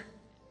Father,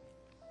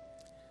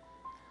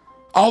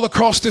 all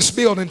across this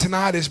building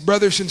tonight is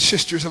brothers and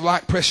sisters of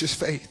like precious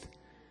faith.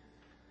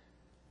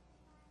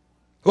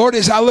 Lord,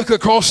 as I look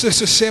across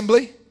this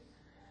assembly,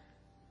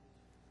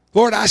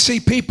 Lord, I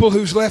see people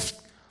who's left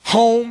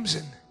homes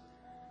and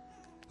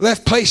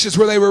left places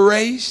where they were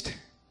raised.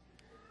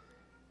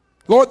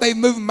 Lord, they've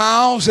moved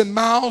miles and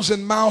miles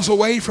and miles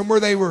away from where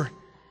they were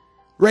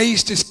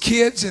raised as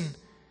kids and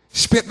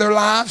spent their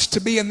lives to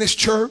be in this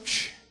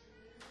church,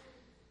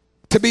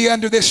 to be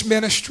under this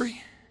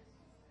ministry.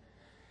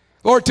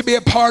 Lord, to be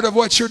a part of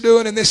what you're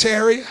doing in this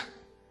area.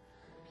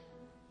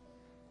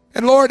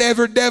 And Lord,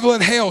 every devil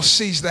in hell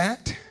sees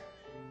that.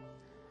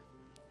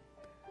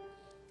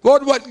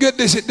 Lord, what good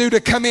does it do to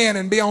come in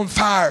and be on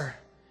fire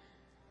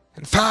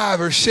and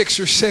 5 or 6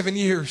 or 7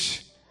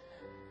 years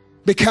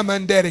become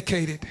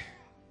undedicated?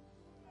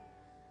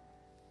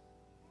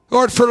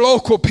 Lord, for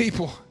local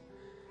people.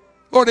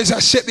 Lord, as I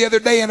sit the other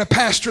day and a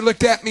pastor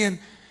looked at me and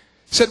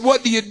said,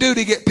 what do you do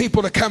to get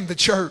people to come to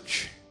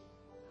church?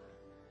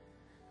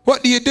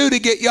 What do you do to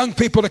get young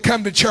people to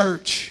come to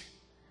church?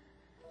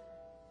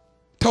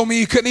 Told me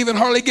you couldn't even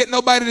hardly get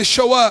nobody to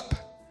show up.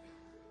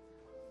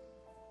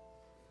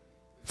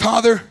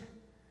 Father,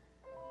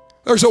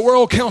 there's a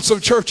world council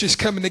of churches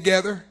coming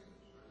together,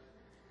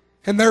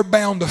 and they're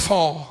bound to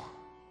fall.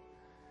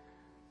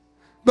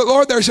 But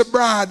Lord, there's a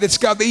bride that's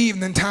got the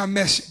evening time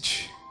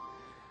message.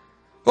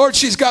 Lord,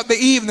 she's got the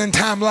evening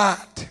time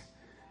light.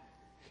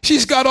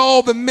 She's got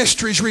all the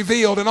mysteries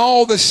revealed and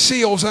all the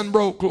seals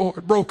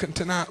broken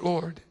tonight,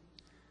 Lord.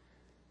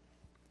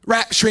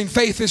 Rapturing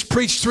Faith is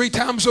preached 3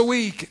 times a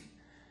week.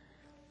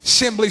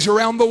 Assemblies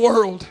around the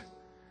world.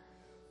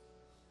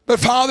 But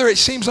Father, it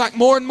seems like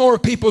more and more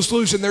people's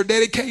losing their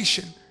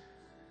dedication.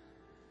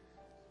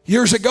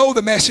 Years ago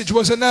the message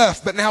was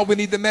enough, but now we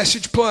need the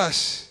message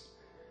plus.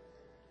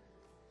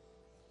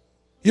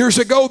 Years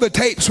ago, the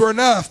tapes were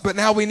enough, but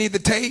now we need the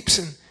tapes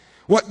and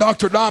what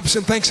Dr.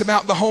 Dobson thinks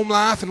about the home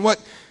life and what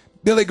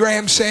Billy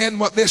Graham said and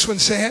what this one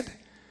said.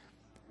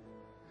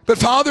 But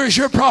Father, as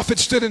your prophet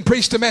stood and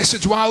preached a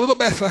message while little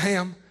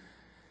Bethlehem,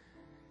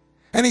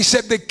 and he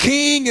said, the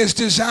king is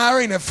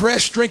desiring a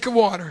fresh drink of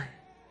water.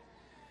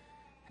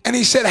 And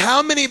he said,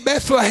 how many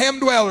Bethlehem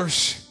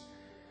dwellers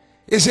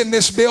is in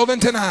this building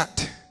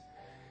tonight?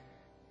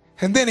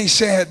 And then he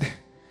said,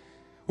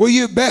 will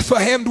you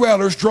Bethlehem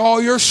dwellers draw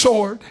your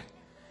sword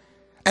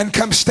and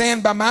come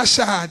stand by my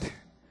side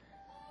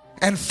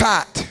and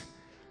fight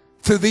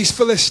through these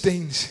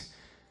Philistines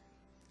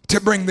to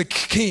bring the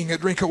king a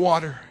drink of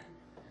water?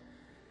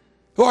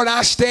 Lord,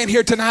 I stand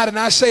here tonight and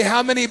I say,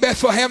 how many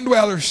Bethlehem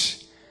dwellers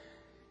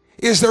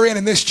is there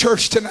in this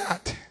church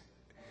tonight?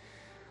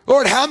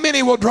 Lord, how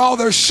many will draw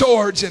their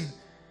swords and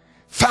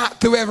fight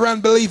through every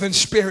unbelieving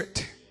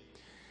spirit?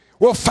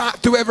 Will fight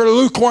through every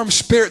lukewarm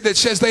spirit that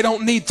says they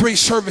don't need 3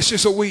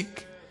 services a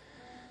week.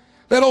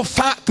 That'll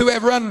fight through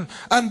every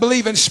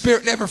unbelieving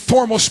spirit and every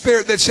formal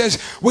spirit that says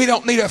we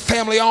don't need a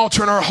family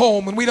altar in our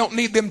home and we don't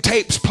need them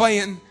tapes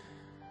playing.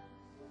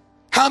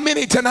 How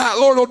many tonight,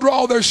 Lord, will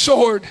draw their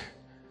sword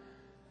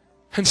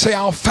and say,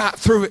 I'll fight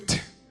through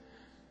it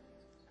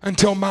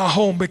until my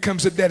home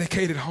becomes a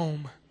dedicated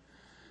home.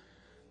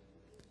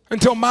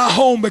 Until my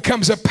home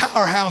becomes a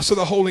powerhouse of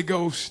the Holy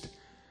Ghost.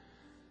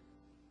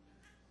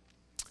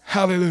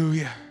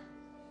 Hallelujah.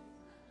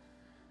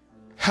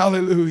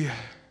 Hallelujah.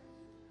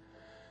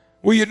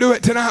 Will you do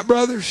it tonight,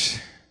 brothers?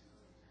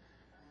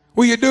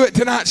 Will you do it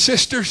tonight,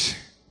 sisters?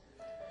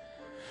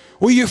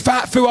 Will you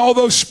fight through all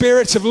those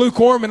spirits of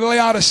lukewarm and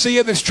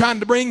Laodicea that's trying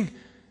to bring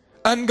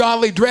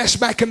ungodly dress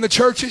back in the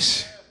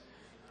churches?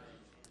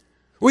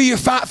 Will you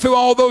fight through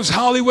all those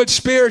Hollywood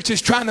spirits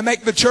that's trying to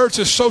make the church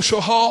a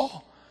social hall?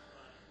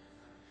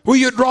 Will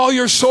you draw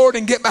your sword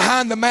and get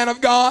behind the man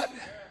of God?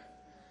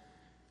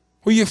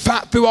 Will you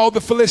fight through all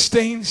the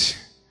Philistines?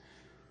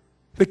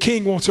 The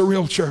king wants a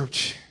real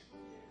church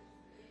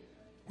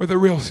with a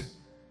real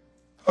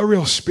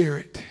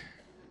spirit.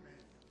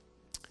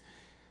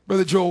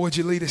 Brother Joel, would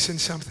you lead us in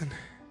something?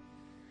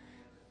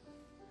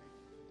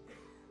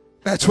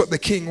 That's what the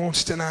king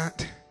wants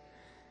tonight.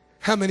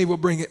 How many will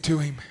bring it to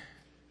him?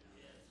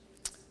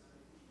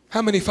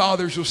 How many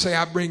fathers will say,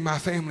 I bring my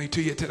family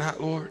to you tonight,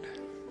 Lord?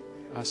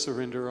 I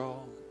surrender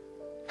all.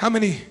 How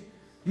many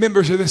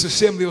members of this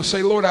assembly will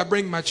say, Lord, I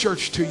bring my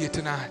church to you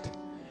tonight?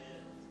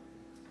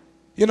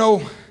 You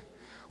know,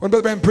 when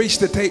Brother Branham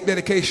preached the tape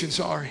dedication,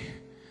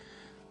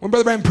 when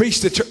Brother Branham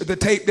preached the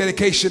tape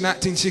dedication in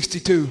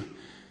 1962,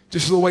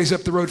 just a little ways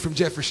up the road from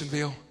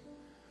Jeffersonville,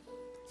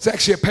 it's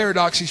actually a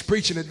paradox. He's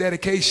preaching a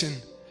dedication,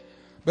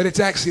 but it's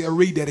actually a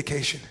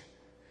rededication.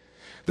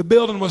 The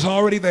building was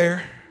already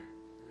there,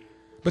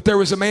 but there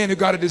was a man who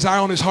got a desire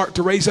on his heart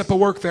to raise up a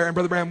work there, and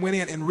Brother Branham went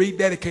in and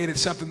rededicated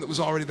something that was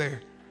already there.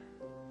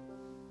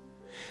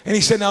 And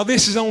he said, now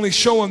this is only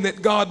showing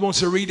that God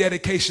wants a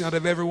rededication out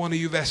of every one of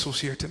you vessels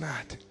here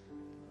tonight.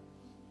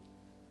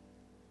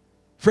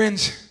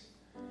 Friends,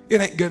 it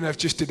ain't good enough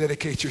just to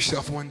dedicate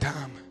yourself one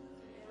time.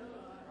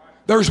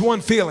 There's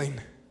one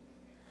feeling,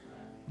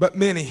 but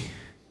many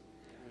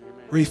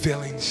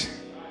refillings.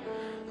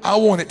 I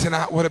want it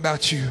tonight. What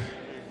about you?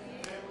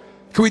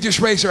 Can we just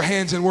raise our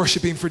hands and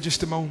worship him for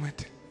just a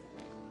moment?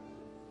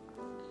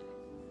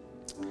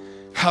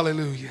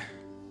 Hallelujah.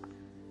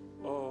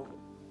 Oh,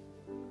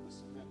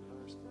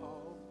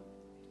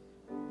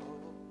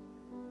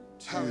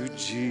 to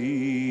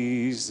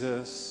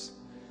Jesus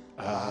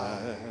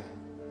I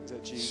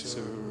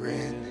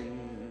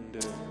surrender.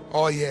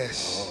 Oh,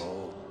 yes.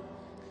 All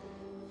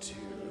to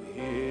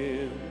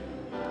him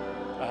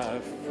I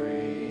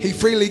freely. He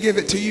freely give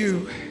it to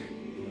you.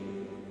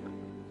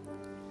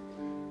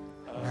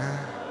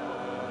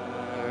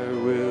 I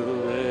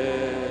will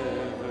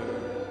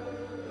ever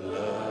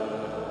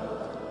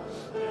love,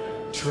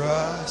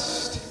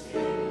 Trust.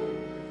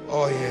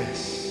 Oh,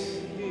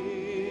 yes.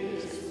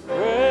 his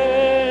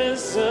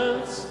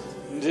presence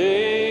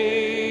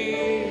daily.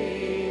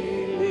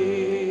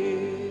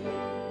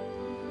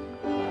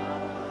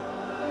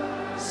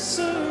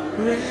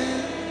 Surrender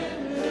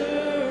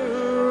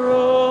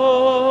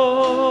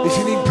all. If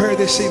you need prayer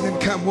this evening,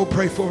 come. We'll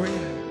pray for you.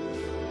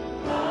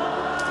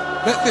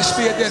 Let this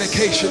be a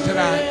dedication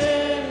tonight.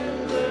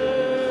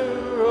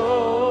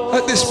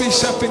 Let this be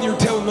something you're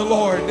telling the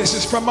Lord. This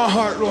is from my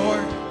heart,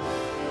 Lord.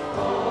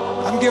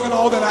 I'm giving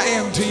all that I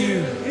am to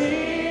you.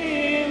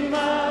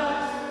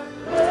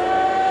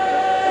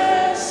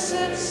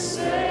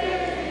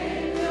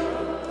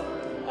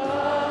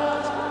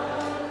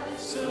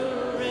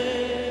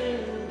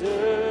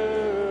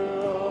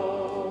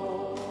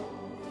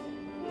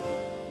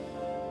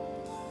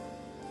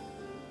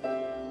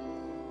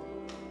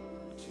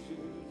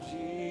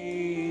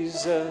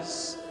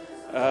 Jesus,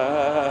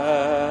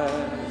 I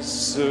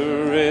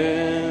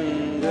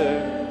surrender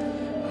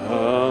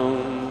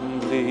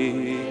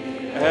humbly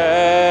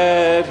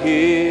at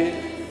his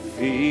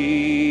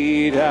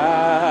feet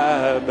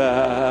I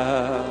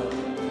bow.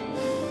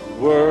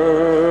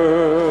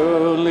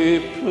 Worldly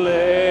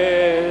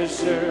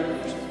pleasure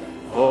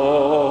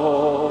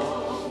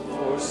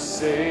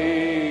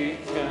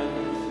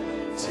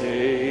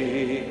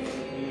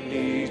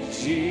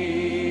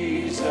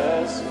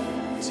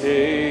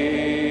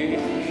take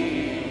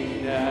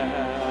me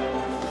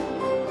now.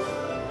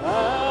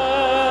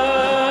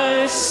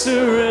 I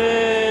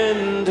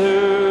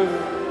surrender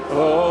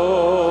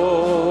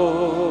all.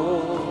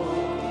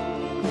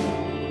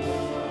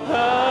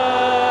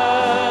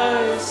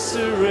 I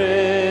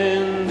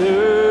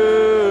surrender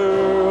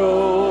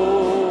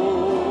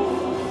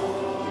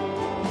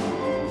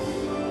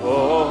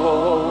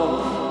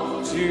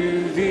all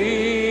to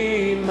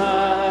Thee,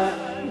 my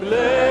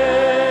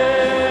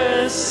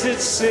blessed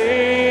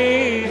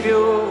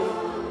Savior.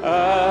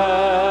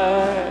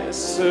 I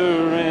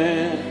surrender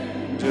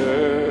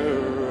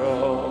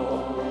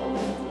all.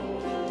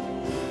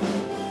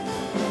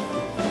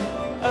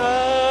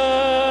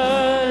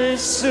 I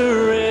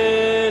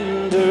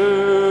surrender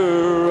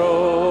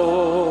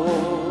all.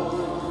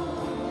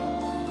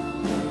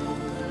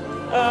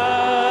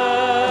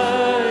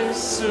 I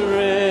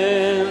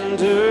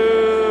surrender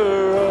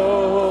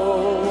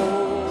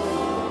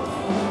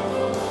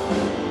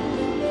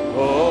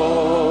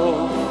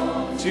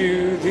all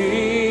to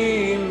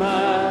Thee,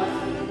 my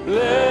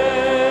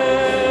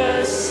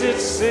blessed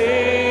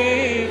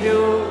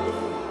Savior.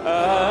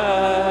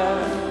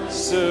 I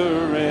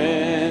surrender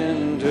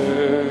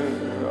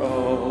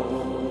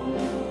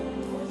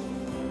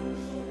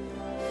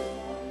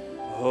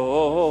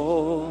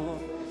all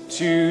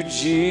to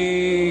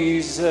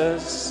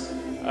Jesus.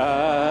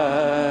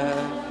 I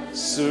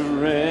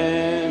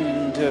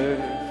surrender.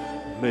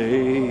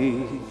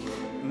 Make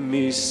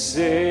me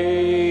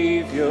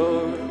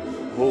Savior,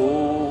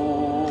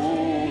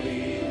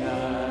 holy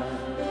night.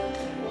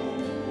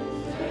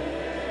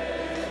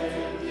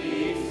 Let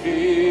me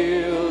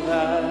feel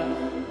Thy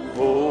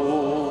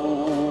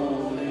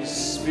Holy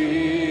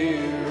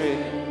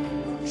Spirit.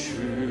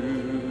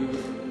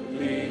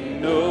 Truly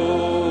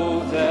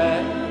know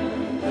that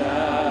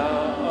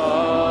Thou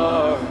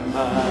art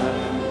mine.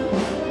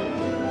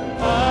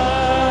 I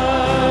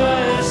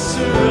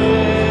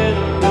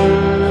surrender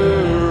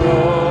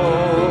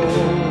all.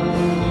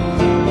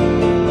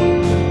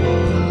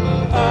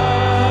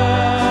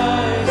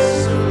 I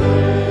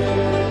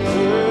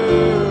surrender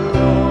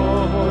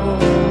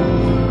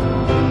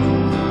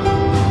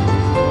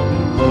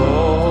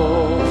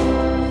all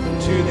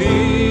to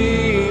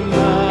Thee,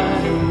 my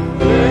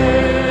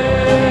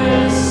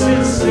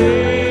blessed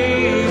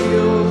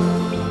Savior.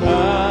 I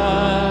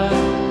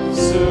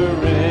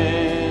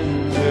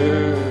surrender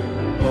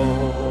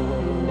all.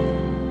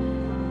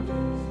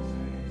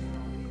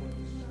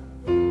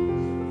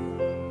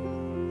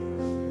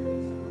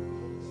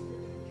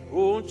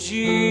 Oh,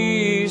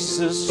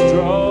 Jesus,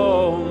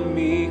 draw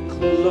me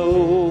closer,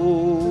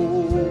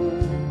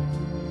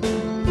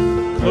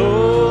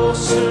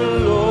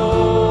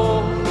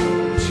 Lord,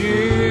 to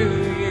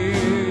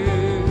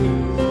You.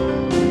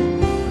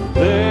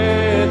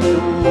 Let the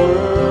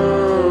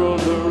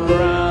world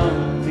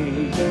around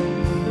me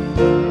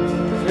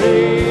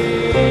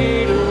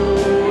fade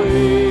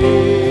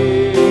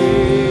away.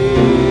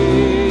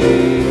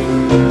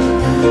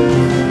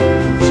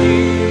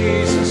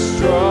 Jesus,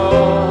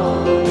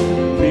 draw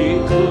me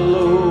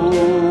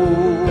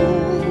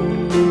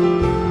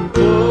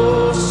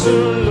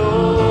closer,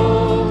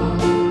 Lord,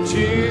 to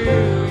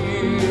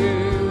You.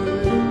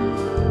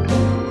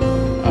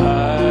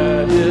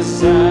 I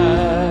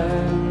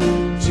desire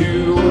to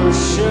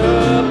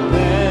worship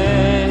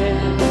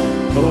and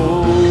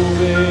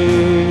obey.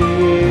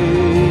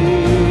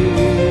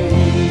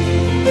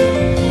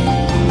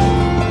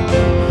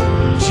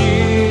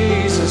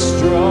 Jesus,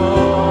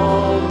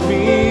 draw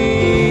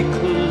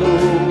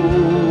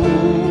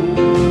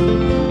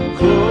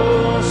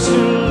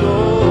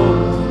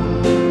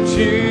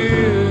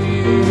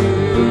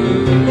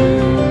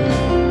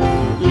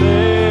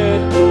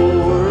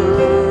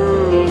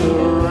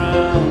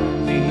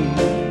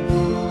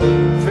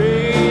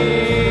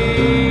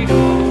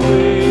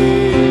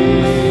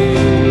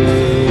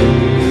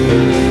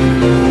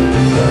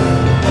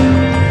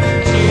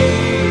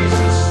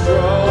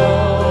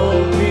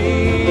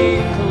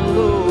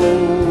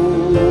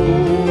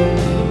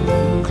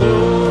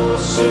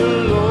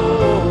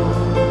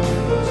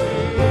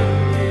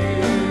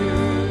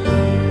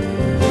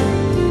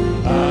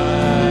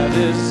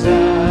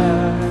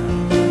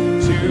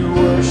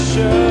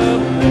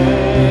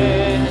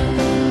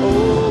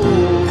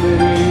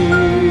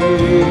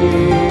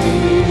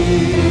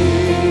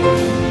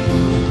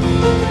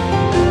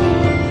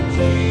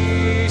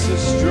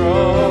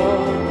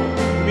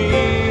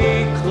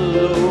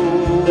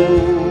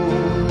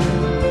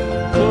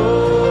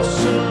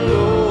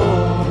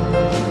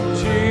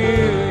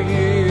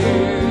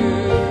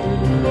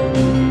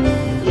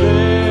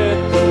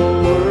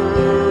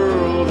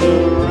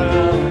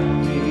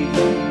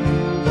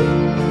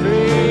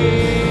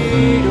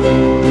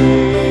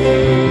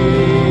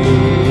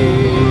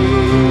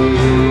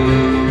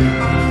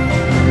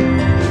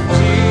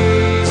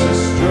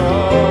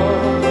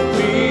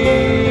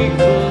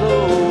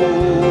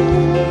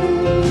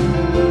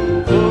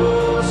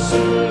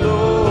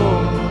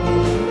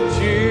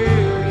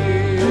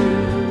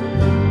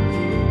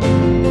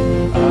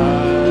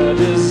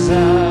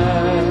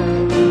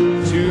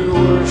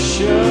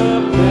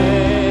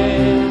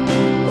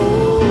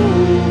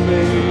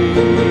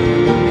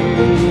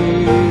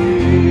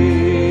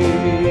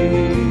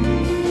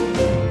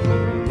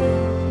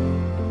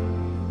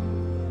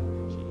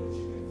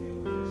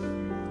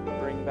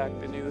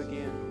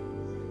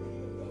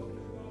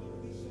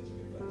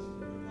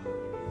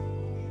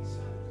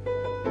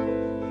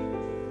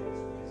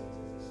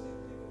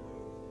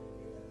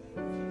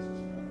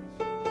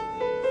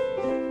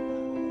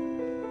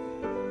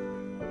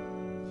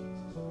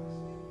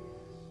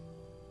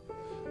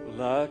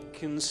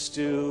can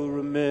still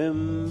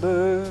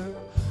remember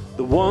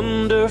the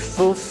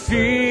wonderful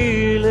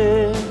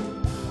feeling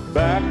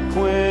back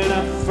when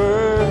I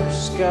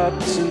first got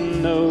to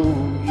know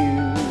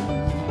you.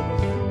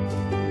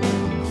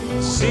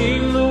 It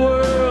seemed the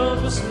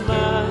world was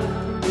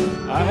mine.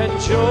 I had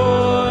joy,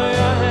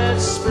 I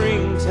had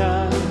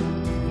springtime,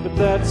 but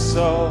that's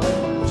all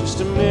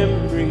just a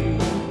memory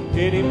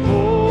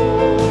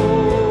anymore.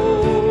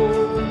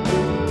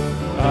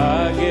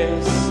 I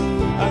guess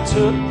I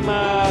took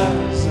my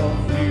eyes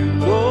off you,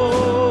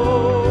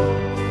 Lord,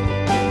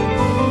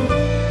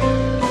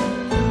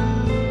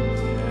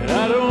 and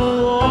I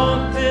don't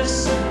want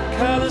this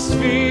kind of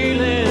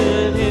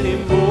feeling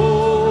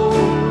anymore.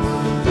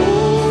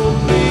 Oh,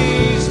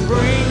 please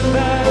bring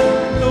back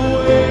the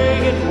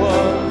way it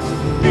was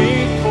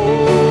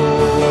before.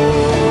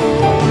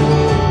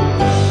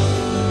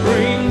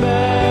 Bring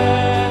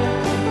back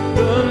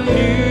the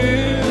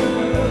new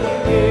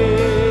again.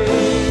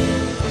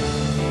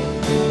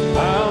 I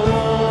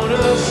want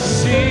us to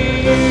see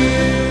you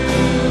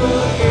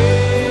again.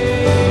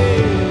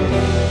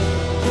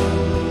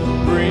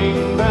 Bring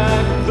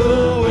back the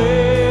way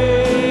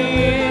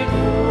it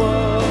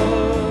was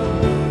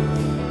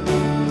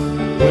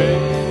when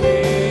we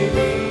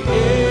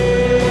began.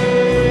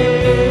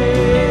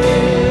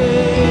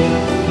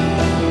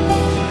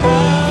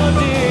 How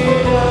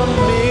did I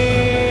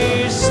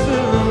miss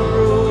the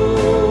road?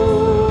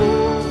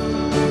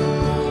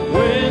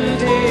 When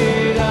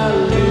did I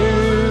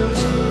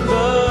lose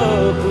the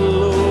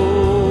glow?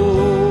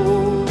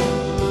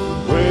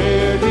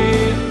 Where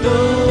did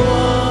the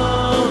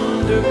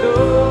wonder go?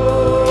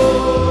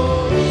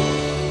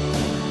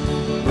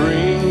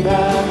 Bring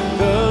back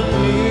the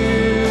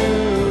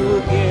new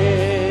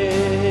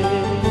again.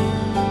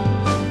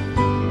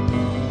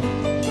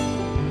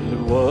 It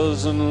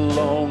wasn't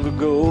long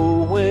ago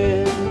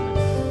when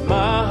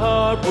my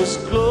heart was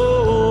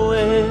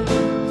glowing.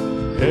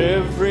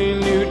 Every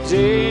new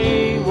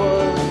day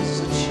was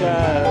a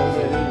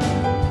challenge.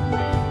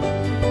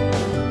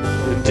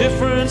 The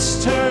difference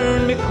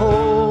turned me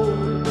cold,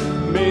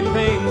 made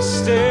things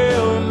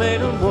stale,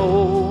 made a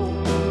roll.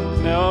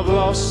 Now I've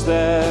lost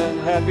that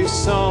happy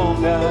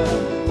song I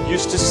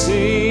used to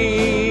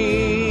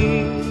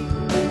sing.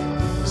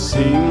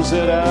 Seems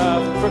that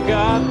I've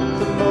forgot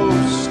the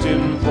most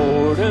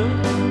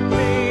important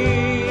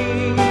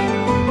thing.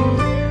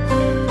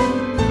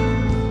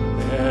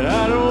 And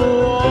I don't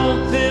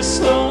want this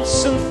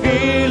lonesome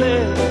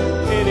feeling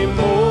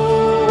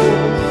anymore.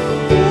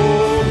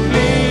 Oh,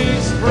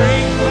 please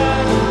bring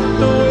back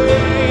the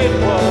way it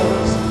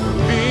was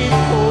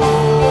before.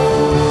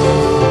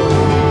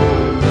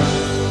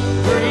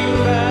 Bring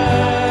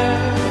back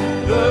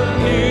the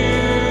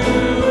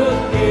new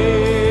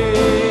again.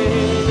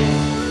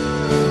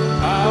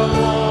 I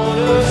want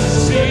to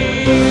see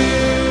you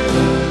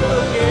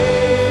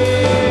again.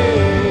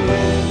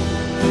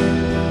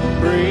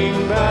 Bring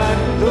back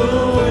the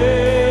way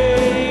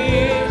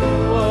it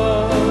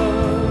was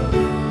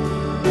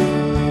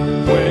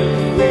when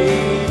we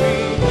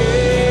began.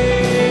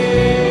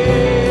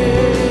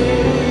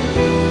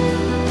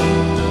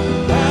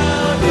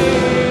 How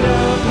did I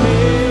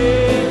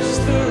miss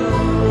the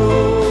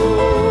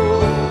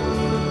road?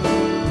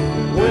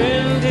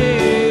 When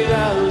did I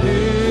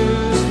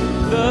lose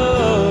the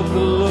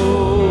glow?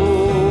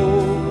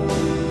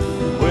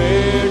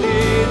 Where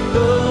did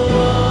the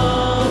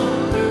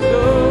wonder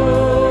go?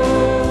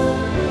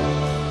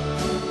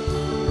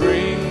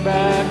 Bring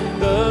back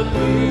the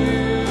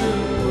new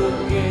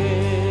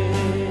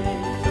again.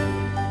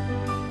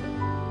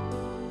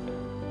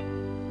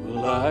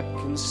 Well, I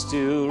can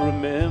still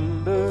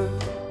remember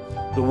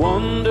the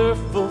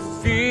wonderful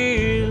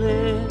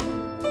feeling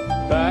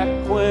back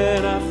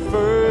when I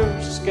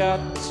first got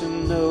to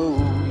know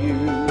you.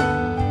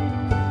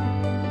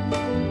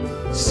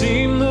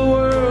 Seemed the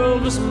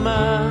world was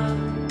mine.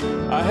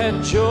 I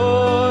had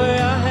joy,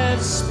 I had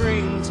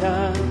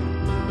springtime,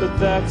 but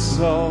that's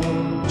all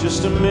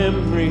just a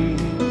memory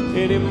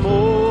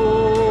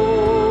anymore.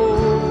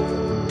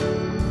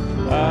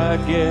 I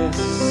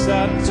guess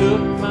I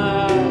took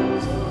my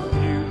eyes off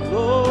you,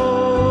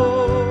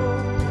 Lord,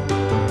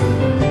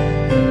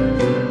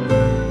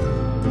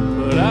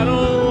 but I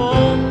don't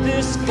want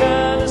this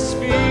kind of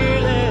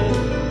feeling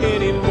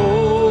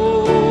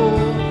anymore.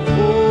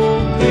 Oh,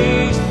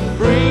 please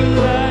bring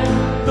back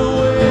the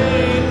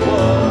way it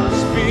was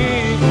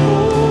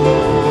before.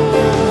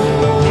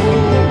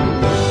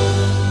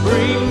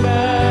 Bring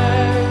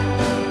back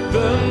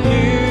the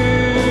new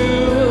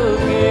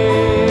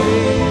again.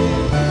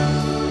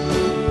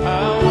 I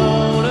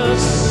wanna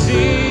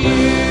see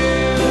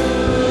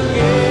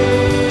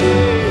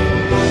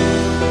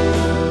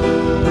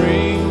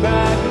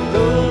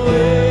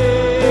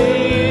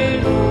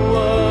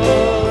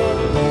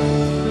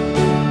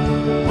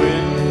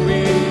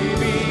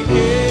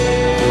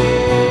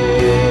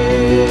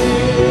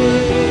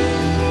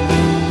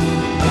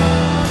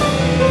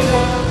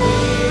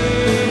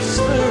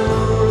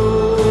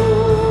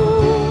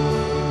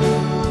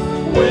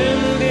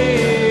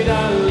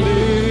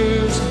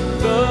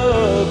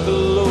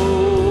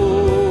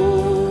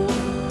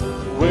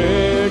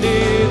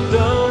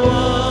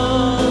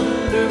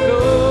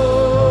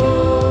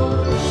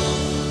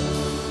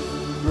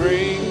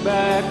bring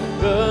back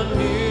the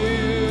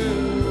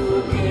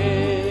new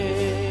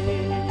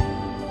again.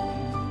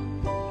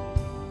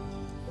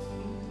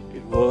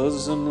 It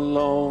wasn't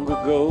long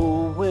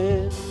ago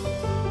when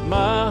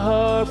my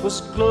heart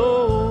was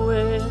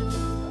glowing.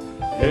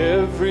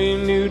 Every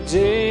new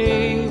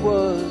day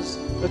was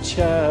a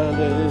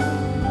challenge.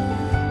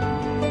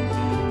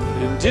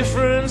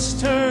 Indifference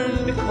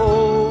turned me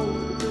cold,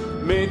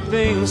 made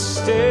things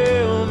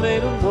stale,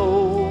 made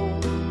alone.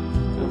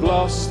 I've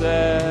lost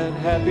that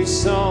happy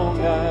song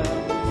I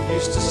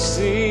used to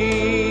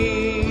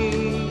sing.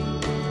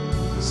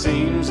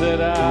 Seems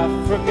that I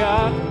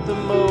forgot the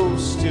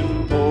most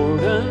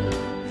important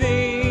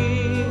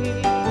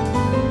thing.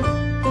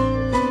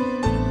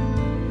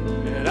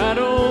 And I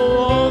don't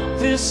want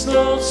this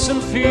lonesome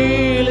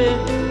feeling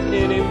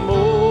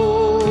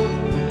anymore.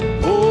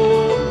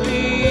 Oh,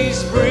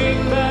 please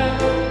bring back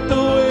the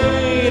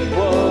way it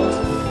was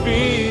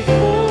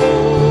before.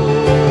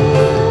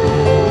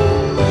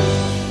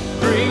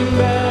 Bring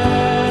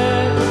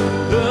back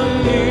the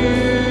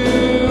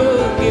new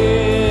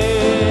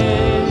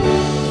again.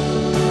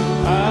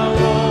 I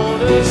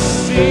want to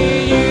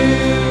see you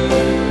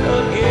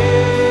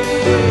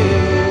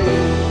again.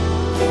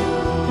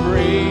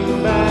 Bring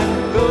back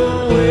the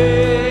way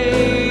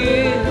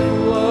it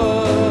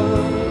was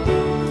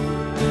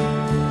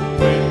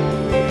when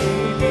we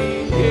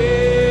began.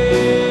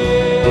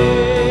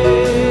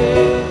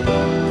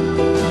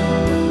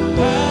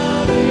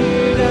 How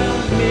did I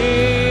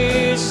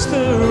miss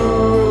the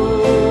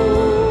road?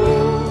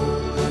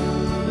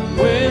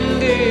 When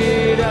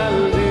did I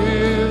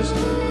lose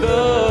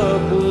the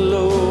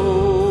glow?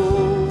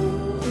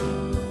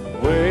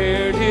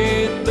 Where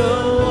did the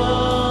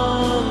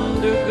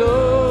wonder go?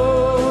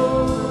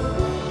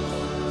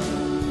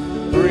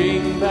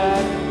 Bring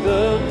back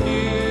the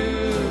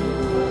new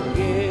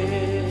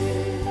again.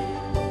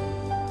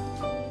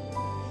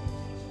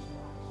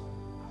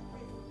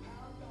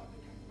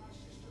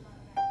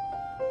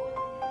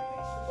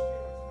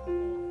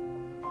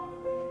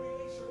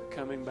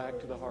 Coming back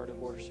to the heart of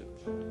worship.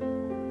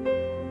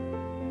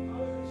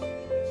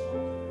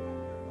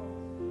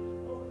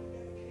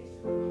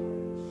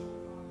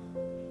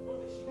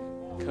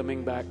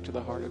 Coming back to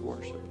the heart of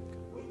worship.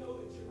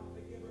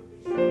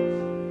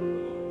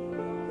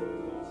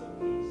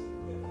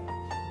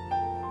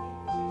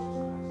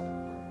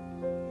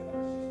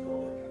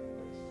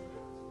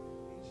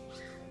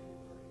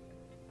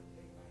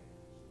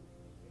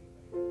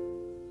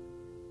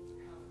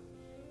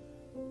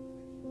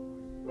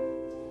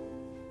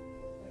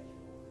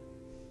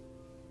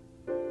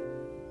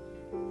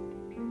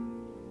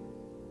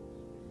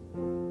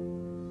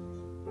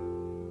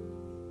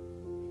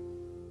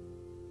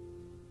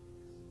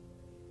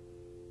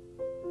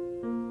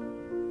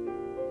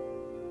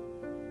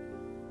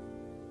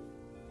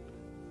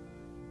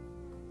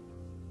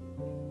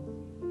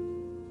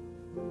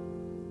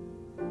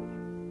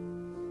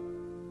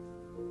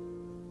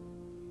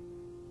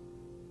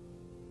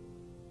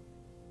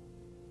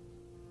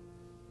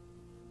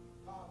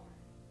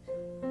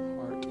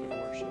 Heart of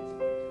worship.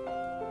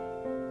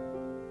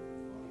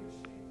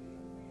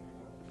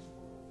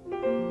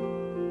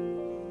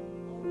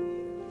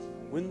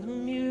 When the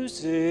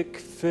music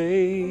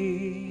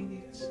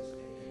fades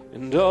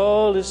and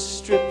all is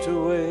stripped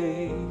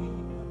away,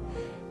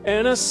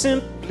 and I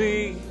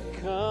simply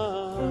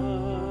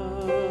come,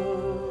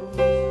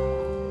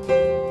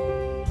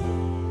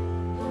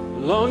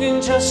 longing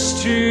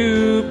just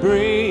to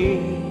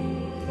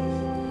bring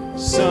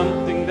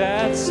something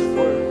that's of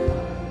worth,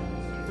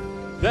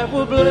 that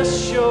will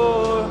bless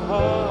your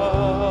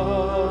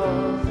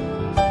heart.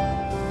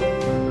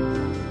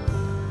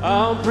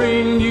 I'll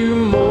bring you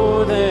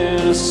more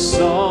than a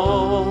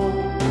song,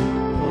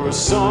 or a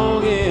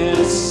song in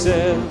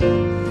itself.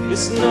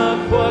 It's not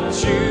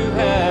what you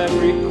have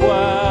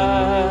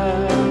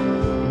required.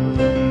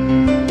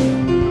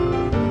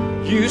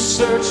 You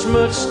search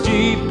much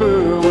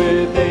deeper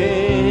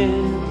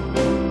within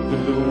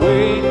than the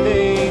way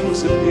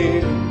things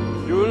appear.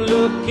 You're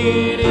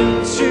looking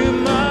into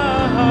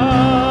my heart.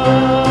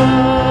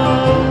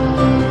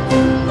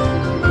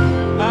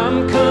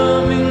 I'm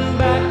coming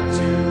back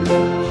to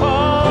the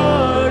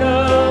heart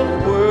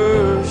of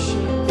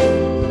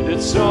worship.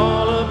 It's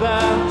all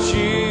about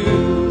you.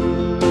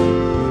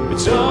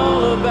 It's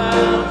all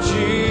about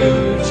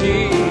you,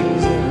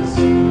 Jesus.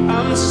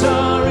 I'm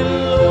sorry,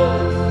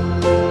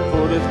 Lord,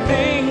 for the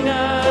thing I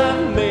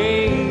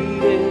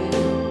made it.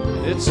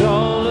 It's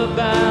all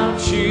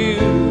about you.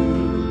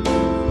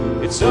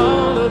 It's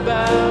all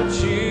about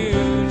you.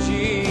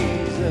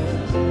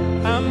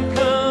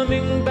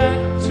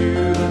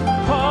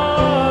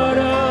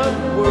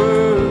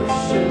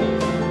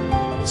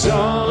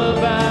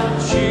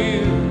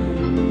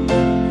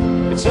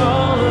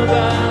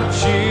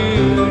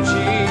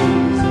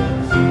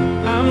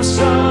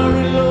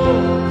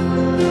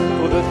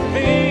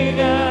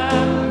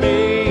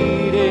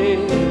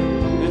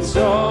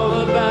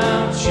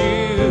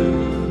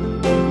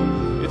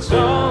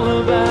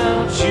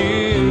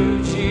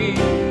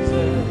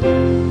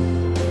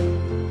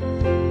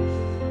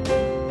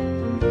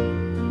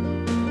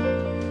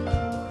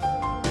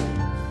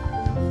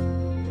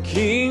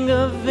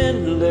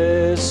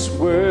 endless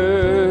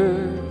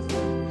worth.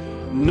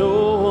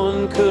 No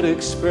one could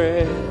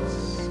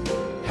express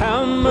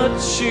how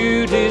much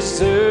you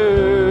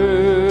deserve.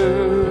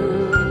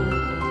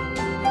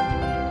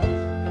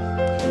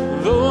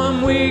 Though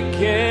I'm weak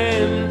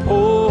and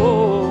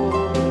poor,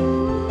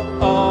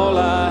 all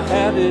I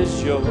have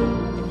is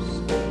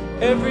yours,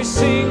 every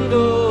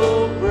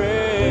single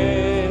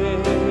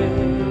breath.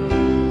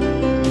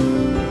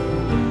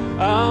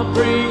 I'll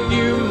bring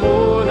you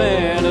more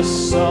than a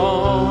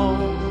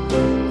song,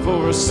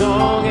 for a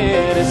song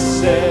in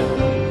itself,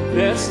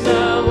 that's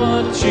not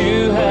what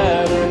you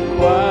have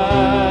required.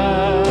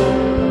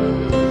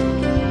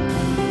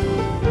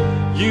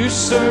 You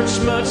search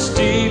much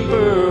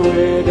deeper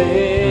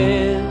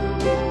within,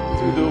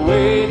 through the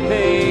way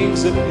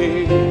things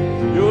appear.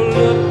 You're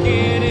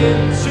looking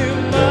into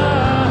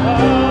my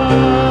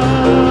heart.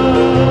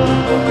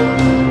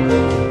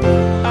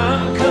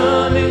 I'm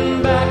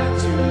coming back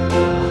to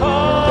the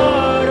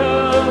heart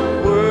of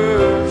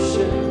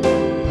worship.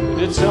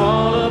 It's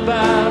all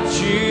about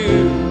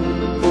you.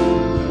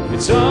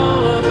 It's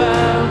all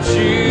about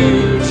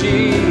you,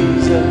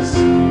 Jesus.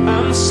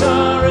 I'm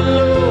sorry,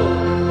 Lord,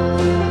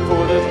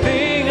 for the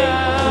thing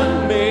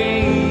I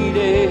made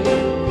it.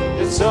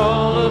 It's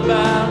all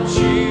about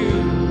you.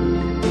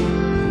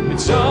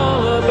 It's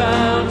all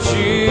about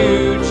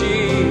you,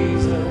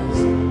 Jesus.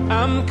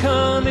 I'm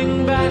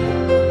coming back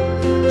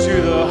to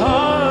the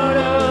heart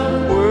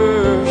of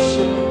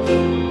worship,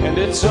 and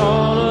it's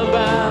all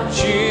about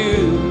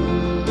you.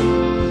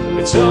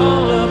 It's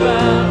all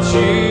about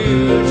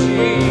you,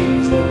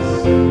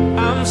 Jesus.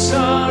 I'm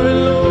sorry,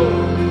 Lord,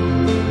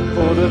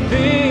 for the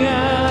thing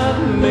I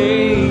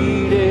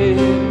made it.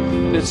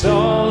 And it's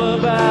all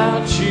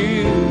about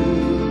you.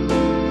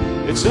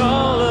 It's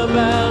all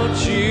about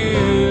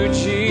you,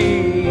 Jesus.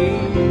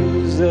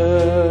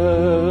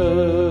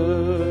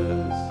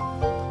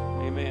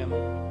 Amen.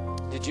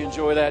 Did you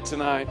enjoy that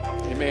tonight?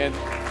 Amen.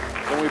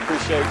 And we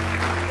appreciate it.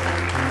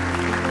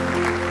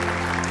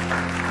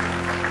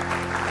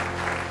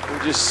 We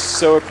just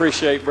so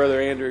appreciate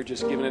Brother Andrew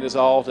just giving it his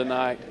all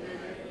tonight,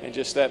 and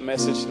just that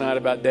message tonight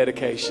about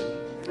dedication.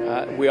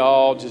 We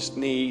all just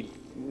need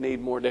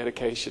more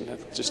dedication.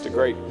 It's just a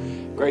great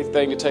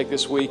thing to take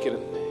this week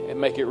and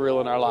make it real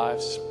in our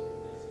lives.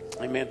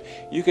 Amen.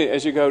 You can,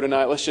 as you go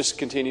tonight, let's just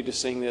continue to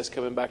sing this,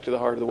 coming back to the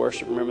heart of the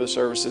worship. Remember the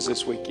services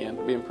this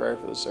weekend. Be in prayer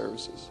for the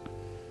services.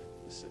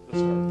 Let's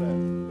start with that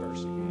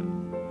verse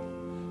again.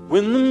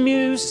 When the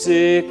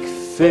music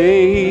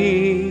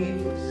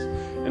fades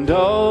and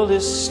all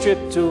is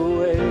stripped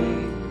away,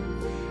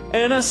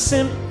 and I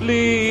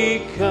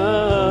simply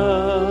come,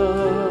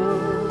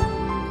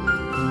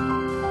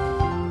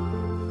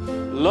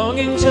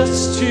 longing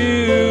just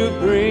to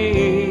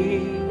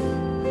bring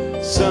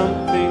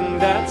something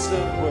that's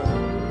of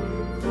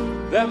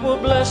worth, that will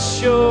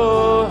bless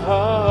your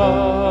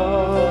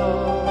heart.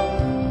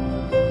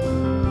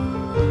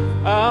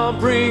 I'll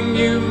bring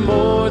you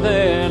more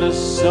than a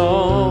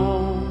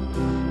song,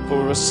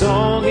 for a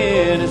song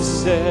in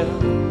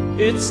itself,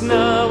 it's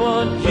not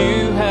what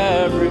you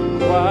have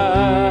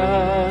required.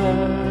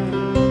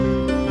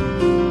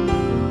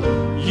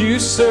 You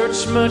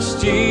search much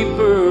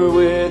deeper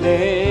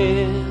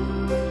within,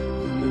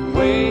 the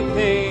way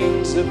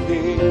things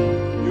appear.